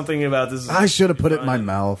there something about this. I should have put it in my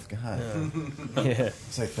mouth. God. Yeah.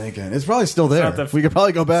 What's I thinking? It's probably still there. not the- We could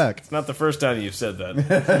probably go back. It's not the first time you've said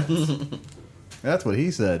that. That's what he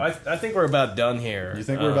said. I think we're about done here. You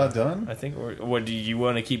think we're about done? I think we're. What do you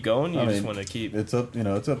want to keep going? You I just mean, want to keep It's up. You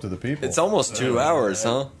know, it's up to the people. It's almost 2 hours,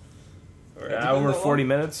 huh? an hour 40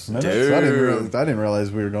 minutes? Minutes? Dude. I didn't realize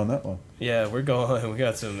we were going that long. Yeah, we're going. We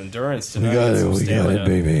got some endurance tonight. some We got stamina. it,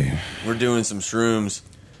 baby. We're doing some shrooms.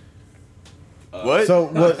 What? So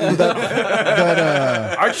what?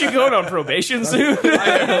 that Aren't you going on probation soon? I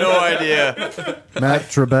have no idea. Matt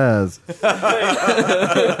Trebaz.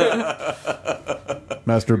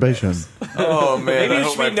 Masturbation. Oh man, Maybe I it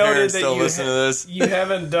hope should my be noted parents that still you listen to this. You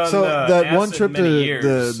haven't done So that one acid trip in many to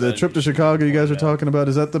years, the and- trip to Chicago you guys are talking about,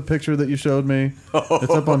 is that the picture that you showed me? It's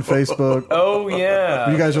up on Facebook. Oh yeah.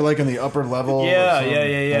 You guys are like in the upper level. or Yeah, something.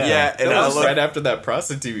 yeah. Yeah, and That I was look right after that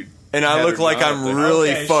prostitute. and I look like I'm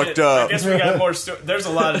really Okay, fucked shit. up. I guess we got more. There's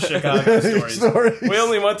a lot of Chicago stories. Stories. We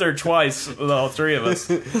only went there twice, with all three of us.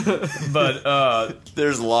 But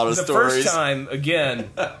There's a lot of the stories. first time, again,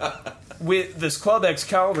 this Club X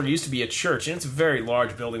Calendar used to be a church, and it's a very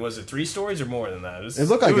large building. Was it 3 stories or more than that? It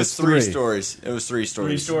looked like It was it's three three stories. It was 3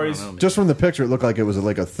 stories. 3 stories. Just from the picture, it looked like it was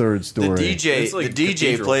like a third The story. DJ, It's like the DJ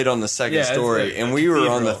cathedral. played on the second Yeah, it's story, like and a we were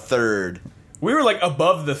on the cathedral. third. We were like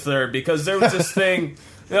above the third because there was this thing.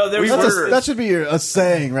 No, there was That should be a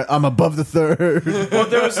saying, right? I'm above the third. well,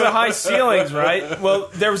 there was the high ceilings, right? Well,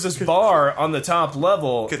 there was this bar on the top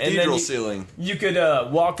level, and then Cathedral you, ceiling. you could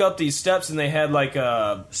walk up these steps, and they had like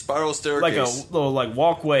a Spiral staircase. like a little like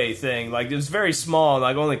walkway thing. Like it was very small, and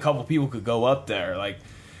like only a couple people could go up there. Like,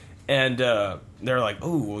 And they're like,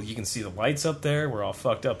 "Oh, well, you can see the lights up there. We're all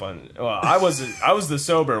fucked up on." Well, I was the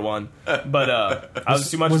sober one, but I was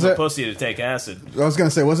too much of a pussy to take acid. I was gonna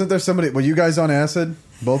say, wasn't there somebody? Were you guys on acid?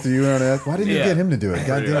 Both of you were on acid. Why didn't you get him to do it?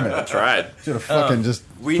 God damn it! I tried. Should have fucking just.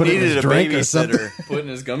 We put it in needed his a drink or something. babysitter. Put in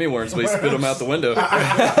his gummy worms, but he spit them out the window.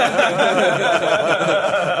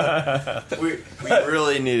 We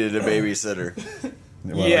really needed a babysitter.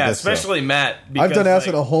 Well, I Yeah, guess so. especially Matt. I've because, done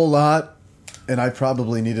acid like, a whole lot, and I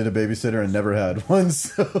probably needed a babysitter and never had one.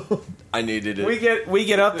 So I needed it. we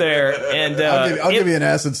get up there, and I'll give you an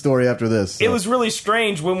acid story after this. So. It was really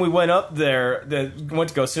strange when we went up there. Went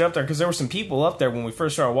to go sit up there because there were some people up there when we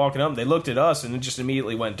first started walking up. And they looked at us and it just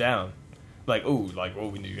immediately went down, like, "Ooh, like, oh,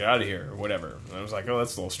 we need to get out of here" or whatever. And I was like, "Oh,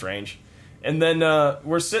 that's a little strange." And then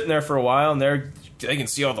we're sitting there for a while, and they can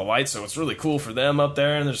see all the lights, so it's really cool for them up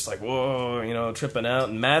there. And they're just like, "Whoa," tripping out.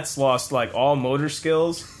 And Matt's lost like all motor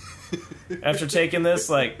skills after taking this.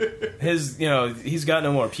 Like his, he's got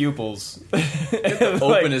no more pupils.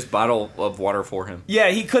 Open his bottle of water for him. Yeah,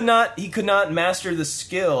 he could not master the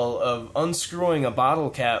skill of unscrewing a bottle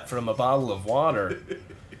cap from a bottle of water.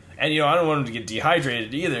 And I don't want him to get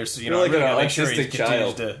dehydrated either. So You're I like really an gotta make sure he autistic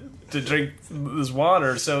continues child. to drink this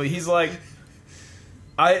water. So he's like,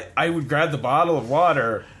 I would grab the bottle of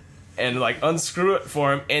water and like unscrew it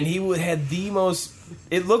for him, and he had the most.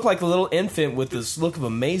 It looked like a little infant with this look of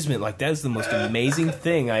amazement, like that's the most amazing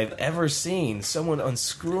thing I've ever seen. Someone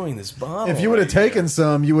unscrewing this bottle. If you would have taken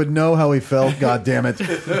some, you would know how he felt. God damn it!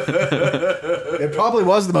 It probably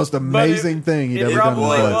was the most amazing thing he'd ever done in his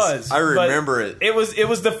life. Was. I remember it. It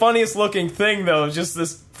was the funniest looking thing though. Just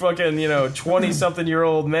this fucking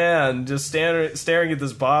 20-something-year-old man just staring at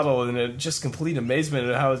this bottle in just complete amazement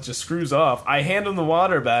at how it just screws off. I hand him the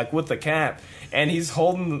water back with the cap. And he's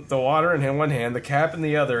holding the water in one hand, the cap in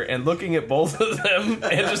the other, and looking at both of them,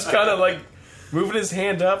 and just kind of like moving his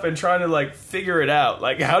hand up and trying to like figure it out.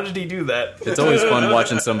 Like, how did he do that? It's always fun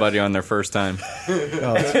watching somebody on their first time.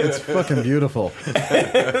 Oh, it's fucking beautiful.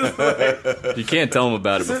 You can't tell them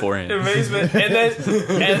about it beforehand. Amazement,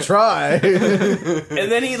 and Try. and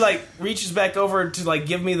then he like reaches back over to like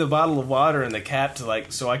give me the bottle of water and the cap to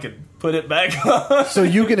like so I could put it back on. So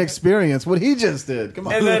you can experience what he just did. Come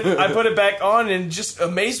on. And then I put it back on and just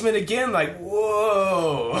amazement again, like,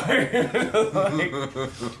 whoa.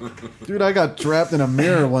 Dude, I got trapped in a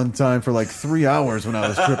mirror one time for like 3 hours when I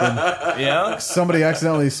was tripping. Yeah? Somebody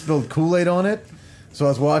accidentally spilled Kool-Aid on it. So I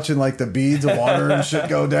was watching like the beads of water and shit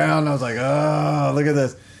go down. And I was like, oh, look at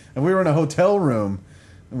this. And we were in a hotel room.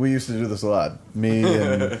 We used to do this a lot. Me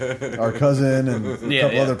and our cousin and a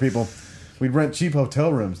couple other people. We'd rent cheap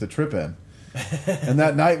hotel rooms to trip in. And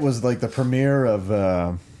that night was like the premiere of...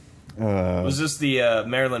 was this the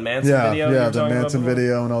Marilyn Manson yeah, video? Yeah, the Manson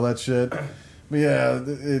video and all that shit. But yeah,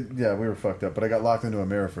 we were fucked up. But I got locked into a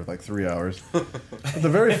mirror for like 3 hours. But the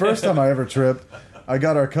very first time I ever tripped, I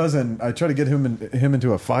got our cousin. I tried to get him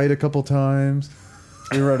into a fight a couple times.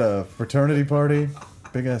 We were at a fraternity party,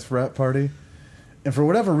 big ass frat party, and for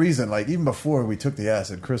whatever reason, like even before we took the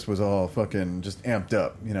acid, Chris was all fucking just amped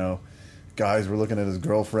up. Guys were looking at his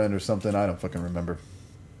girlfriend or something. I don't fucking remember.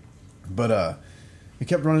 But he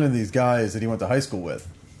kept running into these guys that he went to high school with.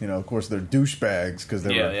 Of course, they're douchebags because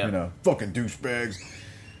they were, fucking douchebags.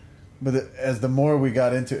 But as the more we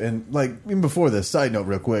got into, and like even before this, side note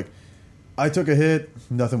real quick, I took a hit,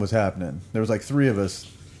 nothing was happening. There was like 3 of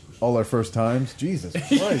us, all our first times. Jesus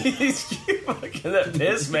Christ. He's fucking that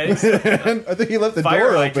piss, man. And I think he left the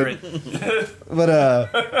door open.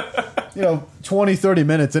 But, 20, 30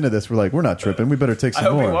 minutes into this, we're like, we're not tripping. We better take some I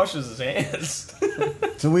hope more. he washes his hands.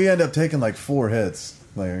 So we end up taking like 4 hits.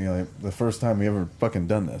 Like, the first time we ever fucking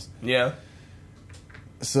done this. Yeah.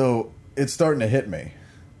 So it's starting to hit me.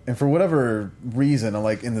 And for whatever reason, I'm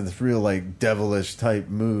like in this real like devilish type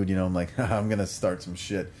mood. I'm like, I'm going to start some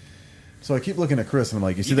shit. So I keep looking at Chris and I'm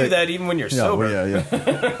like, you see do that even when you're sober. Yeah.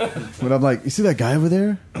 But I'm like, you see that guy over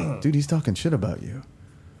there? Dude, he's talking shit about you.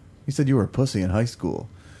 He said you were a pussy in high school.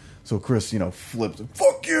 So Chris, flipped.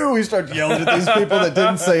 Fuck you! He started yelling at these people that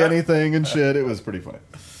didn't say anything and shit. It was pretty funny.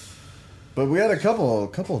 But we had a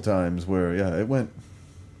couple times where, it went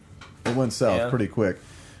south pretty quick.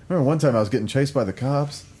 I remember one time I was getting chased by the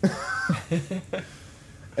cops.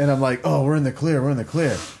 And I'm like, oh, we're in the clear.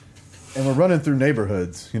 And we're running through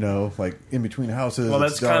neighborhoods, like in between houses. Well,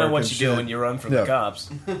 that's kind of what you do when you run from the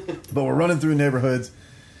cops. But we're running through neighborhoods.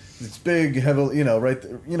 It's big, heavy, right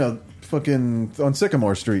there, fucking on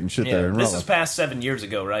Sycamore Street and shit there. In This Rutland. is past 7 years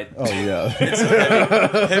ago, right? Oh, yeah.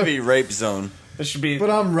 Heavy rape zone. This should be.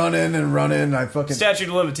 But I'm running. I fucking. Statute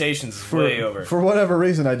of limitations is way over. For whatever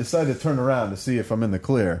reason, I decided to turn around to see if I'm in the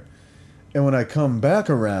clear. And when I come back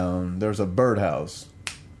around, there's a birdhouse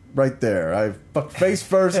right there. I fucked face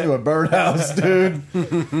first into a birdhouse, dude.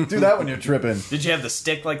 Do that when you're tripping. Did you have the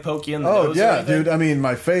stick like poke you in the nose? Oh yeah, dude. I mean,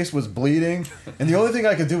 my face was bleeding, and the only thing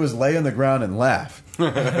I could do was lay on the ground and laugh.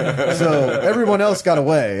 So everyone else got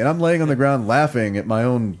away, and I'm laying on the ground laughing at my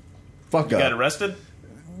own fuck up. You got arrested?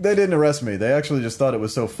 They didn't arrest me. They actually just thought it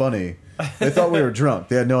was so funny. They thought we were drunk.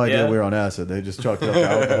 They had no idea we were on acid. They just chalked it up to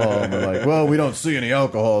alcohol, and we're like, well, we don't see any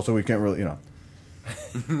alcohol, so we can't really,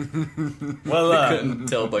 Well, couldn't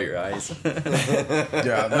tell by your eyes.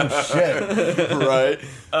 Yeah, no shit. Right.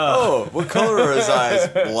 What color are his eyes?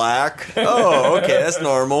 Black. Oh, okay, that's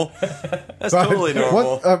normal. That's totally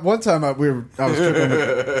normal. One time I was tripping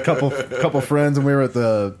with a couple friends, and we were at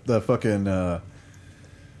the fucking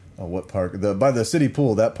what park? By the city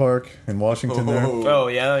pool, that park in Washington. There. Oh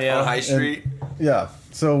yeah. On High Street. Yeah.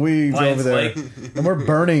 So we go over there, and we're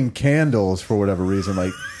burning candles for whatever reason,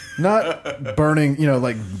 like. Not burning,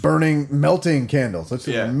 melting candles. Let's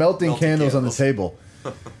say melting candles on the table.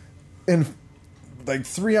 And like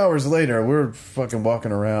 3 hours later, we're fucking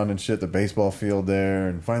walking around and shit, the baseball field there,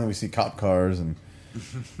 and finally we see cop cars, and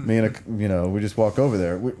me and we just walk over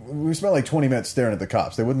there. We spent like 20 minutes staring at the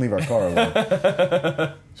cops. They wouldn't leave our car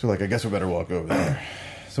alone. So like, I guess we better walk over there.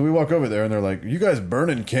 So we walk over there, and they're like, "You guys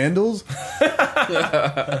burning candles?"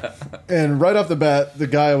 And right off the bat, the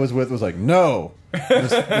guy I was with was like, "No."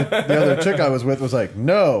 The other chick I was with was like,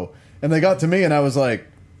 "No." And they got to me, and I was like,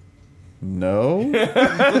 "No?"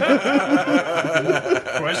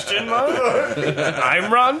 Question mark?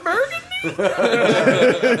 I'm Ron Burgundy?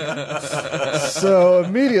 So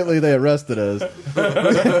immediately they arrested us.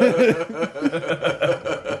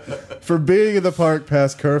 For being in the park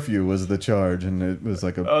past curfew was the charge, and it was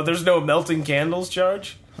like Oh, there's no melting candles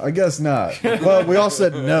charge? I guess not. Well, we all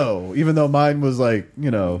said no, even though mine was like,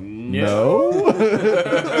 no.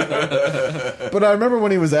 But I remember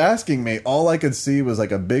when he was asking me, all I could see was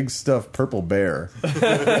like a big stuffed purple bear. That's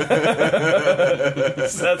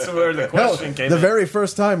where the question came The in. very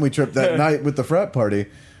first time we tripped that night with the frat party,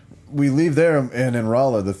 we leave there, and in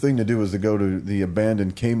Rolla, the thing to do was to go to the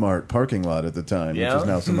abandoned Kmart parking lot at the time, which is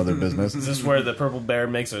now some other business. Is this where the purple bear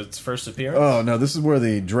makes its first appearance? Oh, no, this is where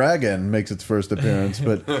the dragon makes its first appearance,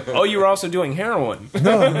 but... Oh, you were also doing heroin.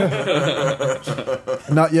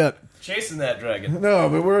 Not yet. Chasing that dragon. No,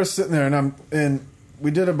 but we're sitting there, and we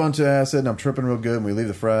did a bunch of acid, and I'm tripping real good, and we leave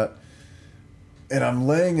the frat, and I'm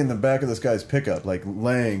laying in the back of this guy's pickup, like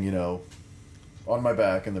laying, on my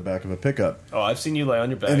back in the back of a pickup. Oh, I've seen you lay on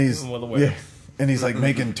your back. And he's and he's like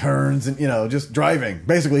making turns and just driving.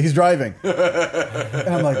 Basically, he's driving. And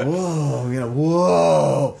I'm like,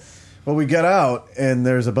 whoa. Well, we get out and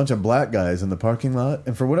there's a bunch of black guys in the parking lot,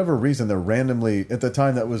 and for whatever reason, they're randomly at the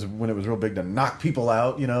time that was when it was real big to knock people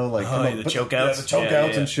out. the choke outs, the choke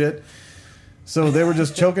outs and shit. So they were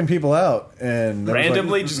just choking people out and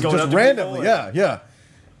randomly, just going up to randomly, people, yeah.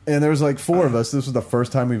 And there was like 4 of us. This was the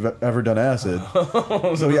first time we've ever done acid.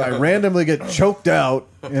 So yeah, I randomly get choked out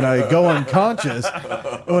and I go unconscious.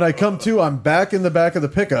 And when I come to, I'm back in the back of the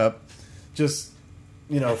pickup, just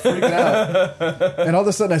freaking out. And all of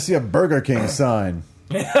a sudden I see a Burger King sign.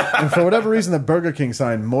 And for whatever reason, the Burger King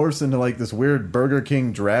sign morphs into like this weird Burger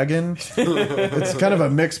King dragon. It's kind of a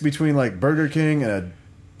mix between like Burger King and a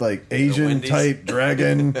like Asian type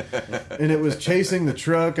dragon, and it was chasing the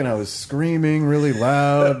truck, and I was screaming really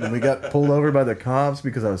loud, and we got pulled over by the cops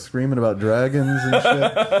because I was screaming about dragons and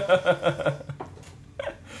shit.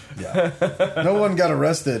 Yeah, no one got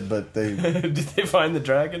arrested, but they did they find the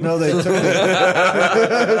dragon? No, they took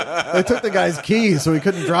they took the guy's keys, so he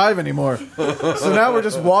couldn't drive anymore. So now we're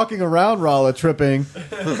just walking around Rolla tripping,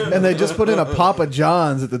 and they just put in a Papa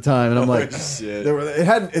John's at the time, and I'm like,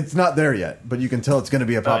 it's not there yet, but you can tell it's going to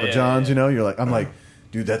be a Papa John's. You're like, I'm like,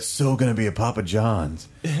 dude, that's so going to be a Papa John's.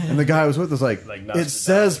 And the guy I was with was like it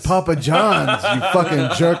says Papa John's, you fucking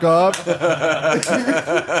jerk off.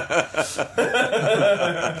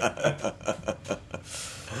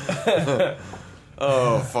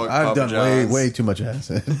 Oh, fuck. I've Papa done way too much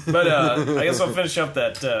acid. But I guess I'll finish up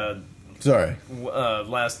that. Sorry.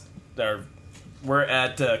 We're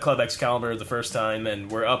at Club Excalibur the first time,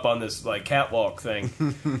 and we're up on this like catwalk thing,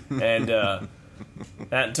 and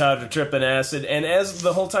Matt and Todd are tripping acid. And as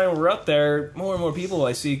the whole time we're up there, more and more people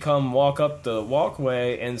I see come walk up the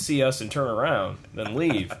walkway and see us and turn around, then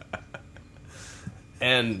leave.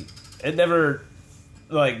 And it never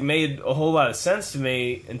made a whole lot of sense to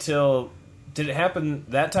me until Did it happen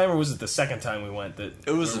that time, or was it the second time we went? It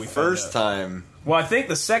was the first time. Well, I think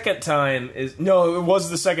the second time is no. It was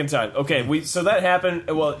the second time. Okay, so that happened.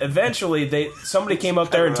 Well, eventually somebody came up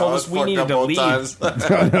there and told us we needed to leave. It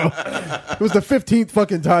was the 15th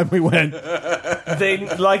fucking time we went.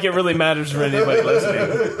 It really matters for anybody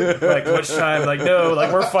listening. Like which time? Like no.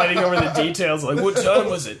 Like we're fighting over the details. Like what time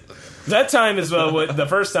was it? That time is the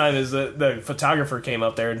first time is the photographer came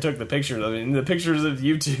up there and took the pictures of it. And the pictures of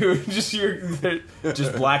you two,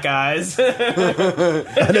 just black eyes.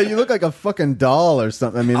 I know you look like a fucking doll or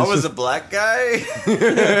something. I mean, I was a black guy.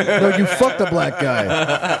 No, you fucked a black guy.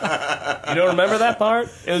 You don't remember that part?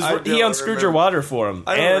 It was he unscrewed your water for him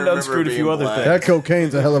and unscrewed a few other things. That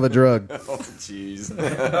cocaine's a hell of a drug. Oh, jeez.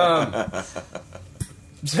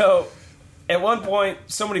 So. At one point,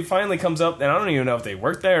 somebody finally comes up, and I don't even know if they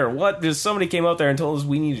worked there or what. Just somebody came up there and told us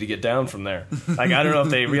we needed to get down from there. Like I don't know if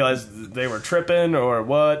they realized they were tripping or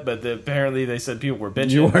what, but apparently they said people were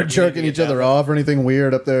bitching. You weren't jerking each other off or anything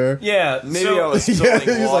weird up there. Yeah, maybe I was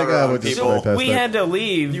spilling water on people. We had to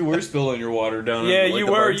leave. You were spilling your water down. Yeah, you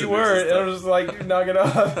were. And I was like, knock it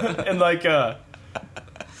off, and like.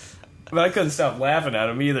 But I couldn't stop laughing at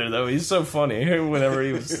him either, though. He's so funny whenever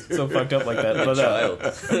he was so fucked up like that.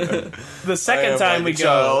 But the second time we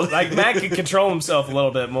go, like Matt could control himself a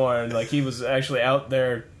little bit more, and like he was actually out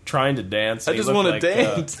there trying to dance. I just want to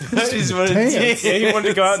dance. I just want to dance. Yeah, he wanted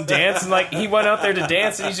to go out and dance, and like he went out there to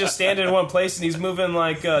dance, and he's just standing in one place, and he's moving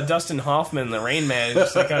like Dustin Hoffman, the Rain Man,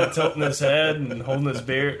 just like kind of tilting his head and holding his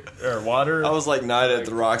beer or water. I was like Night at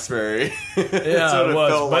the Roxbury. Yeah, it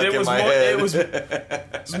was, but it was more, it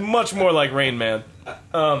was much more like Rain Man.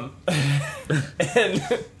 And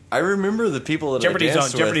I remember the people that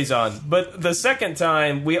Jeopardy's on. But the second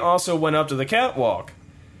time, we also went up to the catwalk.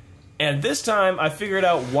 And this time, I figured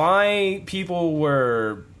out why people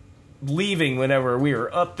were leaving whenever we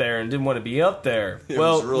were up there and didn't want to be up there.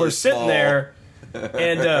 We're sitting there,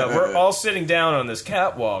 and we're all sitting down on this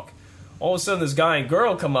catwalk. All of a sudden, this guy and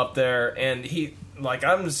girl come up there, and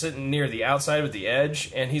I'm sitting near the outside of the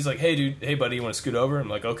edge, and he's like, hey, dude, hey, buddy, you want to scoot over? I'm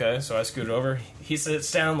like, okay. So I scoot over. He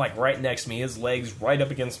sits down, like, right next to me, his leg's right up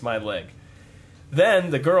against my leg. Then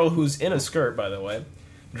the girl, who's in a skirt, by the way,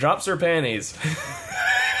 drops her panties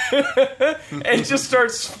and just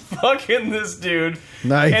starts fucking this dude.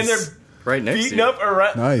 Nice. And they're right next beating to you. up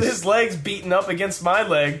around Nice. his legs, beating up against my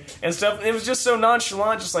leg and stuff. It was just so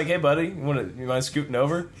nonchalant, just like, hey, buddy, you mind scooting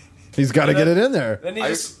over? He's got to get it in there. And he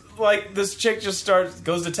like, this chick just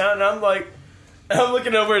goes to town, and I'm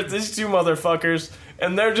looking over at these two motherfuckers,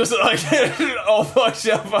 and they're just like all fucked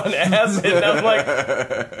up on acid. And I'm like,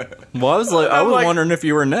 well, I was wondering if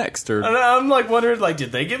you were next, or and I'm like wondering, like,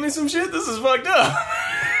 did they give me some shit? This is fucked up.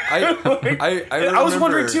 I was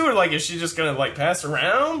wondering too, like, is she just gonna like pass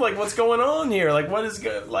around? Like, what's going on here? Like, what is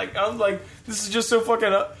good? Like, I'm like, this is just so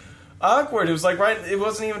fucking awkward. It was like it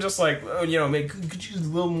wasn't even just like, oh, you know, maybe could you use a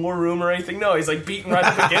little more room or anything? No, he's like beating right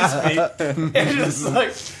up against me, and just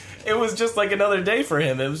like. It was just like another day for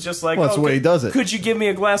him. It was just like, that's the way he does it. Could you give me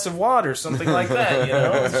a glass of water, something like that? You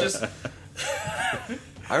know, it's just.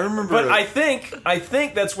 I remember, but I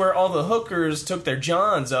think that's where all the hookers took their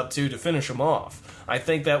johns up to finish them off. I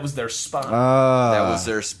think that was their spot. That was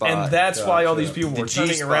their spot, and that's why all these people were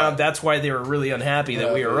turning around. That's why they were really unhappy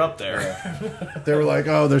that we were up there. Yeah. They were like,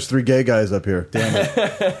 "Oh, there's 3 gay guys up here. Damn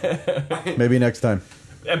it. Maybe next time."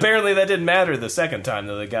 Apparently that didn't matter the second time,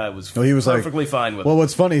 though. The guy was perfectly fine with it. Well,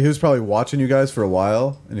 what's funny, he was probably watching you guys for a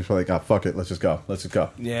while, and he's probably like, fuck it, let's just go.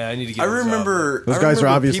 Yeah, I need to get those guys are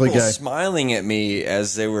obviously people gay. Smiling at me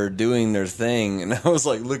as they were doing their thing, and I was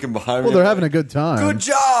like looking behind me. Well, they're having a good time. Good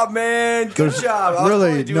job, man. Good job. I was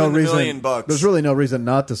really doing no reason. $1 million. There's really no reason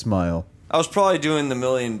not to smile. I was probably doing the $1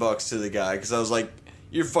 million to the guy because I was like,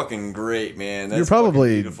 "You're fucking great, man. That's you're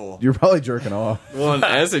probably beautiful. You're probably jerking off." Well, in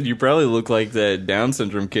acid, you probably look like that Down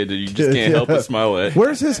syndrome kid that you just can't help but smile at.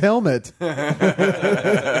 Where's his helmet?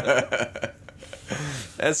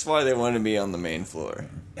 That's why they wanted me on the main floor.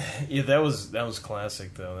 Yeah, that was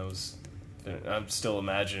classic though. I'm still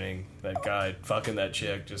imagining that guy fucking that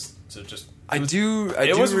chick. It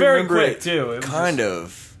was very quick too.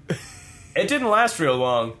 It didn't last real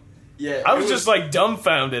long. Yeah, I was just like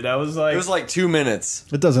dumbfounded. I was like, it was like 2 minutes.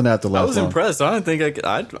 It doesn't have to last. I was long. impressed. I don't think I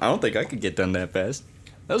could get done that fast.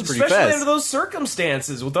 That was pretty especially fast. under those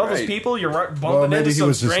circumstances with all those people. You're bumping maybe into he some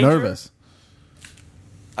was stranger. just nervous.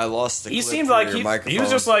 I lost the He clip seemed for like your he microphone. was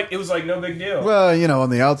just like, it was like no big deal. Well, you know, on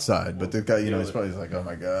the outside, but the guy, he's probably like, oh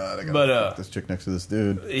my god, I gotta fuck this chick next to this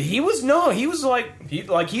dude. He was like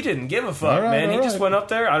he didn't give a fuck, man. He just went up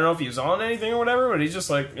there. I don't know if he was on anything or whatever, but he's just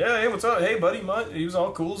like, yeah, hey, what's up? Hey, buddy, he was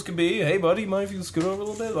all cool as could be. Hey, buddy, mind if you scoot over a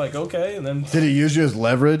little bit? Like, okay, and then Did he use you as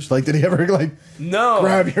leverage? Like, did he ever like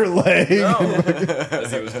grab your leg? No.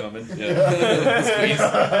 As he was coming. Yeah.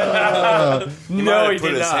 No, he put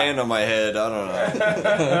did his not. hand on my head. I don't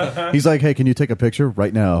know. He's like, hey, can you take a picture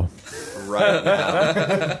right now? Right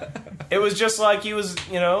now. It was just like he was,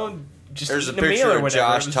 just There's a eating meal picture or of whatever.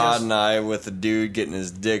 Josh, It was Todd, just- and I with a dude getting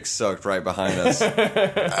his dick sucked right behind us.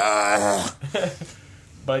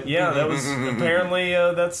 But yeah, that was apparently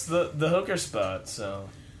that's the hooker spot. So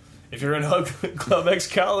if you're in Club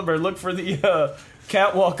Excalibur, look for the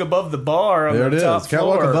catwalk above the bar on There the it top is.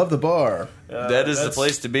 Catwalk floor. above the bar. That is the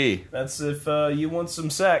place to be. That's if you want some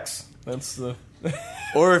sex. That's the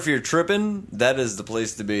Or if you're tripping, that is the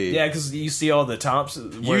place to be. yeah, because you see all the tops. where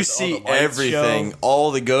all You the see lights everything. show, All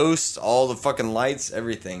the ghosts, all the fucking lights,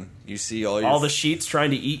 everything. You see all your all the sheets trying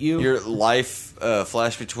to eat you. your life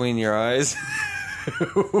flash between your eyes.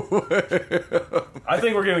 I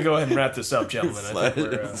think we're gonna go ahead and wrap this up, gentlemen. I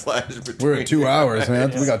think we're, flash between We're at 2 hours,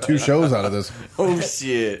 man. We got 2 shows out of this. Oh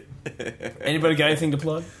shit! anybody got anything to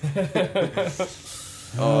plug?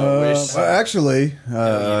 Oh, I wish. Actually,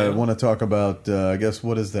 I want to talk about, I guess,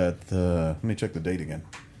 what is that? Let me check the date again.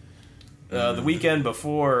 The weekend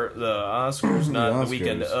before the Oscars, not the Oscars.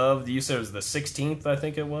 weekend of. You said it was the 16th, I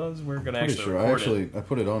think it was. We're going to Pretty actually sure. record I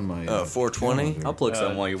put it on my... 420. I'll plug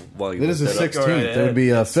something while you It is the look that up. 16th. Go right It would be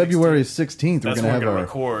ahead. February 16th. We're That's going to when have we're going to our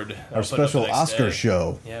record. our I'll put it up special the next Oscar day.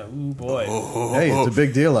 show. Yeah, ooh, boy. Hey, it's a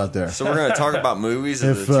big deal out there. So we're going to talk about movies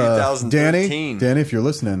of If the 2013. Danny, if you're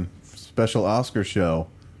listening, special Oscar show,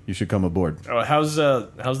 you should come aboard. Oh, how's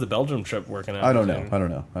the Belgium trip working out? I don't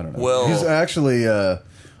know. Well- he's actually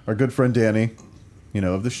our good friend Danny,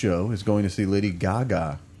 of the show, is going to see Lady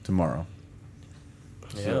Gaga tomorrow.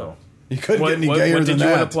 Yeah. You couldn't What, get any what, gayer what than did you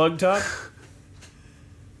that. want to plug, Todd?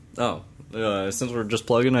 Oh, since we're just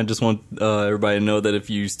plugging, I just want everybody to know that if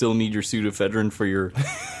you still need your pseudoephedrine for your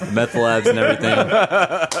methyl labs and everything,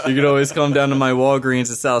 you can always come down to my Walgreens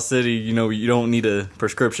in South City. You don't need a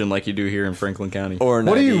prescription like you do here in Franklin County. Or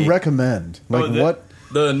What do you 90. recommend? Like what?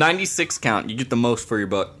 The 96 count, you get the most for your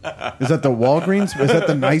buck. Is that the Walgreens? Is that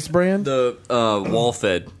the nice brand? The wall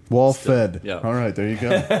fed. Wall Fed. Yeah. All right, there you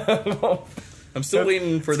go. I'm still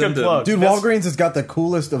waiting for It's them good to. plug. Dude, That's- Walgreens has got the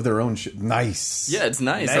coolest of their own shit. Nice. Yeah, it's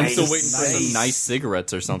nice. I'm still waiting for some nice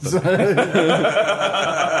cigarettes or something.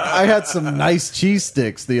 I had some nice cheese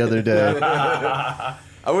sticks the other day. I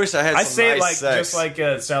wish I had I some say nice it like sex. just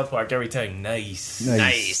like South Park every time. Nice.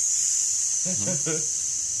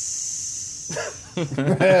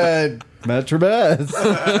 Matt Trebas.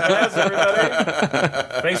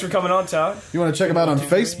 Thanks for coming on, Todd. You want to check him out on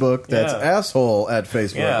Facebook? That's Yeah. asshole at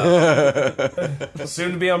Facebook. Yeah.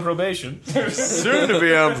 Soon to be on probation. Soon to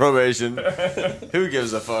be on probation. Who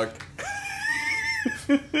gives a fuck?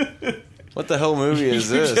 What the hell movie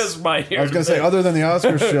is You this? just might hear I was going to say, other than the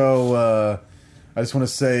Oscar show, I just want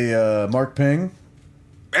to say Mark Ping,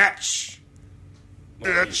 bitch,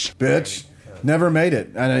 never made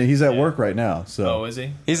it. And he's at work right now. So Oh, is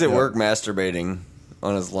he? He's at work masturbating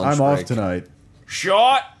on his lunch I'm break. off tonight.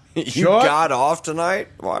 Shot. You Shut- got off tonight?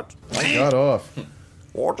 What? Got off.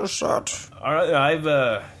 What is that? All right,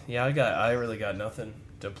 I really got nothing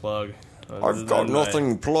to plug. other I've got than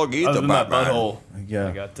nothing to plug either, Other than my Batman. butthole. Yeah.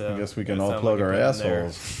 I got, I guess we can got all something plug we our can put in there.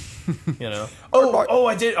 assholes. Oh,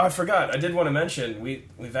 I forgot. I did want to mention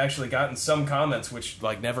we've actually gotten some comments, which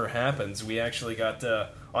like never happens. We actually got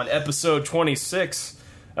on episode 26,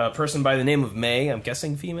 a person by the name of May. I'm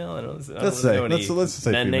guessing female. I don't Let's know say- any let's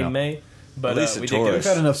say men female. named May. But Lisa we Torres. We've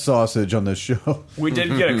had enough sausage on this show.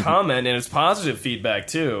 did get a comment, and it's positive feedback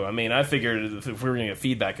too. I mean, I figured if we were going to get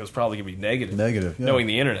feedback, it was probably going to be negative. Negative, yeah. knowing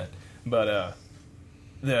the internet. But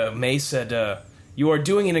the May said, "You are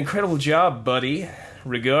doing an incredible job, buddy.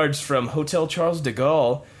 Regards from Hotel Charles de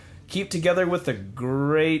Gaulle. Keep together with the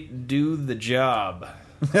great. Do the job."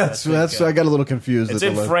 That's I think, I got a little confused. It's at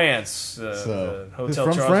in the France, So, Hotel it's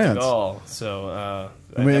from Charles France. de Gaulle. So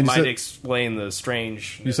mean, that you might said- explain the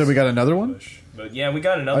strange. You said we got another one? But yeah, we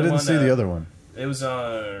got another I one. didn't see the other one. It was It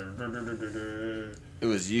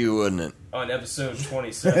was you, wasn't it? on episode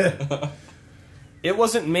 27. It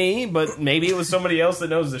wasn't me, but maybe it was somebody else that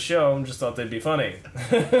knows the show and just thought they'd be funny.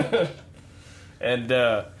 And,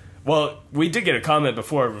 well, we did get a comment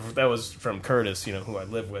before. That was from Curtis, who I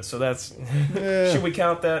live with. So that's... Should we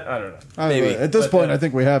count that? I don't know. Maybe. At this But, point, I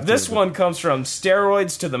think we have to. This one comes from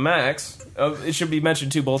Steroids to the Max. It should be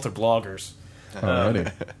mentioned, too. Both are bloggers.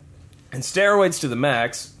 Alrighty. And steroids to the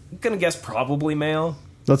max. I'm gonna guess probably male.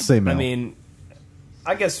 Let's say male. I mean,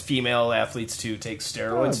 I guess female athletes too take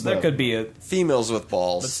steroids. Oh, There but- could be a. Females with But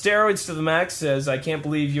balls. steroids to the max says, I can't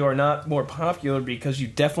believe you are not more popular because you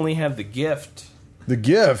definitely have the gift. The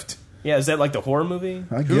Gift. Yeah, is that like the horror movie?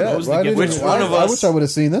 I Who guess. knows the Why gift? didn't- Which one of I us- wish I would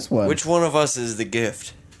have seen this one. Which one of us is the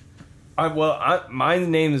gift? My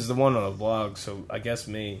name is the one on the blog, so I guess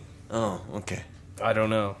me. Oh, okay. I don't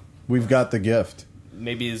know. We've got the gift.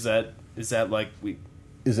 Maybe is that like we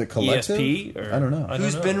Is it collective? ESP or I don't know.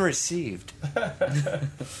 Who's been received?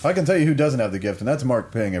 I can tell you who doesn't have the gift, and that's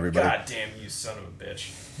Mark Ping, everybody. God damn you, son of a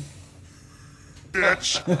bitch!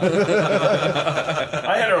 Bitch.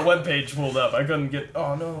 I had our webpage pulled up. I couldn't get.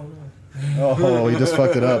 Oh no. Oh, he just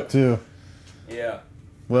fucked it up, too. Yeah.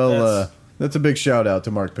 Well, that's a big shout out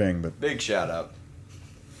to Mark Ping, but Big shout out.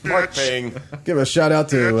 Mark Ping. give a shout out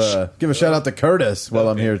to Curtis while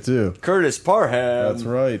I'm here too. Curtis Parham. That's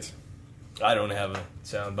right. I don't have a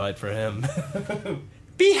soundbite for him.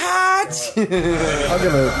 Be hot! I'll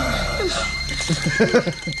give a.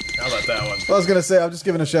 How about that one? I was gonna say I'm just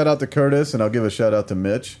giving a shout out to Curtis, and I'll give a shout out to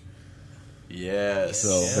Mitch. Yes.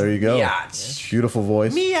 So there you go. Biatch. Beautiful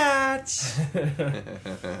voice. Biatch.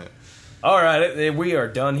 All right, we are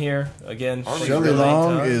done here again. Shelly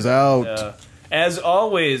Long is out. As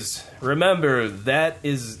always, remember that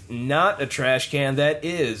is not a trash can. That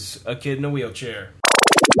is a kid in a wheelchair.